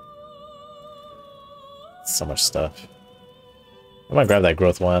 So much stuff. I'm gonna grab that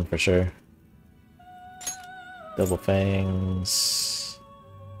growth one for sure. Double Fangs.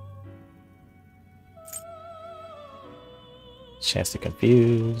 Chance to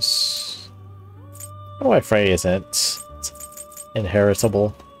confuse. I don't know why Frey isn't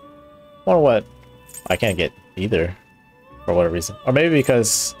inheritable. I wonder what I can't get either for whatever reason. Or maybe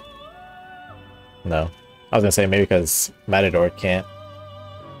because no. I was gonna say maybe because Matador can't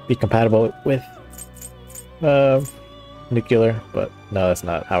be compatible with nuclear, but no, that's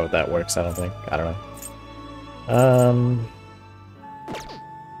not how that works, I don't think. I don't know.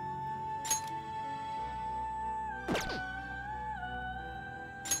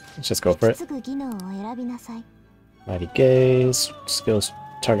 Let's just go for it. Mighty Gaze, skills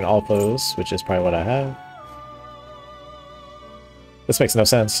target all foes, which is probably what I have. This makes no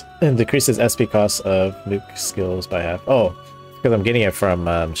sense. It decreases SP cost of nuke skills by half. Oh, because I'm getting it from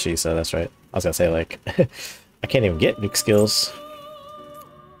Shisa, that's right. I was gonna say, like, I can't even get nuke skills.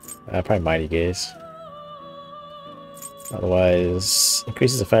 Probably Mighty Gaze. Otherwise,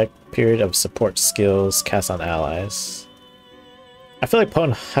 increases effect period of support skills cast on allies. I feel like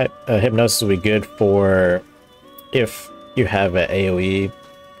Potent Hypnosis would be good for if you have an AoE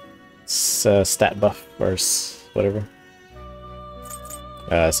stat buff or whatever.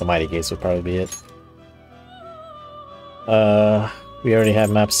 So Mighty Gaze would probably be it. We already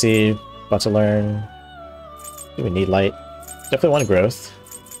have Map C, about to learn. Do we need light? Definitely want growth.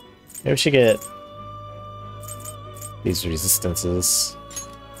 Maybe we should get these resistances.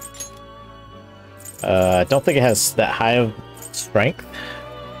 I don't think it has that high of strength.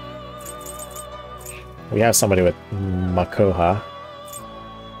 We have somebody with Makoha.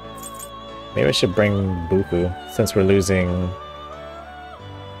 Maybe I should bring Buku since we're losing.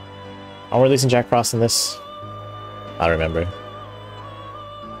 Oh, we're losing Jack Frost in this. I remember.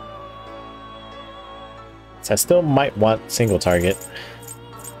 So I still might want single target.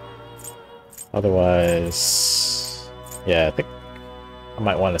 Otherwise, yeah, I think I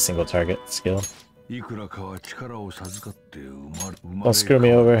might want a single target skill. Don't screw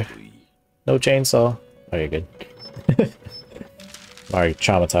me over. No chainsaw. Oh, you're good. I'm already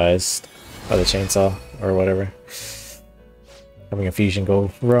traumatized by the chainsaw or whatever. Having a fusion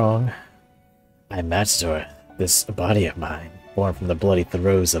go wrong. I Matador, this body of mine, born from the bloody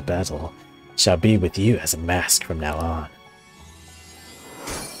throes of battle, shall be with you as a mask from now on.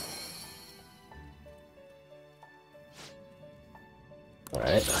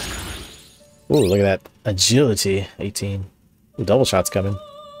 Alright. Ooh, look at that. Agility, 18. Ooh, double shot's coming.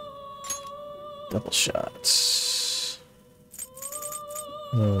 Double shot.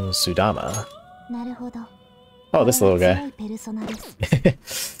 Sudama. Oh, this little guy.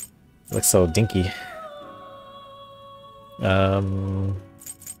 Looks so dinky. Yeah, I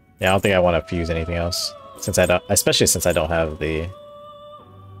don't think I want to fuse anything else. Since I don't, especially since I don't have the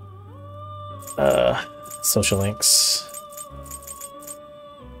social links.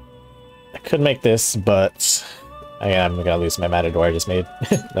 I could make this, but I'm gonna lose my Matador I just made.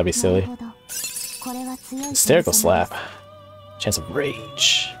 That'd be silly. Hysterical slap. Chance of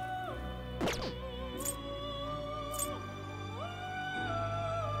rage.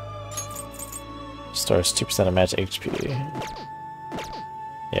 Restores 2% of magic HP.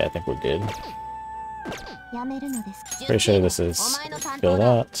 Yeah, I think we're good. Pretty sure this is filled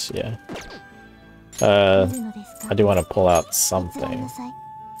out. Yeah. I do want to pull out something.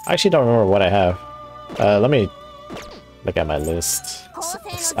 I actually don't remember what I have. Let me look at my list.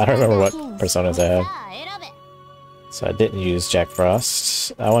 I don't remember what personas I have. So I didn't use Jack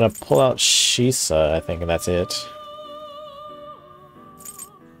Frost. I want to pull out Shisa, I think, and that's it.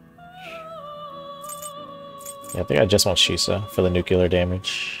 Yeah, I think I just want Shisa for the nuclear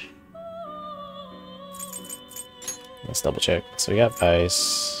damage. Let's double check. So we got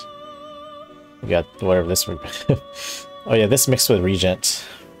Vice. We got whatever this... oh yeah, this mixed with Regent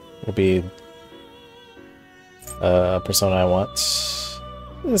will be a persona I want.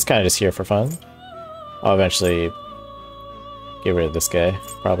 This is kind of just here for fun. I'll eventually get rid of this guy,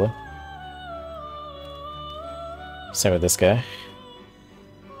 probably. Same with this guy.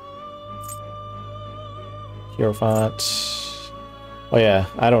 Hierophant. Oh yeah,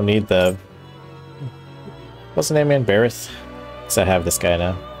 I don't need the... What's the name again? Barith? Because I have this guy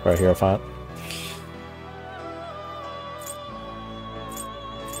now, for a Hierophant.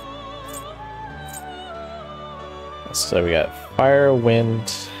 So we got Fire,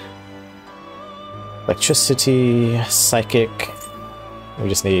 Wind, Electricity, Psychic. We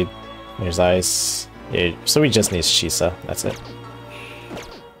just need... There's Ice. Yeah, so we just need Shisa, that's it.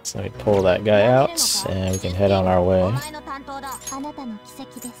 So we pull that guy out, and we can head on our way.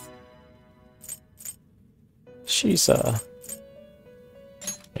 Shisa.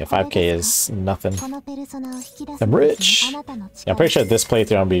 Yeah, 5k is nothing. I'm rich! Yeah, I'm pretty sure this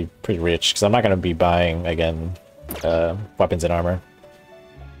playthrough I'll be pretty rich, because I'm not going to be buying, again, weapons and armor.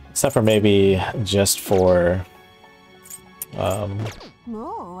 Except for maybe just for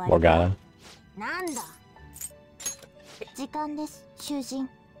Morgana.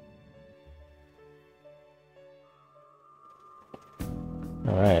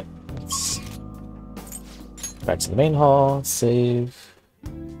 Alright, let's back to the main hall, save.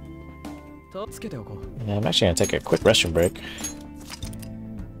 Yeah, I'm actually gonna take a quick restroom break.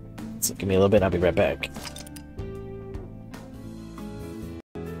 So give me a little bit, I'll be right back.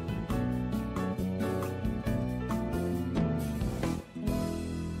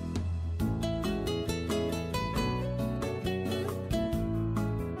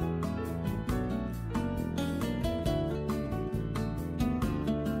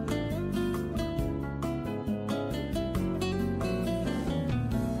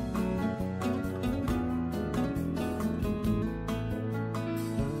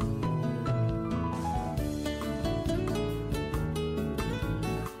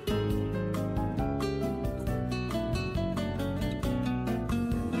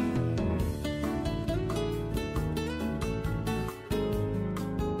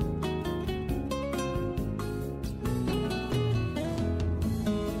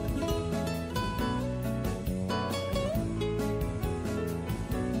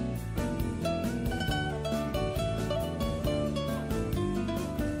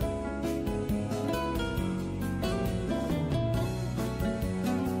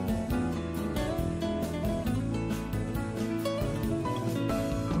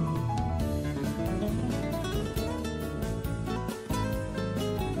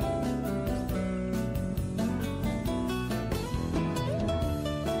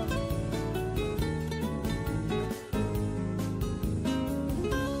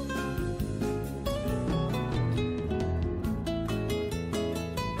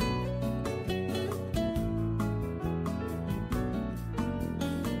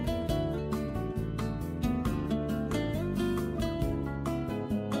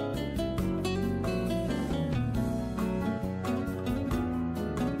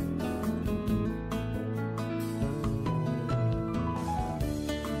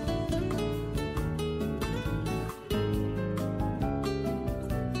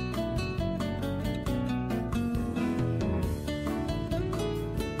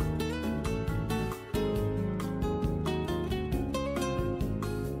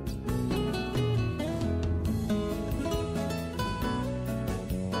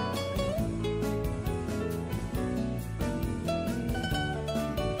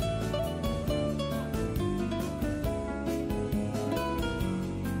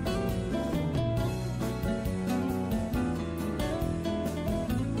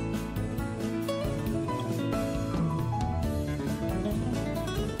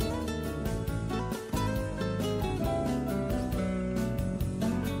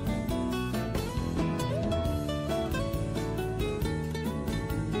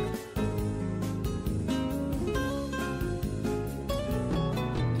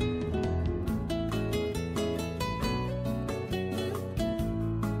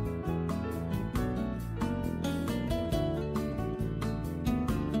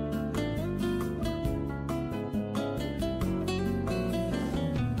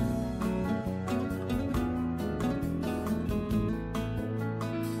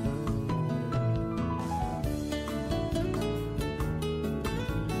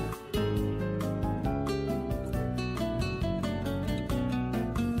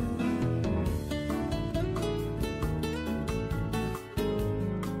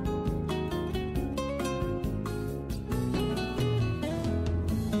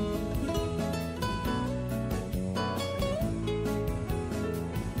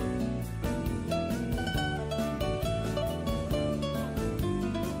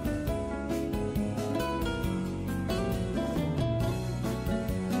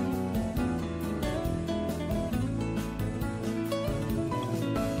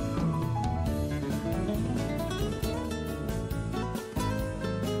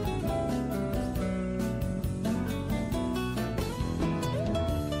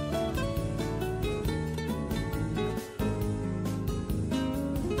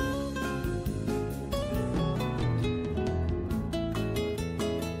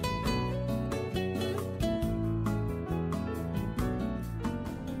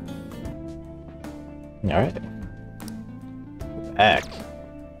 Alright. Back.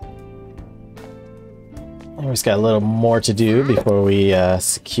 We just got a little more to do before we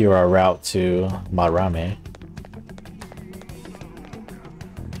secure our route to Madarame.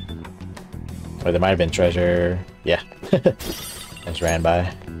 Or there might have been treasure. Yeah. Just ran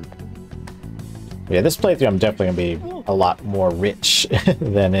by. Yeah, this playthrough I'm definitely gonna be a lot more rich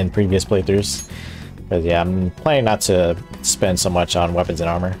than in previous playthroughs. Because yeah, I'm planning not to spend so much on weapons and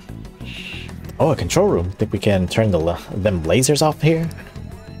armor. Oh, a control room. Think we can turn them lasers off here?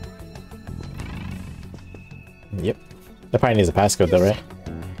 Yep. That probably needs a passcode though, right?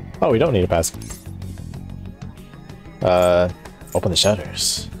 Oh, we don't need a passcode. Open the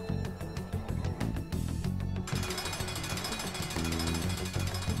shutters.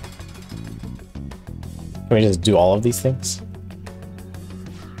 Can we just do all of these things?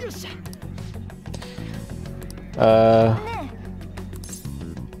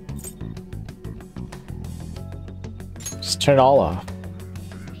 Just turn it all off.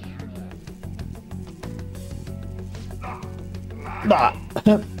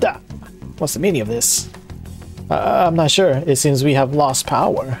 What's the meaning of this? I'm not sure. It seems we have lost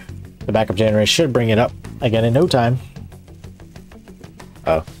power. The backup generator should bring it up again in no time.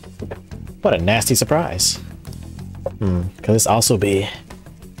 Oh. What a nasty surprise. Could this also be...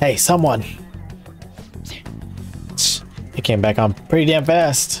 Hey, someone! It came back on pretty damn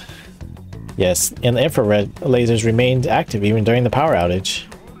fast. Yes, and the infrared lasers remained active even during the power outage.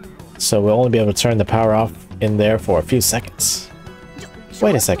 So we'll only be able to turn the power off in there for a few seconds.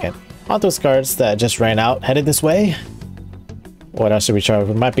 Wait a second. Aren't those guards that just ran out headed this way? What else should we try?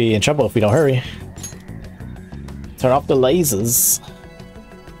 We might be in trouble if we don't hurry. Turn off the lasers.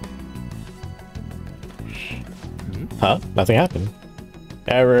 Huh? Nothing happened.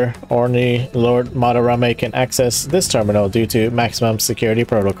 Error. Only Lord Madarame can access this terminal due to maximum security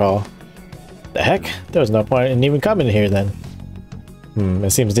protocol. The heck? There was no point in even coming here then.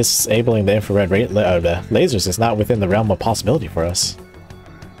 It seems disabling the infrared the lasers is not within the realm of possibility for us.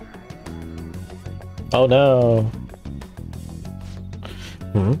 Oh no.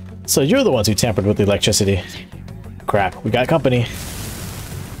 So you're the ones who tampered with the electricity. Crap, we got company.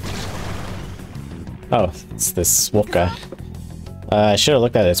 Oh, it's this wolf guy. I should have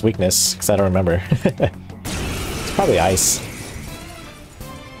looked at its weakness, because I don't remember. It's probably ice.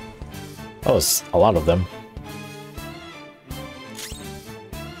 Oh, it's a lot of them.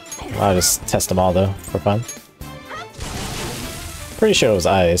 I'll just test them all though, for fun. Pretty sure it was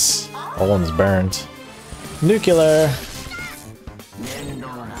ice. All one's burned. Nuclear!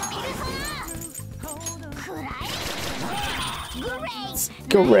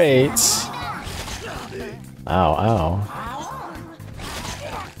 Great! Ow, ow.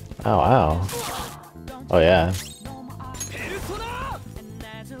 Ow, ow. Oh yeah.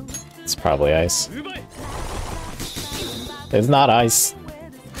 It's probably ice. It's not ice.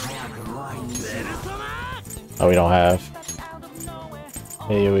 Oh, we don't have.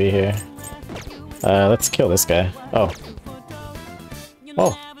 AoE here. Let's kill this guy. Oh.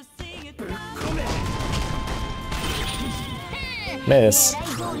 Oh. Miss.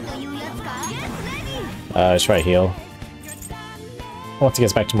 Let's try heal. Once he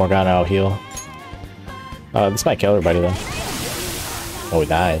gets back to Morgana, I'll heal. This might kill everybody then. Oh,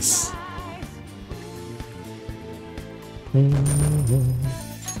 nice.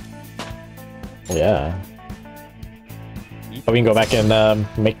 Yeah. Oh, we can go back and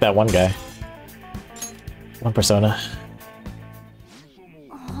make that one guy. One persona.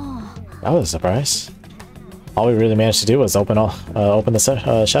 That was a surprise. All we really managed to do was open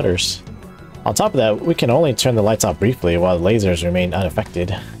the shutters. On top of that, we can only turn the lights off briefly while the lasers remain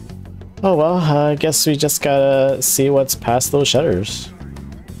unaffected. Oh well, I guess we just gotta see what's past those shutters.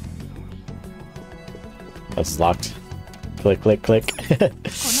 That's locked. Click, click, click.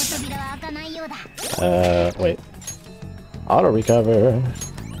 Wait. Auto recover.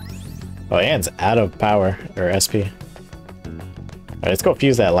 Oh, Anne's out of power, or SP. Alright, let's go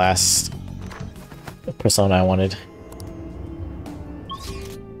fuse that last persona I wanted.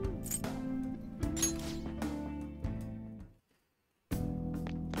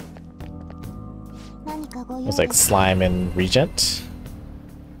 It's like slime and regent.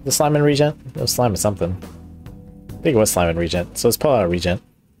 The slime and regent? No, slime is something. I think it was slime and regent, so let's pull out a regent.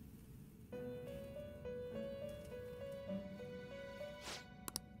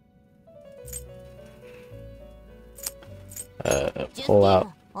 Pull out.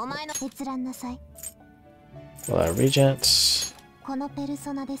 Pull out regent.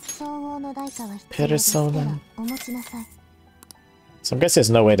 Persona. So I'm guessing there's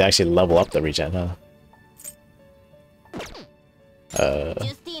no way to actually level up the regent, huh?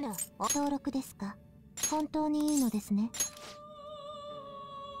 本当にいいのですね。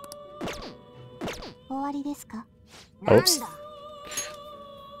終わりですか？ Oops.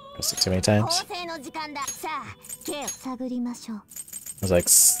 Pressed it too many times. 構成の時間だ。さあ、K を探りましょう。It was like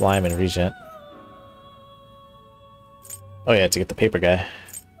slime and regent. Oh yeah, to get the paper guy.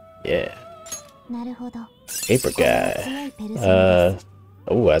 Yeah. なるほど。 Paper 強 guy. いペルソナです。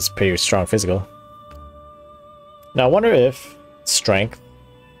 Oh, that's pretty strong physical. Now I wonder if strength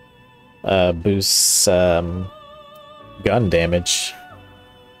boosts gun damage.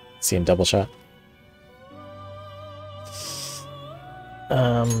 Seeing double shot.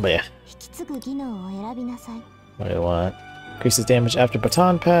 But yeah. 引き継ぐ技能を選びなさい。 What do I want? Increases damage after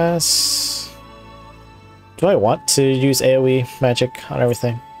baton pass. Do I want to use AoE magic on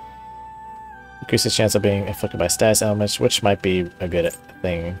everything? Increases chance of being inflicted by status elements, which might be a good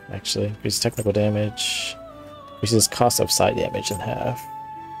thing, actually. Increases technical damage. Increases cost of side damage in half.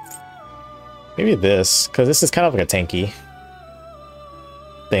 Maybe this, because this is kind of like a tanky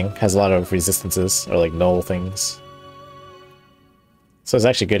thing. Has a lot of resistances, or like null things. So it's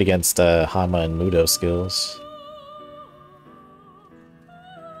actually good against Hama and Mudo skills.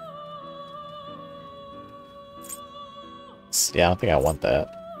 Yeah, I don't think I want that.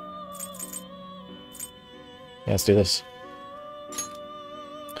 Yeah, let's do this.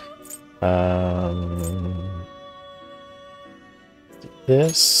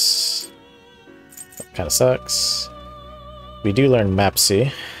 This kind of sucks. We do learn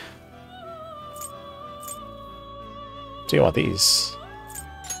Mapsy. Do you want these?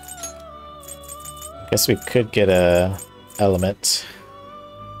 Guess we could get a element.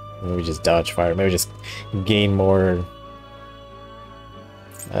 Maybe just dodge fire. Maybe just gain more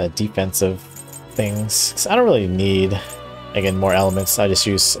defensive things. 'Cause I don't really need, again, more elements. I just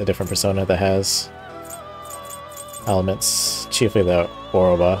use a different persona that has elements, chiefly the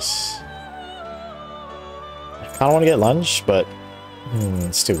Oro boss. I kind of want to get lunge, but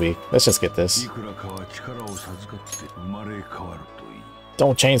it's too weak. Let's just get this.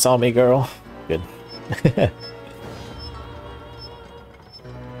 Don't chainsaw me, girl. Good.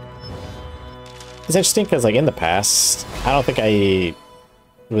 It's interesting because, like, in the past, I don't think I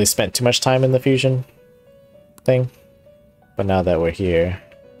really spent too much time in the fusion thing. But now that we're here,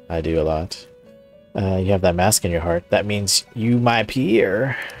 I do a lot. You have that mask in your heart. That means you might be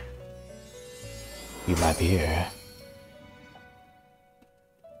here. You might be here.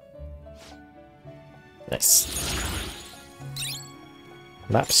 Nice.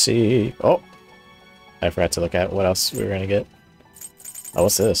 Mapsy. Oh! I forgot to look at what else we were gonna get. Oh,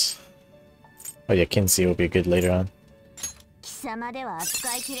 what's this? Oh yeah, Kinsey will be good later on. 貴様では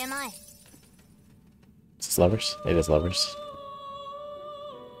扱いきれない。 Is this lovers? It is lovers.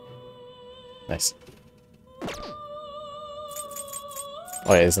 Nice.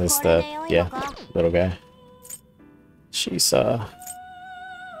 Oh yeah, isn't this the, yeah, little guy? She's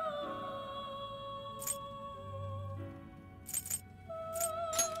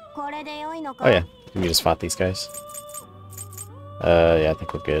Oh yeah, we just fought these guys. Yeah, I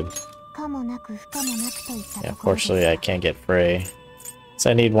think we're good. かもなく不可もなくといった Yeah, ところです unfortunately I can't get Frey. So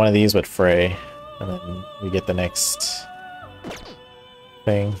I need one of these with Frey. And then we get the next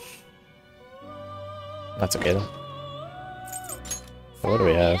thing. That's okay though. So what do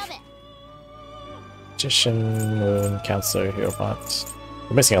we have? Magician, Moon, Counselor, Hierophant.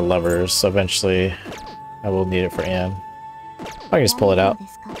 We're missing a lover, so eventually I will need it for Anne. I can just pull it out で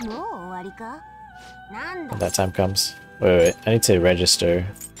すか？ もう終わりか？なんだ when that time comes. Wait, I need to register.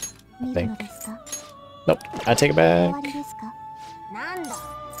 見るのですか？ Nope, I take it 終 back. わりですか？なんだ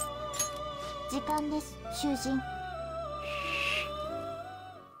時間です、囚人。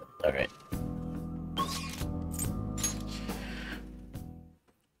 Alright.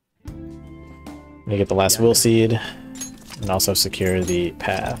 Let me get the last will seed and also secure the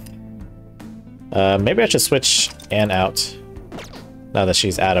path. Maybe I should switch Anne out now that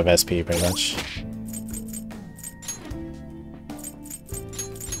she's out of SP pretty much.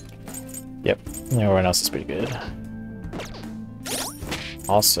 Yep, everyone else is pretty good.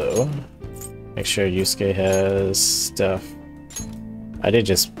 Also, make sure Yusuke has stuff. I did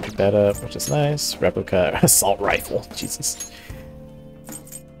just pick that up, which is nice. Replica assault rifle. Jesus.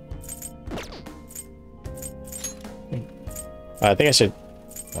 I think I should...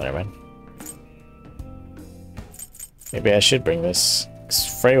 Oh, never mind. Maybe I should bring this.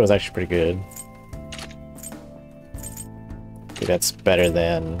 'Cause Frey was actually pretty good. Okay, that's better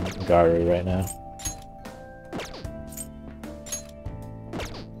than Garu right now.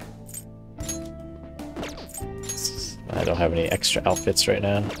 I don't have any extra outfits right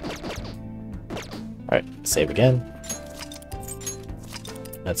now. Alright, save again.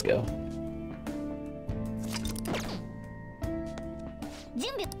 Let's go.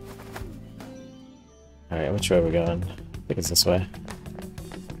 Alright, which way are we going? I think it's this way.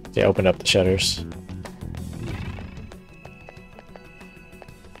 Yeah, open up the shutters.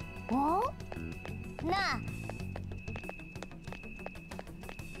 Oh? Nah.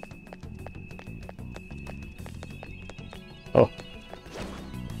 Oh.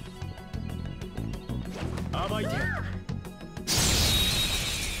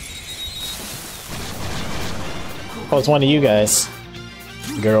 Oh, it's one of you guys.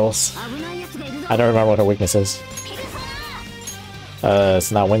 Girls. I don't remember what her weakness is.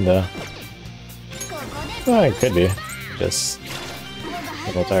 It's not window. Well, it could be. Just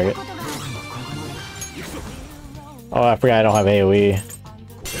single target. Oh, I forgot I don't have AoE.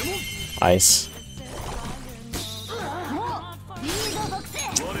 Ice.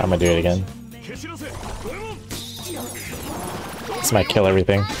 I'm gonna do it again. This might kill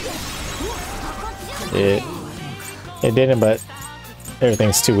everything. It didn't, but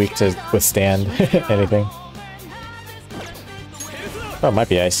everything's too weak to withstand anything. Oh, it might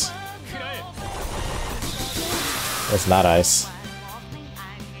be ice. It's not ice.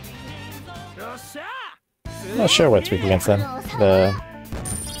 I'm not sure what's weak against them. The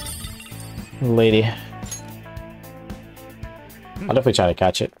lady. I'll definitely try to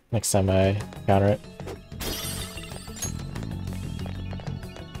catch it next time I encounter it.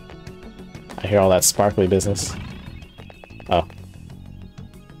 I hear all that sparkly business. Oh.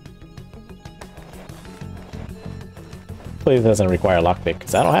 Hopefully it doesn't require a lockpick,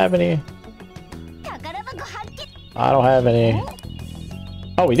 because I don't have any. I don't have any.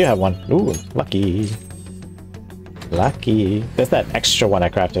 Oh, we do have one. Ooh, lucky. Lucky. There's that extra one I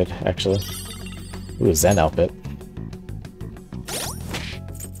crafted, actually. Ooh, Zen outfit.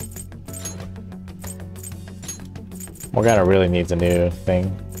 Morgana really needs a new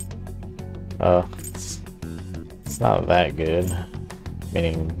thing. It's not that good.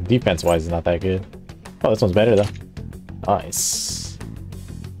 Meaning, defense-wise, it's not that good. Oh, this one's better, though. Nice.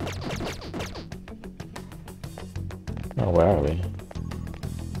 Oh, where are we?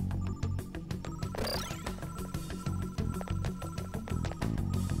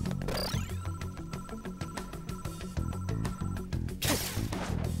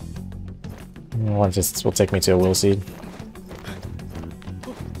 One just will take me to a will seed.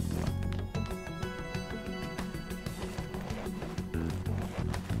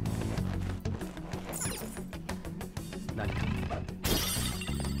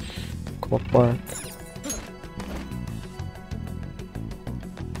 Bark.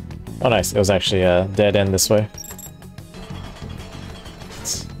 Oh nice, it was actually a dead end this way.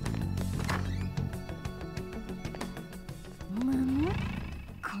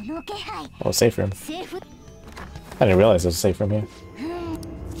 Oh, safe room. I didn't realize it was a safe room here.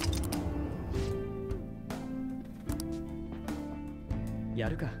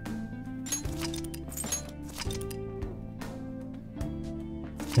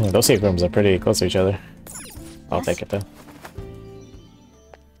 Those safe rooms are pretty close to each other. I'll take it though.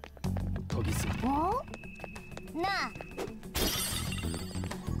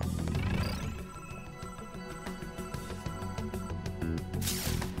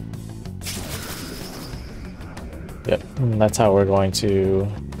 Yep, that's how we're going to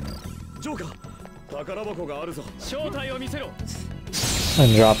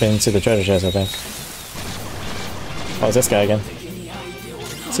and drop into the treasure chest, I think. Oh, it's this guy again.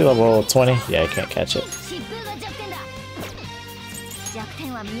 Is he level 20? Yeah, I can't catch it.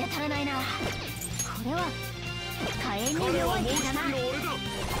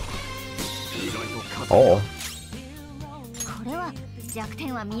 Oh.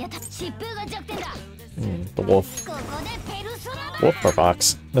 The wolf. Wolf or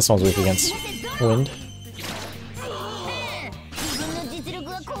fox? This one's weak against wind.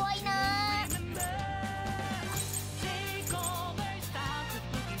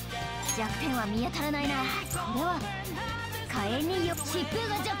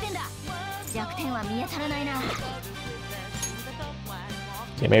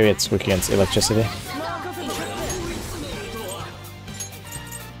 Yeah, maybe it's weak against electricity.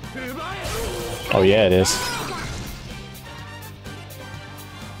 Oh yeah, it is.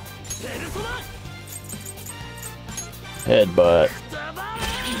 Headbutt.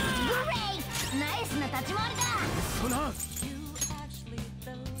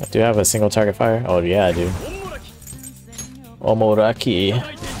 Do you have a single target fire? Oh yeah, I do. Omoraki.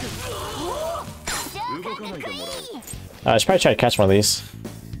 I should probably try to catch one of these.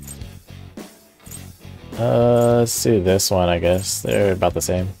 Let's do this one, I guess. They're about the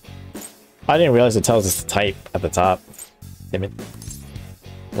same. I didn't realize it tells us the type at the top. Damn it.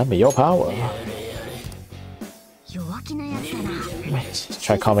 Let me your power.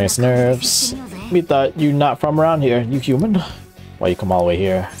 Try calming his nerves. We thought you not from around here, you human. Why you come all the way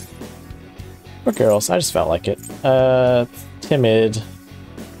here? We're girls, I just felt like it. Timid.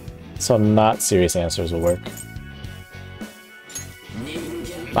 So not serious answers will work.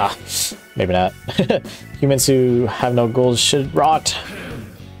 Ah, maybe not. Humans who have no goals should rot.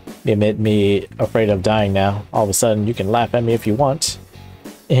 You admit me afraid of dying now. All of a sudden, you can laugh at me if you want.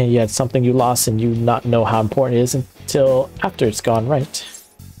 And yet something you lost and you not know how important it is until after it's gone, right?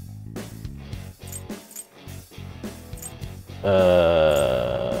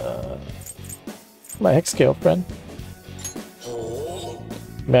 My ex-girlfriend.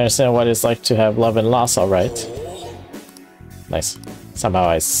 I understand what it's like to have love and loss, alright. Nice. Somehow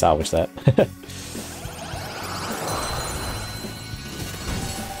I salvaged that.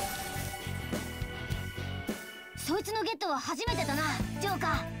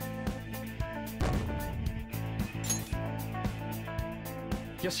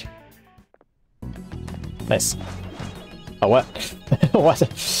 Nice. Oh, what? What?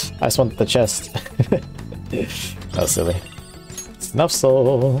 I just want the chest. That was silly. Snuff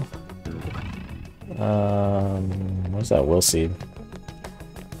soul. What's that will seed?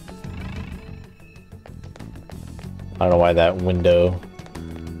 I don't know why that window.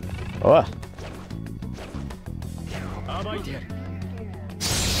 Oh.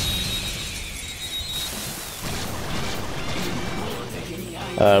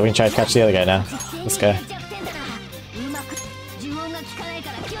 We can try to catch the other guy now. This guy.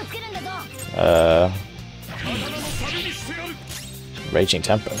 Raging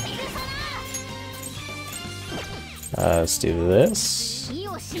temper. Let's do this.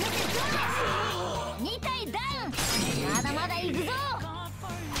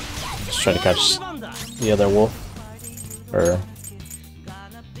 Just try to catch the other wolf. Or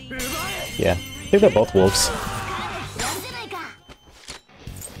yeah, I think they're both wolves.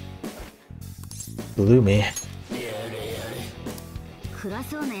 Blew me.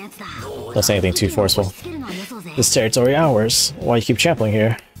 Don't say anything too forceful. This territory ours. Why you keep trampling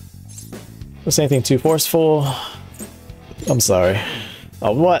here? Don't say anything too forceful. I'm sorry.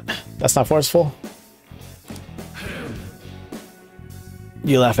 Oh, what? That's not forceful?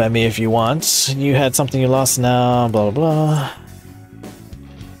 You laugh at me if you want. You had something you lost now, blah blah blah.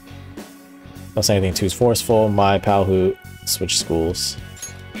 Don't say anything too forceful. My pal who switched schools.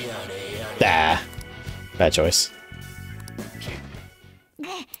 Ah. Bad choice.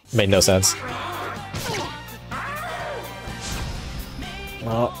 Made no sense.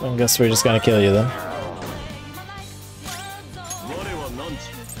 Well, I guess we're just gonna kill you then.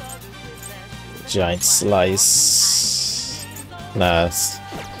 Giant slice. Nah, it's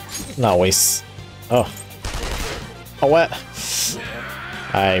not waste. Oh. Oh, what?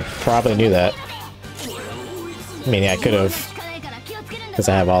 I probably knew that. I mean, yeah, I could have. Because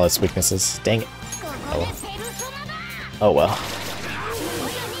I have all its weaknesses. Dang it. Oh well. Oh well.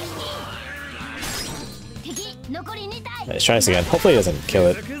 Let's try this again. Hopefully he doesn't kill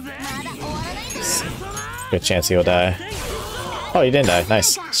it. Good chance he'll die. Oh, he didn't die.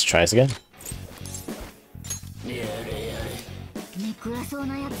 Nice. Let's try this again.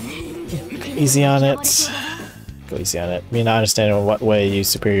 Easy on it. Go easy on it. Me not understanding in what way you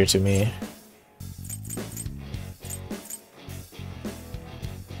superior to me.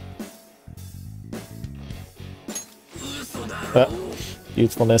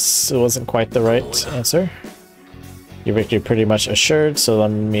 Youthfulness wasn't quite the right answer. Your victory pretty much assured, so let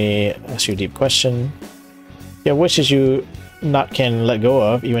me ask you a deep question. Yeah, wishes you not can let go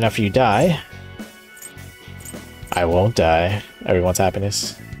of even after you die. I won't die. Everyone's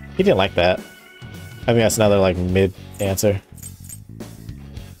happiness. He didn't like that. I think that's another like mid answer.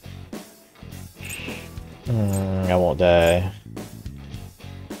 I won't die.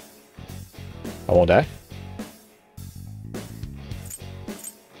 I won't die?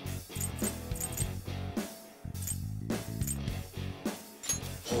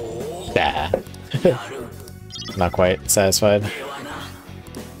 Ah. Not quite satisfied.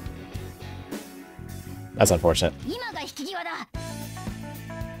 That's unfortunate.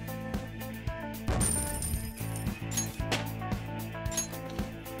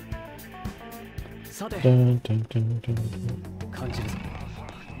 Dun, dun, dun, dun.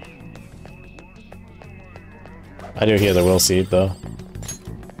 I do hear the will seed though.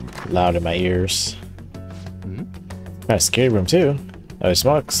 Loud in my ears. Got a scary room too. It's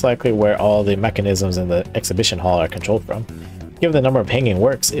most likely where all the mechanisms in the exhibition hall are controlled from. Given the number of hanging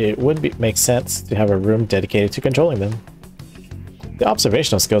works, it would make sense to have a room dedicated to controlling them. The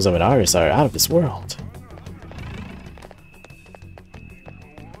observational skills of an artist are out of this world.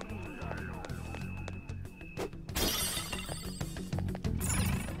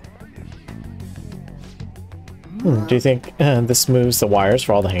 Do you think this moves the wires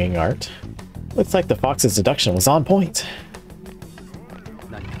for all the hanging art? Looks like the fox's deduction was on point.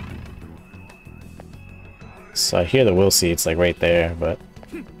 So I hear the will seeds like right there, but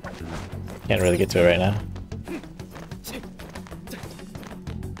can't really get to it right now.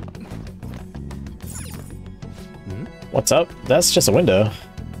 What's up? That's just a window.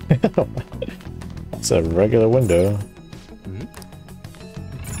 It's a regular window.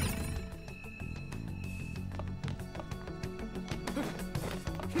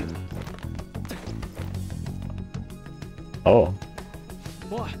 Oh.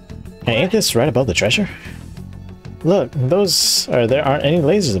 Hey, ain't this right above the treasure? Look, there aren't any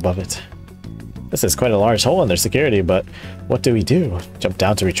lasers above it. This is quite a large hole in their security, but what do we do? Jump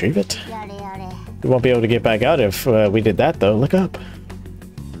down to retrieve it? We won't be able to get back out if we did that, though. Look up.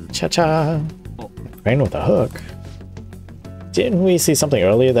 Cha-cha. Crane with a hook. Didn't we see something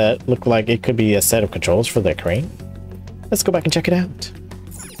earlier that looked like it could be a set of controls for the crane? Let's go back and check it out.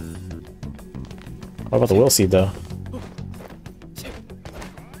 What about the will seed, though?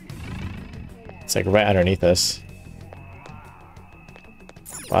 It's like right underneath us.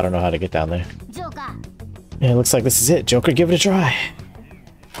 I don't know how to get down there. Yeah, it looks like this is it. Joker, give it a try.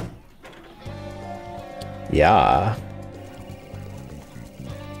 Yeah.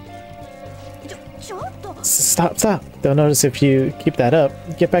 Stop, stop. They'll notice if you keep that up.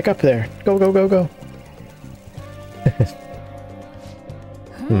 Get back up there. Go, go, go, go.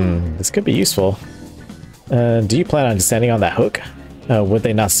 This could be useful. Do you plan on descending on that hook? Would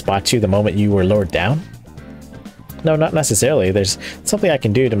they not spot you the moment you were lowered down? No, not necessarily. There's something I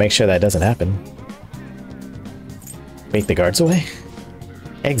can do to make sure that doesn't happen. Make the guards away?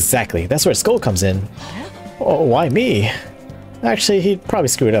 Exactly. That's where Skull comes in. Oh, why me? Actually, he'd probably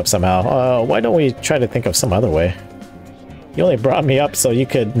screw it up somehow. Why don't we try to think of some other way? You only brought me up so you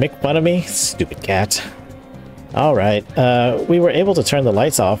could make fun of me? Stupid cat. Alright, we were able to turn the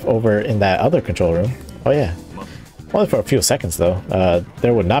lights off over in that other control room. Oh yeah. Only for a few seconds though.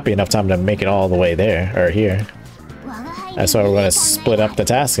 There would not be enough time to make it all the way there, or here. That's why we're going to split up the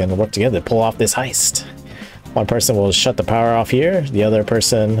task and work together to pull off this heist. One person will shut the power off here, the other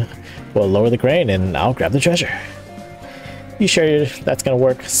person will lower the crane, and I'll grab the treasure. You sure that's going to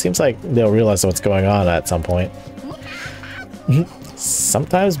work? Seems like they'll realize what's going on at some point.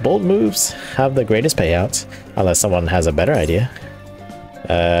 Sometimes bold moves have the greatest payouts, unless someone has a better idea.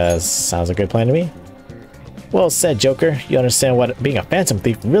 Sounds a good plan to me. Well said, Joker. You understand what being a phantom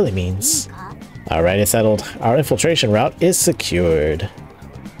thief really means. Alright, it's settled. Our infiltration route is secured.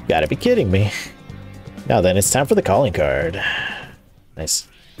 You gotta be kidding me. Now then, it's time for the calling card. Nice.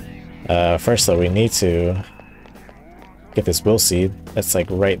 First though, we need to get this will seed. That's like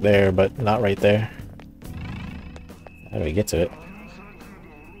right there, but not right there. How do we get to it?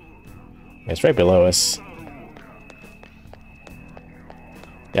 It's right below us.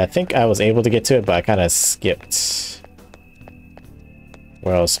 Yeah, I think I was able to get to it, but I kind of skipped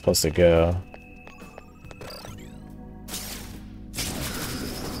where I was supposed to go.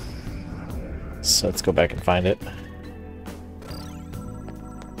 So let's go back and find it.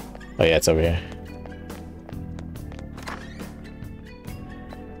 Oh yeah, it's over here.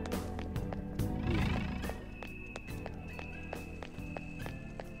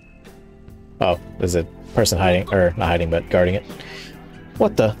 Oh, there's a person hiding, or not hiding, but guarding it.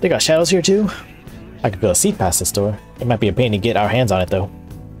 What the? They got shadows here too? I could build a seat past this door. It might be a pain to get our hands on it though.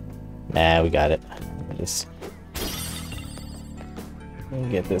 Nah, we got it. Just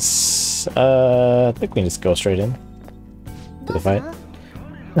get this. I think we can just go straight in to the fight.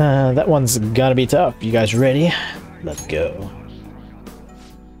 That one's gonna be tough. You guys ready? Let's go.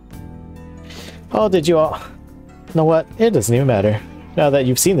 Oh, did you all? You know what? It doesn't even matter. Now that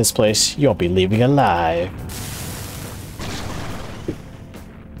you've seen this place, you won't be leaving alive.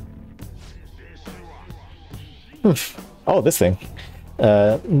 Oh, this thing.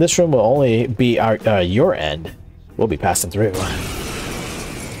 This room will only be your end. We'll be passing through.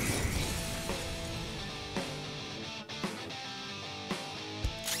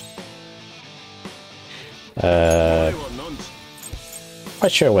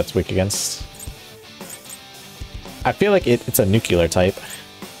 Not sure what's weak against. I feel like it's a nuclear type.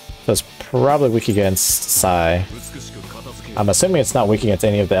 So it's probably weak against Psi. I'm assuming it's not weak against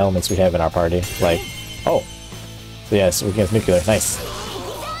any of the elements we have in our party. Like, oh. So yes, weak against nuclear. Nice.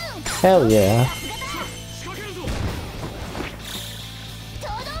 Hell yeah.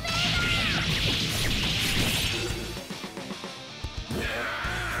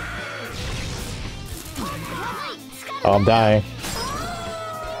 Oh, I'm dying.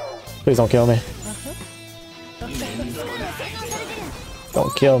 Please don't kill me.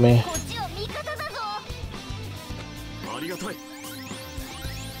 Don't kill me.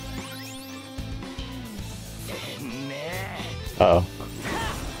 Uh-oh.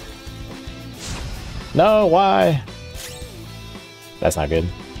 No, why? That's not good.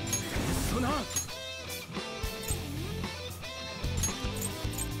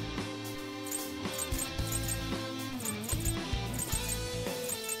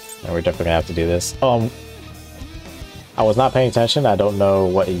 And we're definitely gonna have to do this. I was not paying attention. I don't know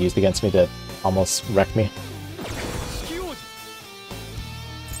what it used against me that almost wrecked me.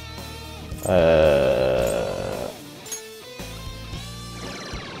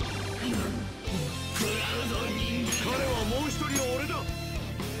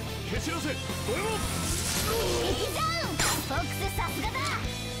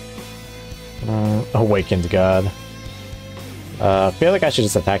 Awakened God. I feel like I should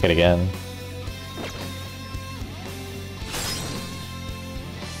just attack it again.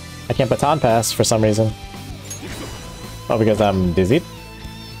 I can't baton pass for some reason. Oh, because I'm dizzy?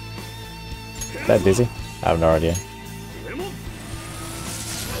 Is that dizzy? I have no idea.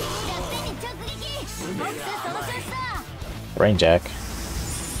 Rain Jack.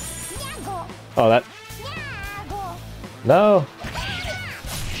 Oh, that... No!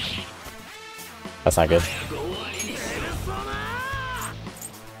 That's not good.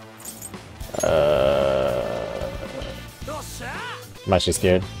 I'm actually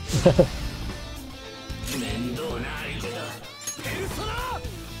scared.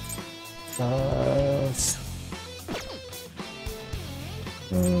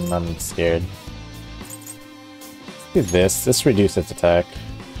 I'm scared. Let's do this. This reduces its attack.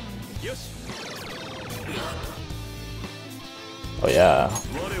 Oh yeah.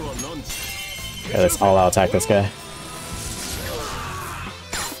 Yeah, let's all out attack this guy.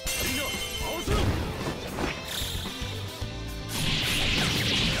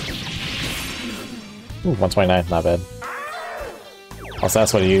 Ooh, 129, not bad. Also,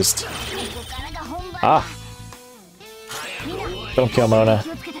 that's what he used. Ah! Don't kill Mona.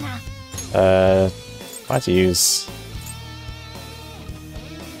 Why don't you use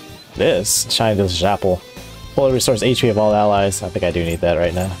this? Shine this apple. Fully restores HP of all allies. I think I do need that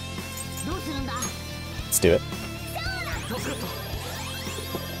right now. Let's do it.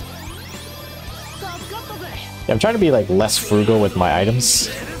 Yeah, I'm trying to be like less frugal with my items.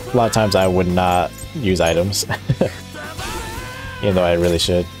 A lot of times I would not use items, even though I really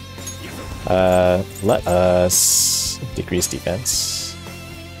should. Let us decrease defense.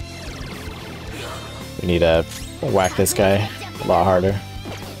 We need to whack this guy a lot harder.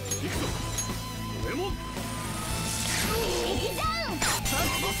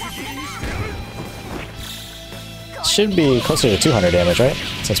 Should be closer to 200 damage, right?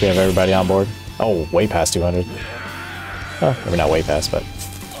 Since we have everybody on board. Oh, way past 200. Oh, maybe not way past, but...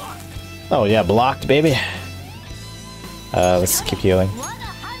 Oh yeah, blocked, baby! Let's keep healing.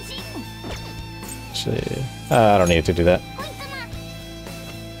 Actually, I don't need to do that.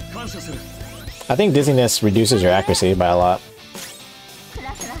 I think dizziness reduces your accuracy by a lot.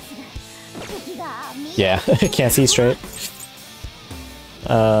 Yeah, can't see straight.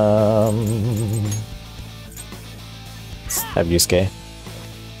 Let's have Yusuke.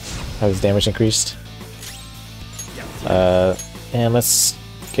 Have his damage increased. And let's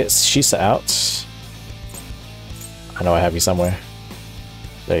get Shisa out. I know I have you somewhere.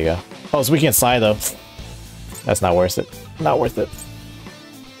 There you go. Oh, it's weak against Sai though. That's not worth it. Not worth it.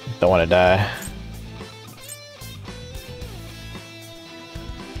 Don't want to die.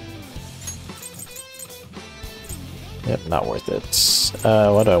 Yep, not worth it.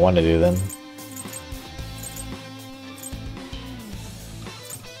 What do I want to do then?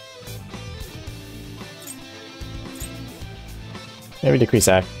 Maybe decrease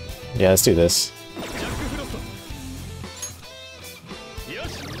act. Yeah, let's do this.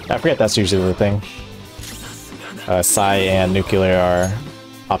 I forget that's usually the thing. Sai and Nuclear are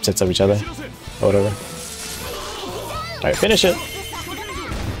opposites of each other. Or whatever. Alright, finish it!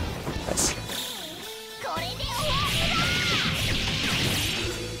 Nice.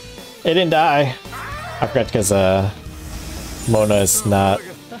 It didn't die! I forgot because Mona is not...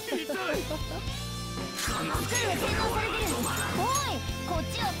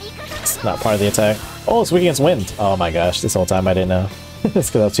 It's not part of the attack. Oh, it's weak against wind! Oh my gosh, this whole time I didn't know. It's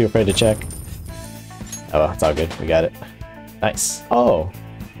because I was too afraid to check. Oh well, it's all good. We got it. Nice. Oh!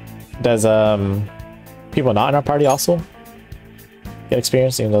 Does people not in our party also get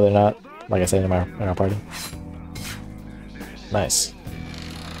experience, even though they're not, like I said, in our party? Nice.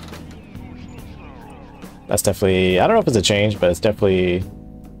 That's definitely... I don't know if it's a change, but it's definitely...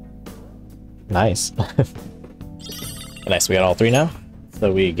 nice. Nice, we got all three now.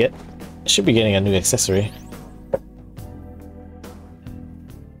 So we get... should be getting a new accessory.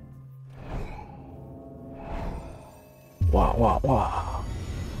 Wow,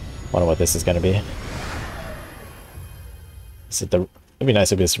 Wonder what this is gonna be. Is it the? It'd be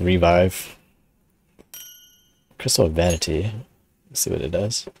nice if it's revive. Crystal of Vanity. Let's see what it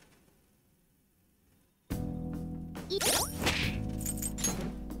does.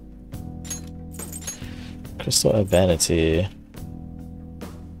 Crystal of Vanity.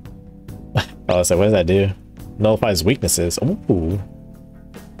 Oh, I was like, what does that do? Nullifies weaknesses. Ooh.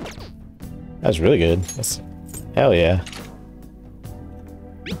 That's really good. Hell yeah.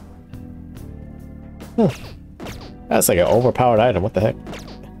 That's like an overpowered item. What the heck?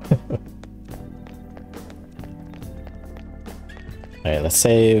 Alright, let's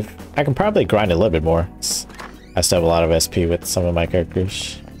save. I can probably grind a little bit more. I still have a lot of SP with some of my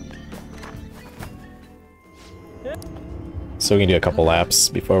characters. So we can do a couple laps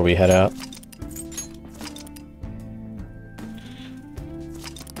before we head out.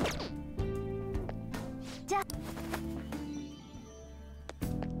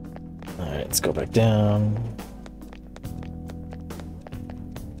 Alright, let's go back down.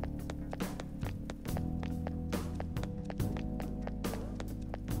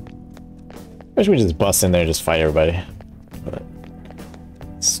 I wish we just bust in there and just fight everybody. But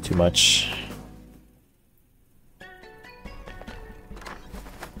it's too much.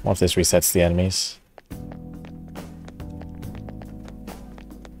 What if this resets the enemies?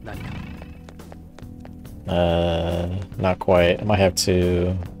 Not quite. I might have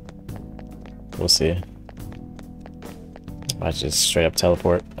to... We'll see. Might just straight up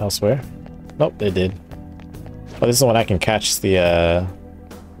teleport elsewhere. Nope, they did. Oh, this is the one I can catch the,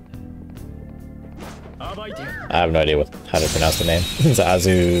 I have no idea how to pronounce the name. It's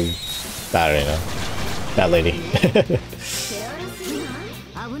Azu... I don't even know. That lady.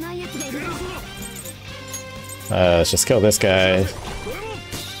 Let's just kill this guy.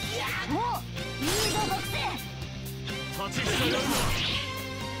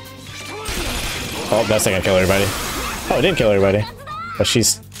 Oh, that's not gonna kill everybody. Oh, it didn't kill everybody. But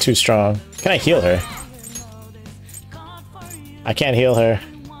she's too strong. Can I heal her? I can't heal her.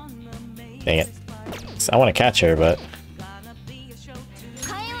 Dang it. I want to catch her, but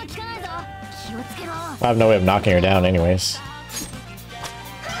I have no way of knocking her down anyways.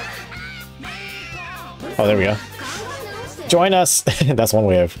 Oh, there we go. Join us! That's one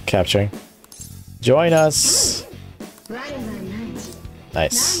way of capturing. Join us!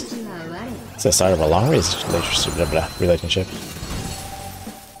 Nice. It's the start of a long relationship.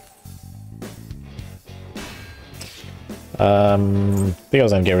 I think I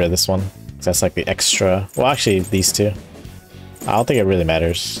was gonna get rid of this one. That's like the extra. Well, actually, these two. I don't think it really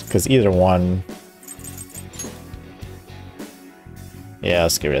matters because either one. Yeah,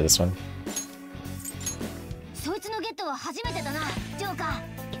 let's get rid of this one.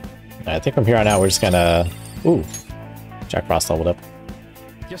 I think from here on out, we're just gonna. Ooh, Jack Frost leveled up.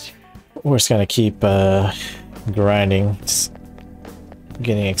 We're just gonna keep grinding, just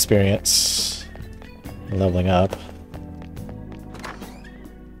getting experience, leveling up.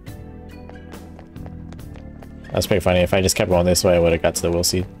 That's pretty funny. If I just kept going this way, I would have got to the Will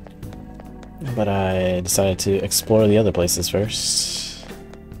Seed. But I decided to explore the other places first.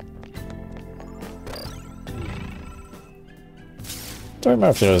 Don't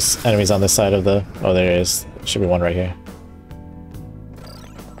remember if there was enemies on this side of the... Oh, there is. Should be one right here.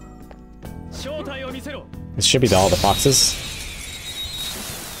 This should be all the foxes.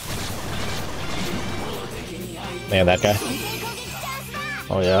 Man, that guy.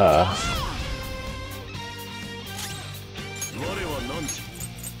 Oh, yeah.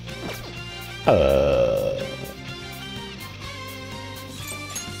 Oh.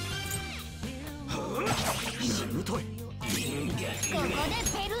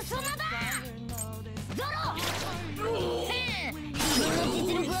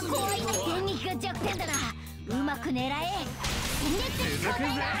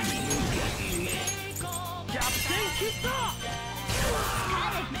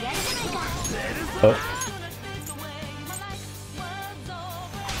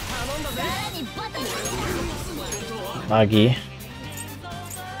 Agi.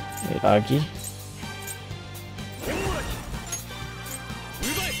 Agi.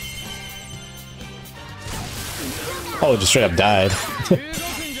 Oh, just straight up died.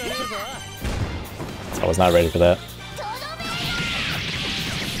 I was not ready for that.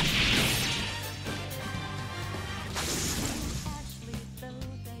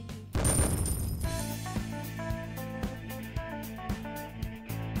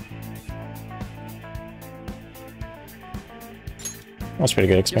 That's pretty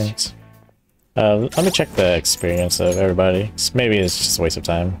good experience. Let me check the experience of everybody. Maybe it's just a waste of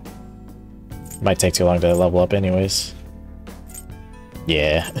time. Might take too long to level up anyways.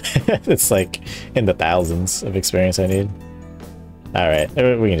 Yeah, it's like in the thousands of experience I need. Alright,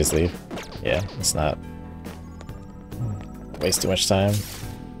 we can just leave. Yeah, it's not waste too much time.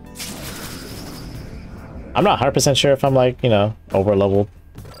 I'm not 100% sure if I'm like, you know, over leveled,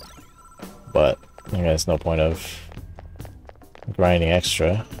 but I think there's no point of grinding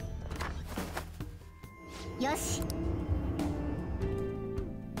extra.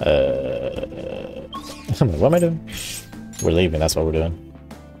 What am I doing? We're leaving, that's what we're doing.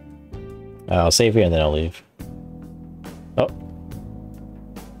 I'll save here and then I'll leave. Oh.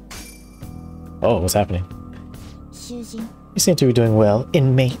 Oh, what's happening? You seem to be doing well,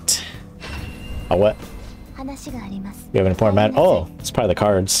 inmate. Oh, what? You have an important matter? Oh, it's part of the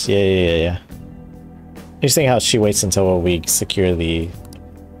cards. Yeah. Interesting how she waits until we secure the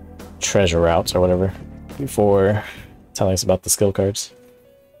treasure routes or whatever before telling us about the skill cards.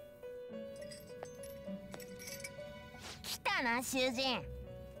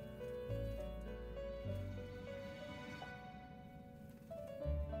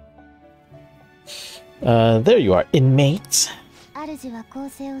 There you are, inmate.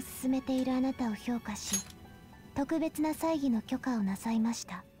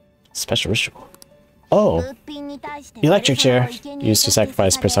 Special ritual. Oh, the electric chair used to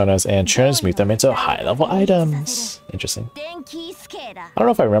sacrifice personas and transmute them into high-level items. Interesting. I don't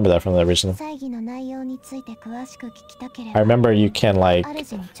know if I remember that from the original. I remember you can like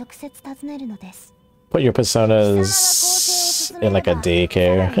put your personas in like a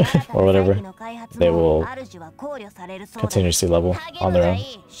daycare or whatever. They will continuously level on their own.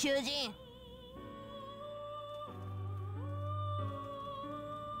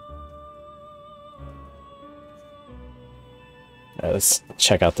 Let's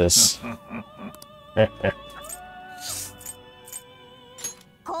check out this.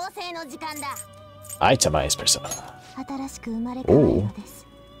 Itemized persona. Ooh.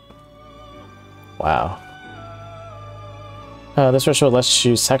 Wow. This ritual lets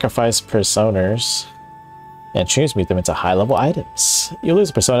you sacrifice personas and transmute them into high-level items. You'll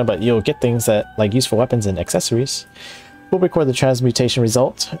lose a persona, but you'll get things that like useful weapons and accessories. We'll record the transmutation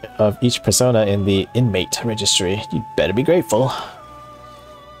result of each persona in the inmate registry. You'd better be grateful.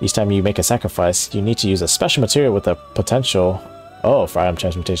 Each time you make a sacrifice, you need to use a special material with a potential... Oh, for item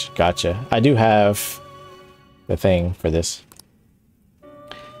transmutation. Gotcha. I do have the thing for this.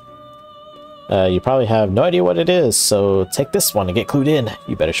 You probably have no idea what it is, so take this one and get clued in.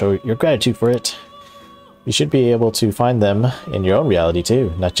 You better show your gratitude for it. You should be able to find them in your own reality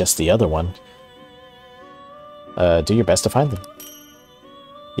too, not just the other one. Do your best to find them.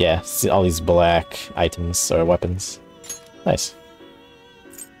 Yeah, see all these black items or weapons. Nice.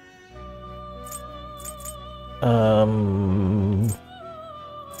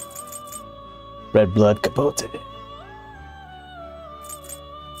 Red Blood Capote.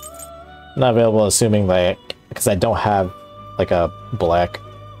 Not available, assuming like, because I don't have like a black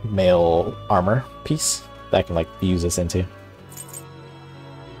male armor piece that I can like use this into.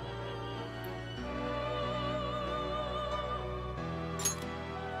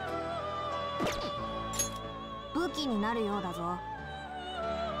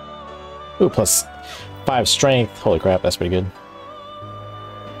 Ooh, plus 5 strength. Holy crap, that's pretty good.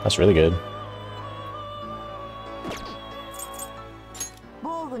 That's really good.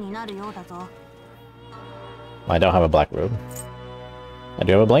 I don't have a black robe. I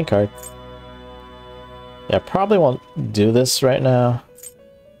do have a blank card. Yeah, I probably won't do this right now.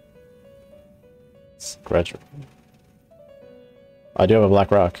 Grudge. I do have a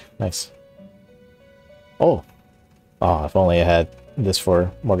black rock. Nice. Oh. Oh, if only I had this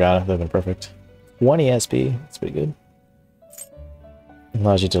for Morgana, that would have been perfect. 1 ESP. That's pretty good.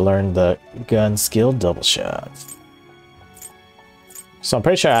 Allows you to learn the gun skill double shot. So I'm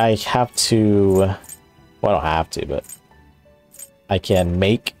pretty sure I have to... Well, I don't have to, but... I can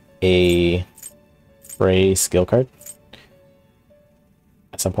make a Frey skill card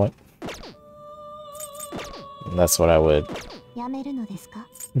at some point. And that's what I would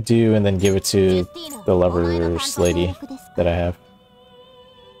do, and then give it to the lover's lady that I have.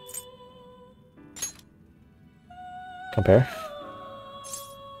 Compare.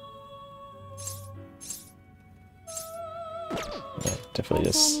 Yeah, definitely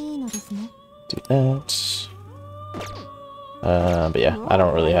just do that. But yeah, I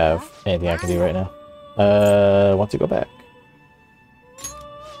don't really have anything I can do right now. Want to go back.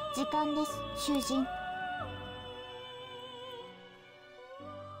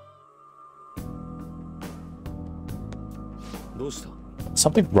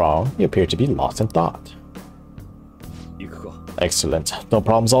 Something wrong? You appear to be lost in thought. Excellent. No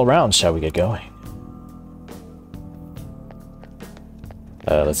problems all around. Shall we get going?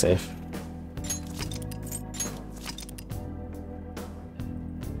 Let's save.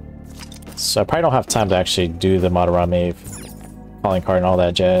 So I probably don't have time to actually do the Madarame calling card and all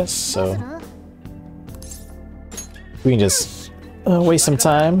that jazz, so we can just waste some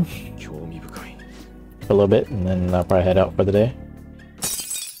time for a little bit, and then I'll probably head out for the day.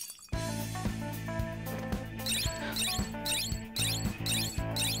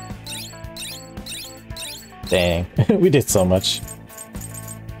 Dang, we did so much.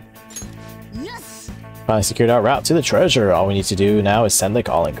 Finally secured our route to the treasure. All we need to do now is send the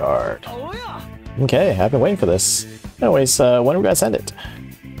calling card. Okay, I've been waiting for this. Anyways, when are we gonna send it?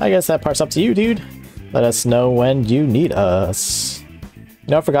 I guess that part's up to you, dude. Let us know when you need us. You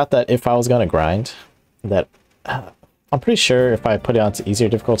know, I forgot that if I was gonna grind, that I'm pretty sure if I put it onto easier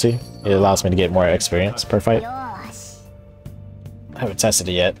difficulty, it allows me to get more experience per fight. I haven't tested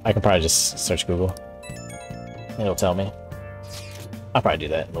it yet. I can probably just search Google. It'll tell me. I'll probably do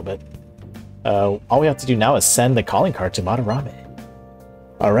that in a little bit. All we have to do now is send the calling card to Madarame.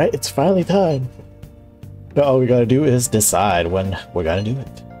 Alright, it's finally time. Now all we gotta do is decide when we're gonna do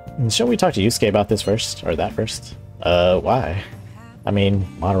it. And shouldn't we talk to Yusuke about this first? Or that first? Why? I mean,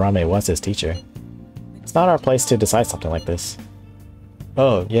 Madarame was his teacher. It's not our place to decide something like this.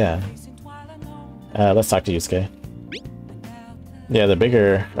 Oh, yeah. Let's talk to Yusuke. Yeah,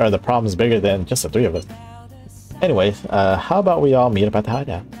 the problem's bigger than just the three of us. Anyway, how about we all meet up at the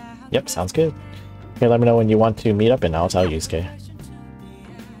hideout? Yep, sounds good. Okay, let me know when you want to meet up and I'll tell Yusuke.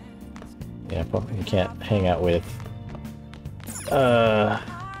 Yeah, well, you can't hang out with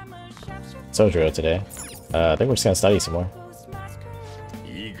Sojiro today. I think we're just gonna study some more.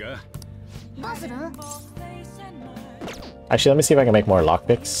 Actually, let me see if I can make more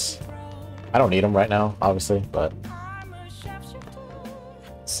lockpicks. I don't need them right now, obviously, but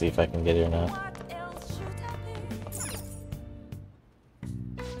let's see if I can get it or not.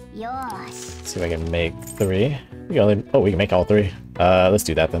 Let's see if I can make 3. We can make all 3. Let's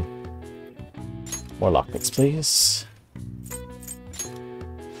do that then. More lockpicks, please.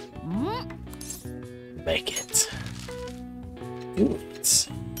 Make it. Do it.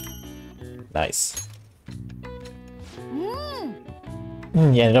 Nice.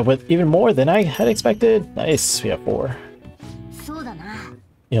 You ended up with even more than I had expected. Nice. We have 4.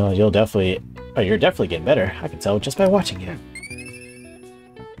 You know, you're definitely getting better. I can tell just by watching you.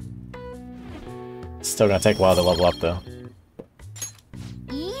 Still gonna take a while to level up though.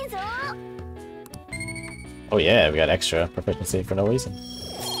 Oh yeah, we got extra proficiency for no reason.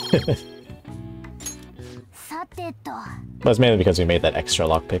 But it's mainly because we made that extra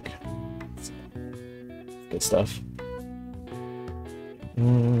lockpick. Good stuff.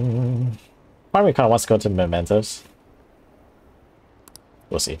 Part of me kind of wants to go to Mementos.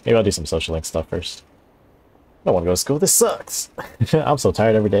 We'll see. Maybe I'll do some social link stuff first. I don't want to go to school. This sucks. I'm so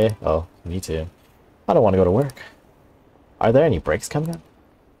tired every day. Oh, me too. I don't want to go to work. Are there any breaks coming up?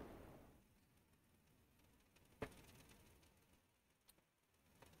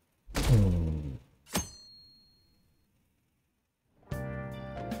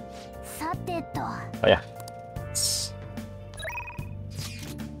 Oh yeah.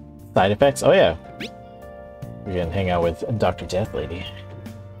 Side effects? Oh yeah. We're gonna hang out with Dr. Death Lady.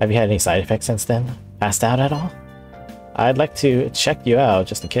 Have you had any side effects since then? Passed out at all? I'd like to check you out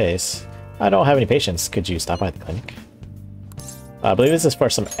just in case. I don't have any patients. Could you stop by the clinic? I believe this is for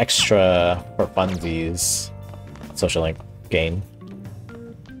some extra for funsies social link gain.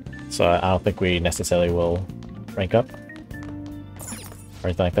 So I don't think we necessarily will rank up or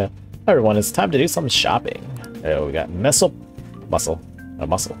anything like that. Hi everyone, it's time to do some shopping. Oh, we got muscle plus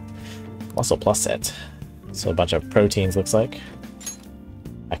set. So a bunch of proteins looks like.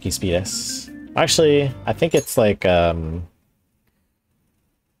 Aki Speed S. Actually, I think it's like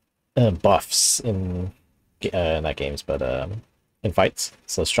buffs in not games, but in fights.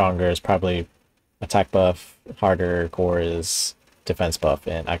 So stronger is probably attack buff, harder core is defense buff,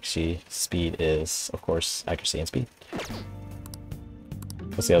 and accuracy speed is, of course, accuracy and speed.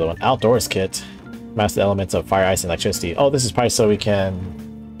 What's the other one? Outdoors kit. Master elements of fire, ice, and electricity. Oh, this is probably so we can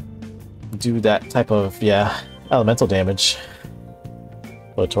do that type of, yeah, elemental damage.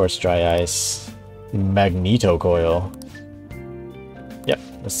 Blow torch, dry ice, magneto coil. Yep,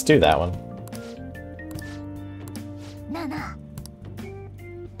 let's do that one.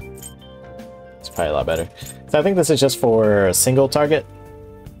 It's probably a lot better. So I think this is just for a single target,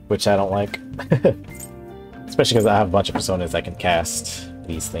 which I don't like. Especially because I have a bunch of personas that can cast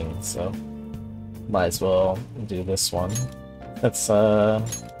these things, so might as well do this one. That's other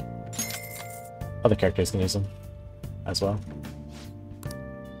characters can use them as well.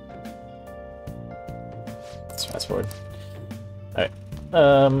 Let's fast forward. Alright.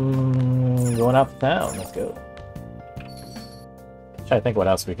 Going out to town. Let's go. Try to think what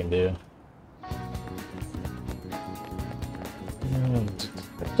else we can do.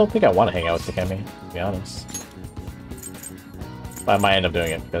 I don't think I want to hang out with Takemi, to be honest. But I might end up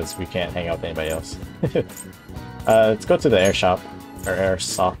doing it because we can't hang out with anybody else. Let's go to the air shop, or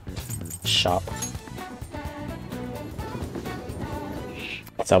airsoft shop.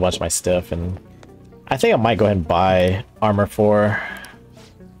 Sell a bunch of my stuff, and I think I might go ahead and buy armor for.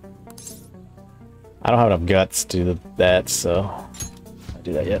 I don't have enough guts to do that, so I'll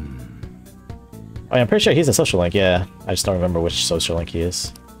do that yet. Oh, yeah, I'm pretty sure he's a social link, yeah. I just don't remember which social link he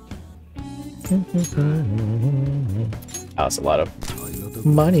is. Oh, that's a lot of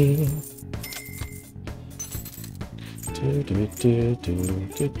money. Go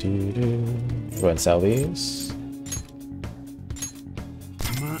ahead and sell these.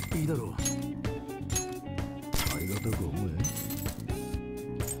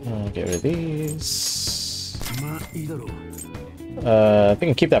 Get rid of these. I think I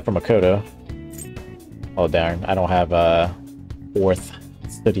can keep that for Makoto. Oh darn, I don't have 4th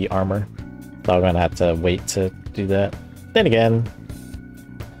city armor. So I'm gonna have to wait to do that. Then again,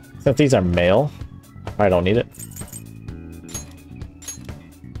 since these are male, I probably don't need it.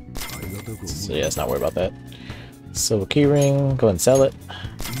 So yeah, let's not worry about that. Silver keyring, go ahead and sell it.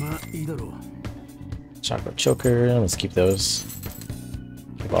 Chakra choker, let's keep those.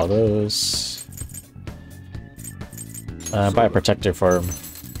 Keep all those. Buy a protector for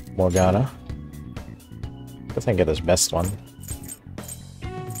Morgana. I think I get this best one.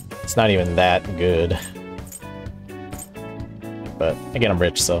 It's not even that good. But again, I'm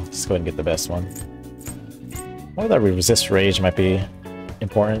rich, so let's go ahead and get the best one. Why that resist rage might be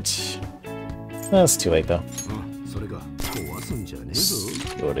important. No, it's too late though.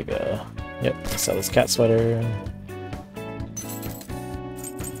 Go. Yep, let's sell this cat sweater.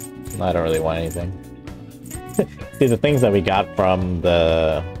 No, I don't really want anything. See, the things that we got from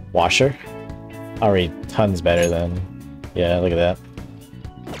the washer already tons better than... Yeah, look at that.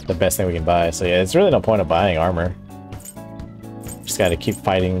 The best thing we can buy. So yeah, it's really no point of buying armor. Just gotta keep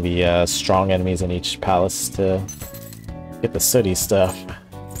fighting the strong enemies in each palace to get the sooty stuff.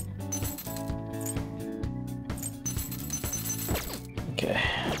 Okay.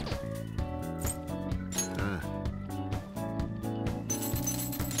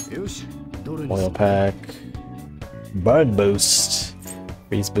 Oil pack. Burn boost.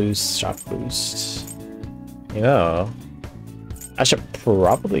 Freeze boost. Shock boost. You know, I should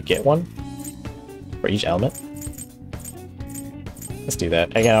probably get one for each element. Let's do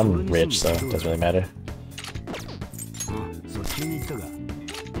that. Again, I'm rich, so it doesn't really matter.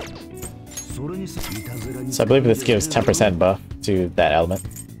 So I believe this gives 10% buff to that element.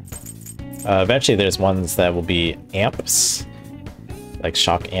 Eventually there's ones that will be amps. Like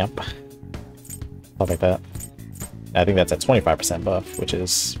shock amp. Stuff like that. I think that's a 25% buff, which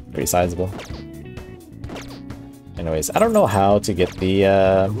is pretty sizable. Anyways, I don't know how to get the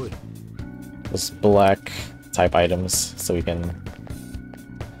those black type items so we can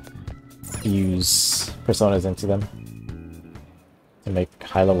use personas into them to make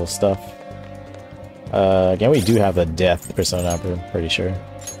high level stuff. Again, we do have the death persona, I'm pretty sure.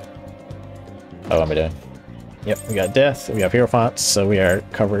 Oh, what am I doing? Yep, we got death, we have Hierophant, so we are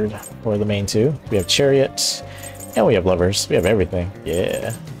covered for the main two. We have chariot, and we have lovers. We have everything.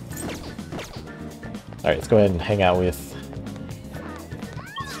 Yeah. Alright, let's go ahead and hang out with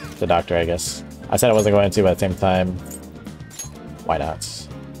the doctor, I guess. I said I wasn't going to, but at the same time, why not?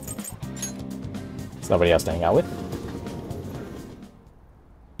 There's nobody else to hang out with.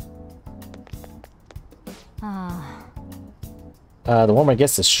 The warmer it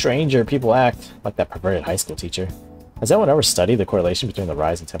gets, the stranger people act, like that perverted high school teacher. Has anyone ever studied the correlation between the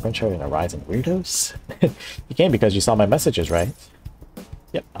rise in temperature and a rise in weirdos? You came because you saw my messages, right?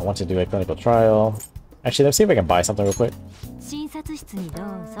 Yep, I want to do a clinical trial. Actually, let's see if I can buy something real quick.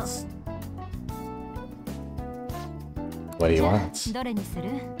 What do you want?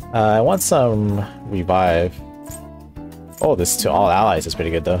 I want some revive. Oh, this to all allies is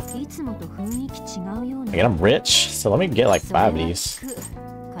pretty good though. Again, I'm rich, so let me get like 5 of these.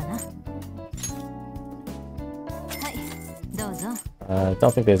 I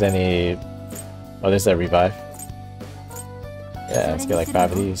don't think there's any... Oh, there's a revive. Yeah, let's get like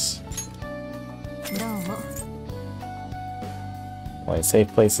 5 of these. Only safe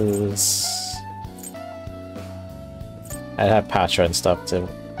places. I have Patra and stuff to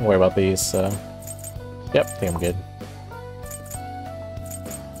worry about these, so... Yep, I think I'm good.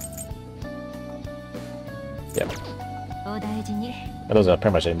 Yep. Those are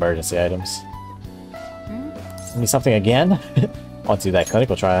pretty much emergency items. Need something again? want to do that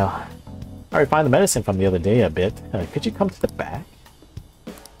clinical trial. I refined the medicine from the other day a bit. Could you come to the back?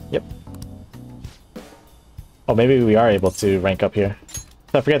 Yep. Oh, maybe we are able to rank up here.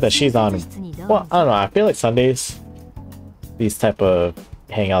 So I forget that she's on... Well, I don't know. I feel like Sundays, these type of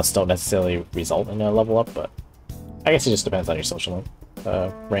hangouts don't necessarily result in a level up, but I guess it just depends on your social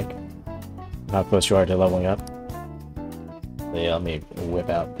rank. How close you are to leveling up. Yeah, let me whip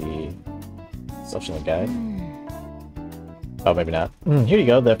out the social link guide. Oh, maybe not. Here you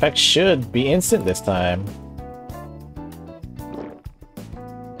go. The effect should be instant this time.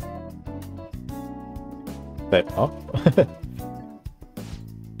 But, oh.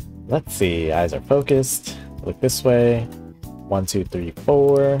 Let's see. Eyes are focused. Look this way. 1, 2, 3,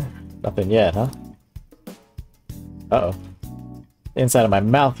 4. Nothing yet, huh? Uh-oh. The inside of my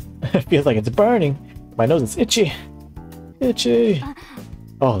mouth feels like it's burning. My nose is itchy. Itchy.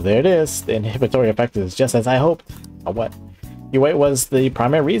 Oh, there it is. The inhibitory effect is just as I hoped. Oh, what? Your weight was the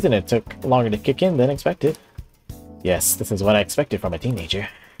primary reason it took longer to kick in than expected. Yes, this is what I expected from a teenager.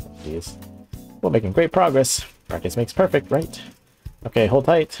 Jeez. We're making great progress. Practice makes perfect, right? Okay, hold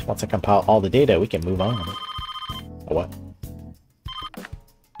tight. Once I compile all the data, we can move on. Oh, what?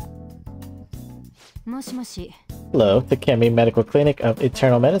 Hello, the Kemi Medical Clinic of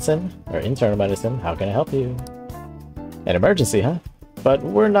Internal Medicine. Or Internal Medicine. How can I help you? An emergency, huh? But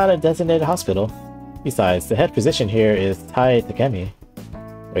we're not a designated hospital. Besides, the head physician here is Tai Takemi.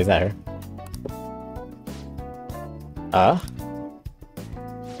 Wait, is that her?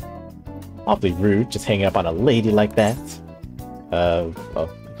 Awfully rude, just hanging up on a lady like that. Oh,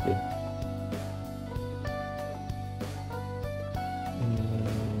 thank you.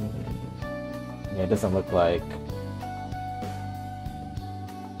 Yeah, it doesn't look like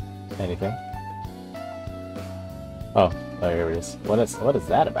anything. Oh, here it is. What is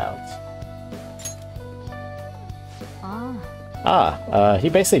that about? He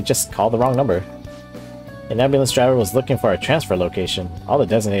basically just called the wrong number. An ambulance driver was looking for a transfer location. All the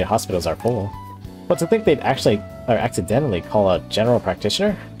designated hospitals are full. But to think they'd actually, or accidentally, call a general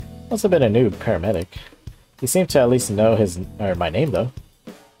practitioner? Must have been a new paramedic. He seemed to at least know my name, though.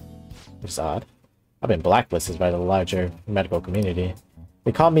 Which is odd. I've been blacklisted by the larger medical community.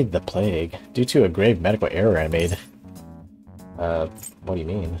 They called me the Plague, due to a grave medical error I made. What do you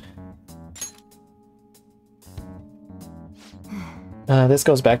mean? This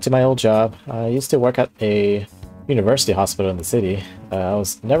goes back to my old job. I used to work at a university hospital in the city. I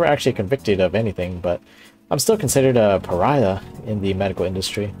was never actually convicted of anything, but I'm still considered a pariah in the medical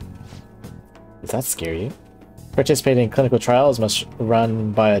industry. Does that scare you? Participating in clinical trials must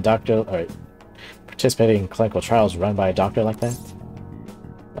run by a doctor, or participating in clinical trials run by a doctor like that?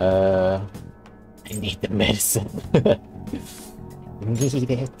 I need the medicine.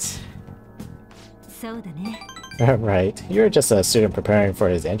 Need it. Right, you're just a student preparing for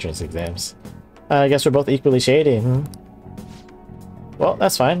his entrance exams. I guess we're both equally shady, Well,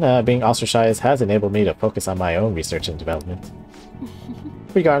 that's fine. Being ostracized has enabled me to focus on my own research and development.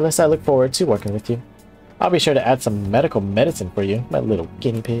 Regardless, I look forward to working with you. I'll be sure to add some medical medicine for you, my little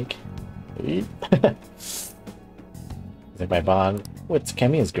guinea pig. Looks like my bond with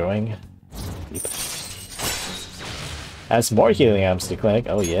Kemi is growing. Adds more heliums to the clinic.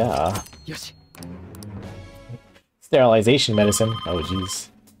 Oh yeah. Sterilization medicine. Oh jeez.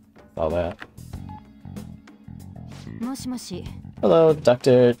 All that. Hello,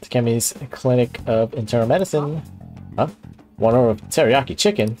 Dr. Takemi's Clinic of Internal Medicine. Huh? One order of teriyaki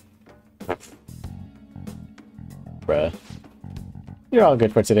chicken? Bruh. You're all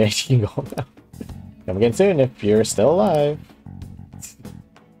good for today. You can go home now. Come again soon if you're still alive.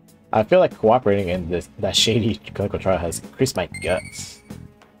 I feel like cooperating in that shady clinical trial has increased my guts.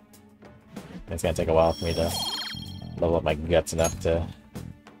 It's gonna take a while for me to level up my guts enough to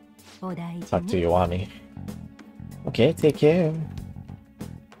talk to Iwami. Okay, take care.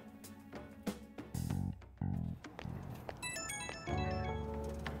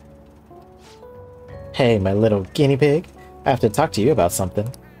 Hey, my little guinea pig. I have to talk to you about something.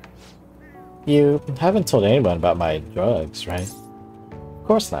 You haven't told anyone about my drugs, right? Of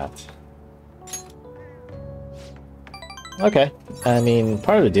course not. Okay. I mean,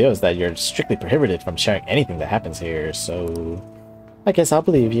 part of the deal is that you're strictly prohibited from sharing anything that happens here, so I guess I'll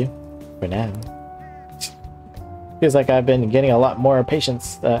believe you. For now. Feels like I've been getting a lot more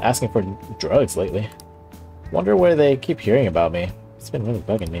patients asking for drugs lately. Wonder where they keep hearing about me. It's been really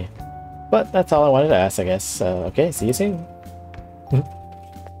bugging me. But that's all I wanted to ask, I guess. Okay, see you soon.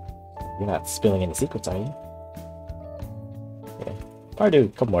 You're not spilling any secrets, are you? Yeah. Probably do a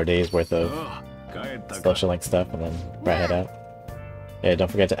couple more days worth of social link stuff and then right head out. Yeah,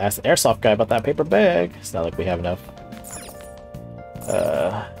 don't forget to ask the airsoft guy about that paper bag. It's not like we have enough.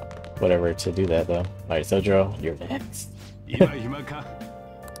 whatever to do that though. Alright, Sojiro, you're next.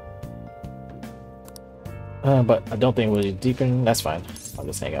 But I don't think we'll deepen. That's fine. I'll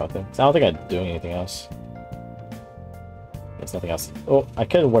just hang out with him. So I don't think I'm doing anything else. There's nothing else. Oh, I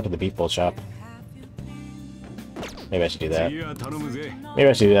could have worked at the Beef Bowl shop. Maybe I should do that. Maybe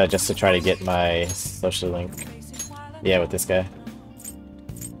I should do that just to try to get my social link. Yeah, with this guy.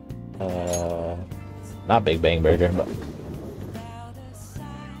 Not Big Bang Burger, but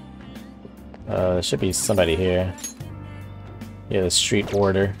there should be somebody here. Yeah, the street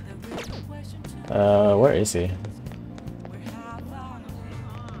order. Where is he?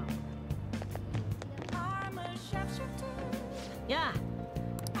 Yeah.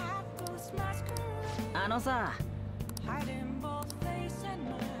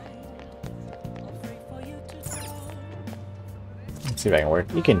 Let's see if I can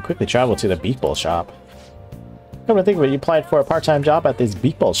work. You can quickly travel to the Beef Bowl shop. Come to think of it, you applied for a part-time job at this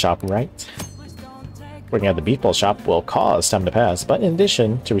Beef Bowl shop, right? Working at the Beef Bowl shop will cause time to pass, but in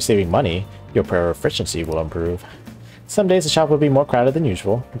addition to receiving money, your proficiency will improve. Some days the shop will be more crowded than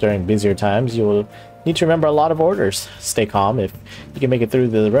usual. During busier times, you will need to remember a lot of orders. Stay calm. If you can make it through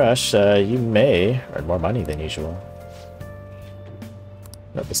the rush, you may earn more money than usual.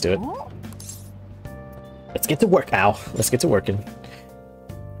 Nope, let's do it. Let's get to work, Al. Let's get to working.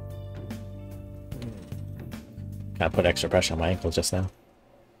 Kinda put extra pressure on my ankle just now.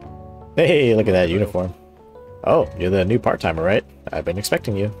 Hey, look at that uniform. Oh, you're the new part-timer, right? I've been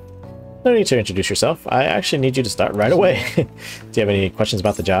expecting you. No need to introduce yourself. I actually need you to start right away. Do you have any questions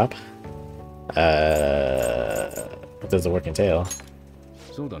about the job? What does the work entail?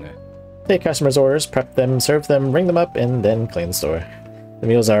 Take customers' orders, prep them, serve them, ring them up, and then clean the store. The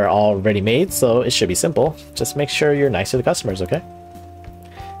meals are all ready-made, so it should be simple. Just make sure you're nice to the customers, okay?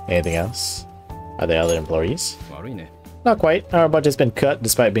 Anything else? Are there other employees? Not quite. Our budget's been cut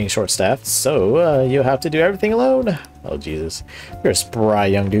despite being short-staffed, so you'll have to do everything alone. Oh, Jesus. You're a spry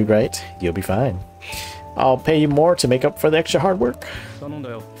young dude, right? You'll be fine. I'll pay you more to make up for the extra hard work. If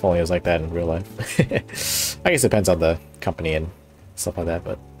only it was like that in real life. I guess it depends on the company and stuff like that,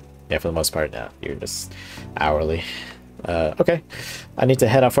 but yeah, for the most part, now you're just hourly. Okay. I need to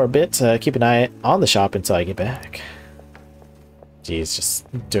head out for a bit. Keep an eye on the shop until I get back. Jeez, just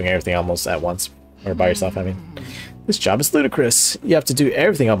doing everything almost at once. Or by yourself, I mean. This job is ludicrous. You have to do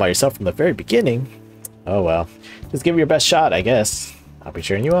everything all by yourself from the very beginning. Oh well. Just give it your best shot, I guess. I'll be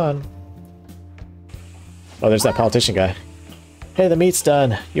cheering you on. Oh, there's that politician guy. Hey, the meat's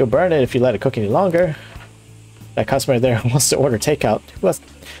done. You'll burn it if you let it cook any longer. That customer there wants to order takeout. Who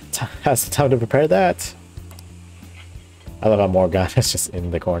has the time to prepare that? I love how Morgan is just in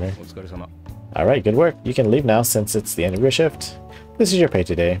the corner. Alright, good work. You can leave now since it's the end of your shift. This is your pay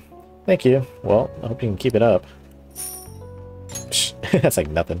today. Thank you. Well, I hope you can keep it up. That's like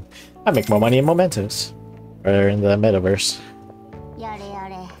nothing. I make more money in Mementos. Or in the metaverse.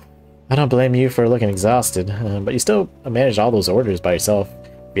 I don't blame you for looking exhausted, but you still managed all those orders by yourself.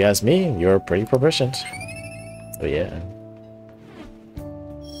 If you ask me, you're pretty proficient. So yeah.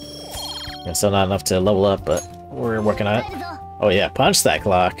 Still not enough to level up, but we're working on it. Oh yeah, punch that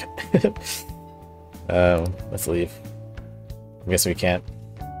clock. Let's leave. I guess we can't.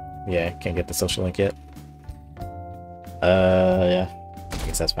 Yeah, can't get the social link yet. Yeah. I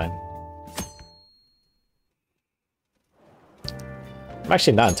guess that's fine. I'm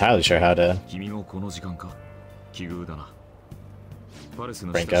actually not entirely sure how to rank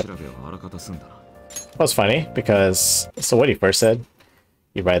up. That was funny because so what he first said,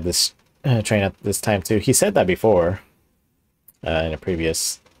 you ride this train at this time too. He said that before in a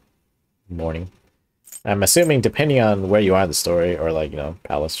previous morning. I'm assuming depending on where you are in the story, or like, you know,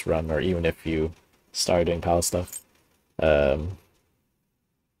 Palace Run, or even if you start doing Palace stuff, you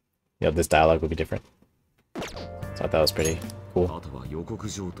know, this dialogue would be different. So I thought that was pretty cool.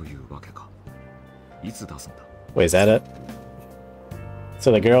 Wait, is that it?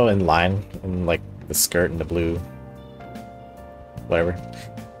 So the girl in line, in like the skirt and the blue, whatever.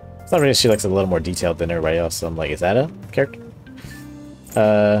 It's not really, she looks a little more detailed than everybody else, so I'm like, is that a character?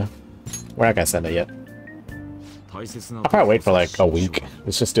 We're not gonna send it yet. I'll probably wait for like a week.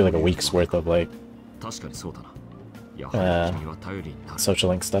 Let's just do like a week's worth of like social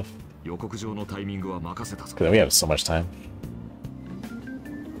link stuff. Because we have so much time.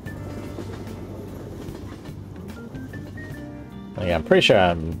 Yeah, I'm pretty sure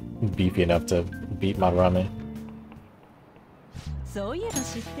I'm beefy enough to beat Madarame.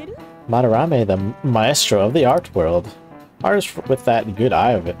 Madarame, the maestro of the art world. Artists with that good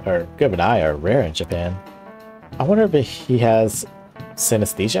eye of it, or good of an eye, are rare in Japan. I wonder if he has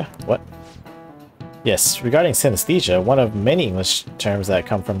synesthesia? What? Yes, regarding synesthesia, one of many English terms that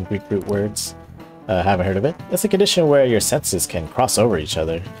come from Greek root words. Haven't heard of it? It's a condition where your senses can cross over each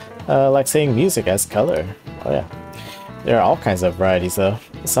other, like saying music as color. Oh yeah. There are all kinds of varieties though.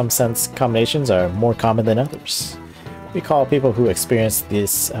 Some sense combinations are more common than others. We call people who experience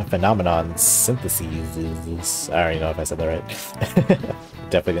this phenomenon syntheses. I don't even know if I said that right.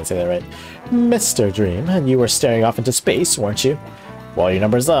 Definitely didn't say that right. Mr. Dream, you were staring off into space, weren't you? Well, your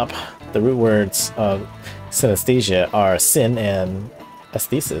number's up. The root words of synesthesia are sin and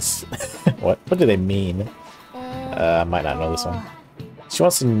aesthesis. What do they mean? I might not know this one. She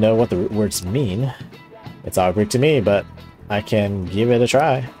wants to know what the root words mean. It's all Greek to me, but I can give it a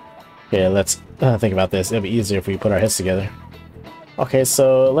try. Okay, let's think about this. It'll be easier if we put our heads together. Okay,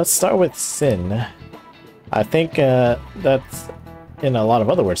 so let's start with sin. I think that's in a lot of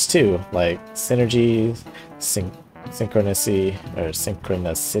other words too, like synergy, synchronicity, or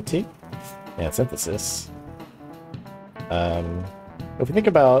synchronicity, and synthesis. If we think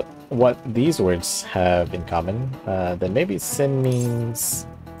about what these words have in common, then maybe sin means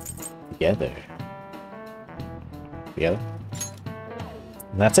together. Together.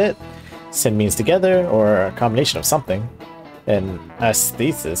 And that's it. Sin means together, or a combination of something. And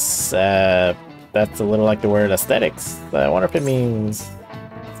aesthesis, that's a little like the word aesthetics. I wonder if it means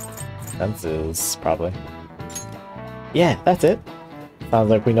senses, probably. Yeah, that's it. Sounds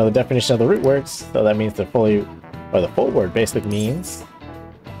like we know the definition of the root words, so that means the full word basically means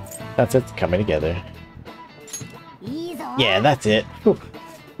that's it, coming together. Yeah, that's it. Whew.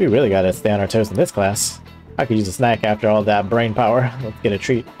 We really gotta stay on our toes in this class. I could use a snack after all that brain power. Let's get a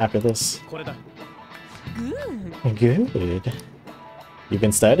treat after this. Good. You've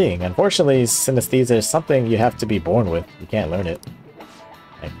been studying. Unfortunately, synesthesia is something you have to be born with. You can't learn it.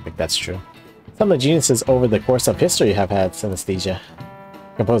 I think that's true. Some of the geniuses over the course of history have had synesthesia.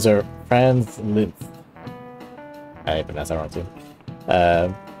 Composer Franz Liszt, I pronounced that wrong too,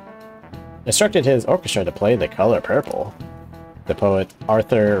 instructed his orchestra to play the color purple. The poet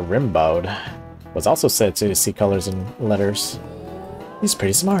Arthur Rimbaud was also said to see colors in letters. He's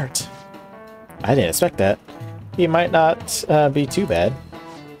pretty smart. I didn't expect that. He might not be too bad.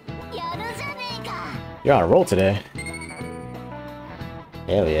 You're on a roll today.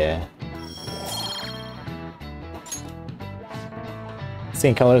 Hell yeah.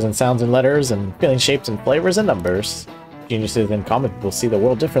 Seeing colors and sounds in letters and feeling shapes and flavors and numbers. Geniuses and common people see the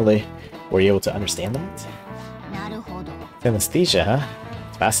world differently. Were you able to understand that? Synesthesia, huh?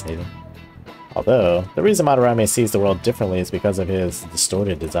 It's fascinating. Although, the reason Madarame sees the world differently is because of his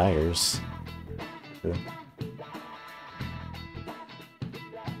distorted desires. True.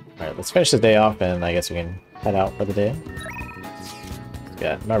 Alright, let's finish the day off and I guess we can head out for the day.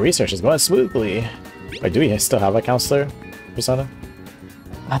 Yeah, my research is going smoothly. Wait, do we still have a counselor persona?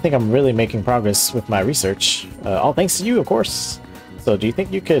 I think I'm really making progress with my research. All thanks to you, of course. So do you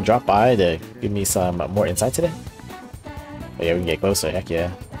think you could drop by to give me some more insight today? Oh yeah, we can get closer, heck yeah.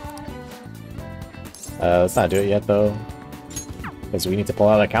 Let's not do it yet though. Because we need to pull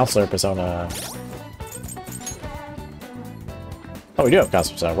out a counselor persona. Oh, we do have a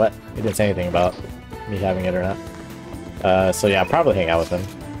counselor persona. What? He didn't say anything about me having it or not. So yeah, I'll probably hang out with him.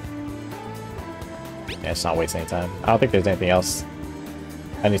 Yeah, it's not wasting any time. I don't think there's anything else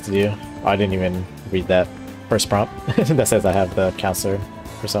I need to do. Oh, I didn't even read that first prompt that says I have the counselor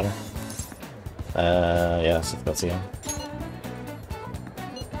persona. Yeah, let's go see him.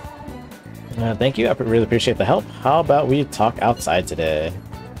 Thank you, I really appreciate the help. How about we talk outside today?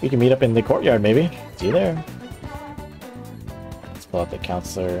 We can meet up in the courtyard, maybe. See you there. Let's pull out the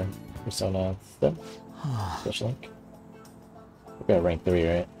counselor persona stuff. Special link. We got rank 3,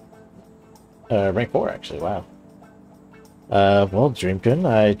 right? Rank 4, actually, wow. Well, Dreamkun,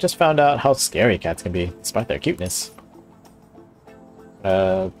 I just found out how scary cats can be, despite their cuteness.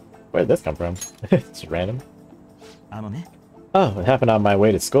 Where did this come from? It's random. Oh, it happened on my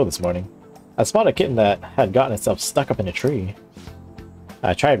way to school this morning. I spotted a kitten that had gotten itself stuck up in a tree.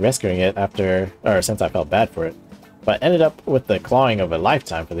 I tried rescuing it since I felt bad for it, but ended up with the clawing of a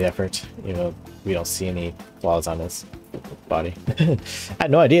lifetime for the effort. You know, we don't see any claws on his body. I had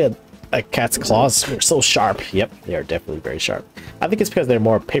no idea a cat's claws were so sharp. Yep, they are definitely very sharp. I think it's because they're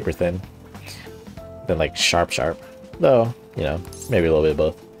more paper thin than like sharp. Though, you know, maybe a little bit of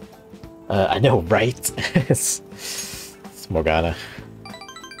both. I know, right? it's Morgana.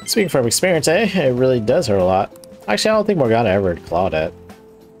 Speaking from experience, it really does hurt a lot. Actually, I don't think Morgana ever clawed at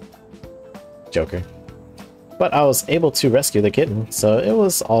Joker. But I was able to rescue the kitten, so it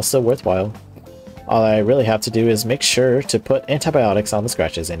was also worthwhile. All I really have to do is make sure to put antibiotics on the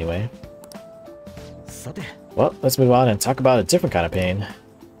scratches anyway. Well, let's move on and talk about a different kind of pain.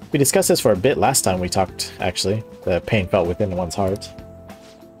 We discussed this for a bit last time we talked, actually. The pain felt within one's heart.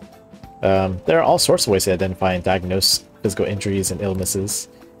 There are all sorts of ways to identify and diagnose physical injuries and illnesses.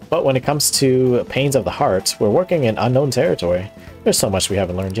 But when it comes to pains of the heart, we're working in unknown territory. There's so much we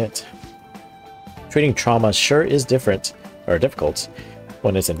haven't learned yet. Treating trauma sure is different, or difficult,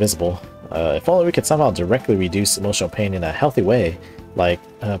 when it's invisible. If only we could somehow directly reduce emotional pain in a healthy way, like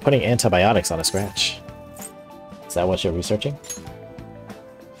putting antibiotics on a scratch. Is that what you're researching?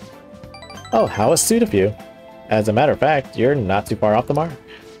 Oh, how astute of you. As a matter of fact, you're not too far off the mark.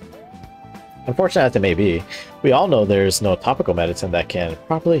 Unfortunate as it may be, we all know there's no topical medicine that can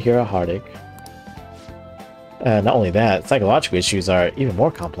properly cure a heartache. Not only that, psychological issues are even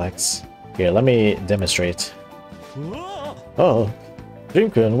more complex. Here, let me demonstrate. Oh,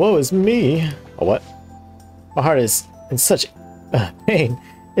 Dream-kun, woe is me! Oh, what? My heart is in such pain.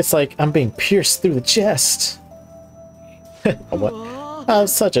 It's like I'm being pierced through the chest. Oh, what? I'm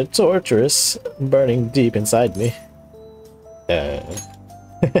such a torturous, burning deep inside me.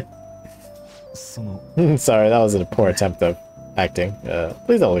 Sorry, that was a poor attempt of acting.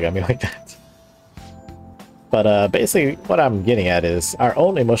 Please don't look at me like that. But basically, what I'm getting at is our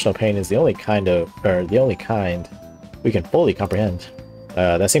own emotional pain is the only kind we can fully comprehend.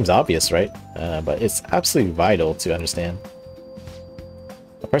 That seems obvious, right? But it's absolutely vital to understand.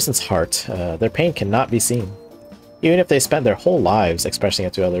 A person's heart, their pain cannot be seen. Even if they spent their whole lives expressing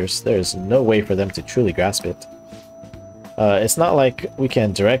it to others, there's no way for them to truly grasp it. It's not like we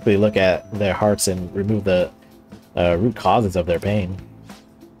can directly look at their hearts and remove the root causes of their pain.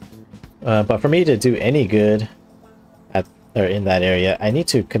 But for me to do any good in that area, I need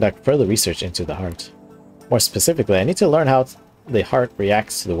to conduct further research into the heart. More specifically, I need to learn how the heart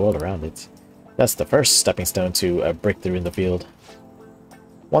reacts to the world around it. That's the first stepping stone to a breakthrough in the field.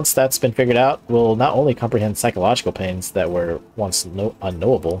 Once that's been figured out, we'll not only comprehend psychological pains that were once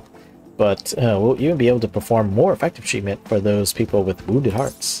unknowable, but we'll even be able to perform more effective treatment for those people with wounded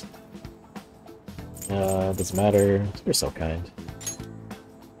hearts. Doesn't matter. You're so kind.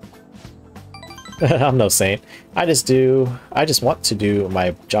 I'm no saint. I just want to do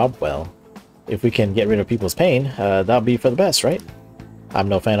my job well. If we can get rid of people's pain, that'll be for the best, right? I'm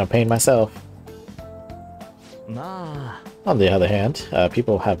no fan of pain myself. On the other hand,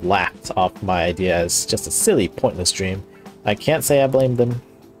 people have laughed off my idea as just a silly, pointless dream. I can't say I blame them.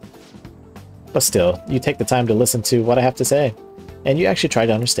 But still, you take the time to listen to what I have to say, and you actually try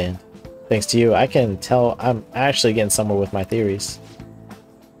to understand. Thanks to you, I can tell I'm actually getting somewhere with my theories.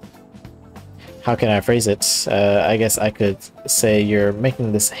 How can I phrase it? I guess I could say you're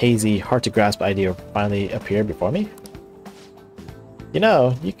making this hazy, hard-to-grasp idea finally appear before me? You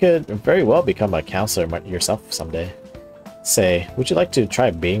know, you could very well become a counselor yourself someday. Say, would you like to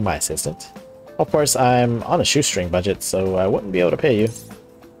try being my assistant? Of course, I'm on a shoestring budget, so I wouldn't be able to pay you.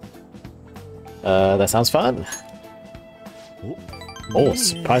 That sounds fun. Oh,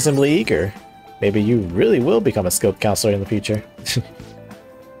 surprisingly eager. Maybe you really will become a skilled counselor in the future.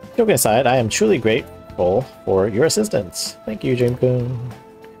 Joking aside, I am truly grateful for your assistance. Thank you, Dream-kun.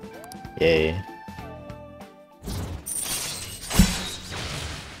 Yay.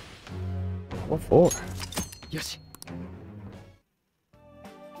 What for?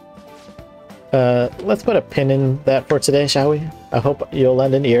 Let's put a pin in that for today, shall we? I hope you'll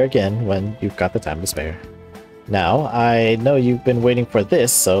lend an ear again when you've got the time to spare. Now, I know you've been waiting for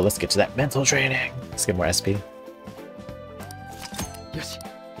this, so let's get to that mental training. Let's get more SP.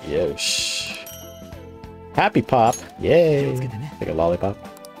 Yosh. Happy Pop. Yay. Like a lollipop.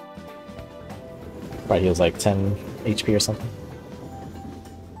 Probably heals like 10 HP or something.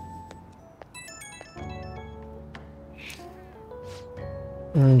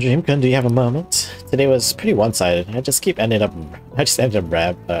 Dream-kun, do you have a moment? Today was pretty one-sided. I just ended up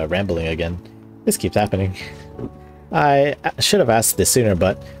rambling again. This keeps happening. I should have asked this sooner,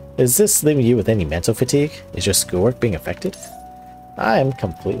 but is this leaving you with any mental fatigue? Is your schoolwork being affected? I am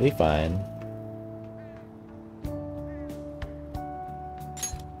completely fine.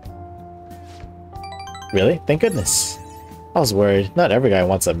 Really? Thank goodness. I was worried. Not every guy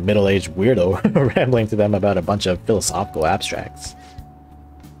wants a middle-aged weirdo rambling to them about a bunch of philosophical abstracts.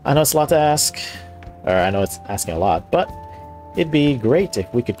 I know it's a lot to ask, or I know it's asking a lot, but it'd be great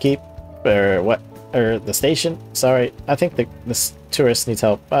if we could keep, the station. Sorry, I think this tourist needs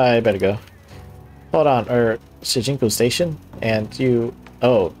help. I better go. Hold on, Shijinku Station? And you...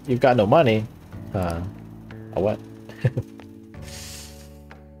 Oh, you've got no money. What?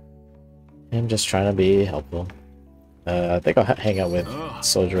 I'm just trying to be helpful. I think I'll hang out with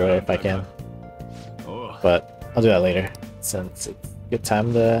Sojiro if I can. But I'll do that later, since it's a good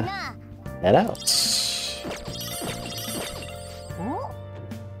time to head out.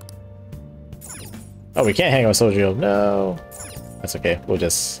 Oh, we can't hang on Sojiro. No. That's okay. We'll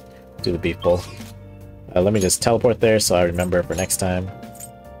just do the beef bowl. Let me just teleport there so I remember for next time.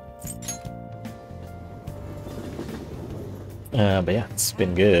 But yeah, it's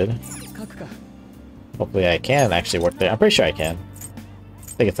been good. Hopefully I can actually work there. I'm pretty sure I can. I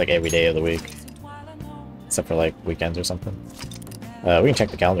think it's like every day of the week. Except for like weekends or something. We can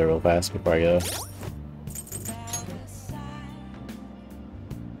check the calendar real fast before I go.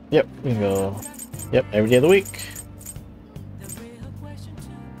 Yep, we can go. Yep, every day of the week.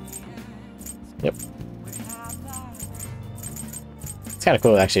 Yep. It's kind of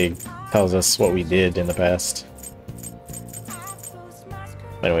cool. It actually tells us what we did in the past.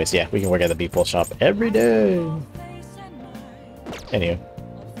 Anyways, yeah, we can work at the beef bowl shop every day. Anyway.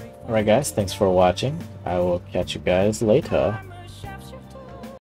 Alright guys, thanks for watching. I will catch you guys later.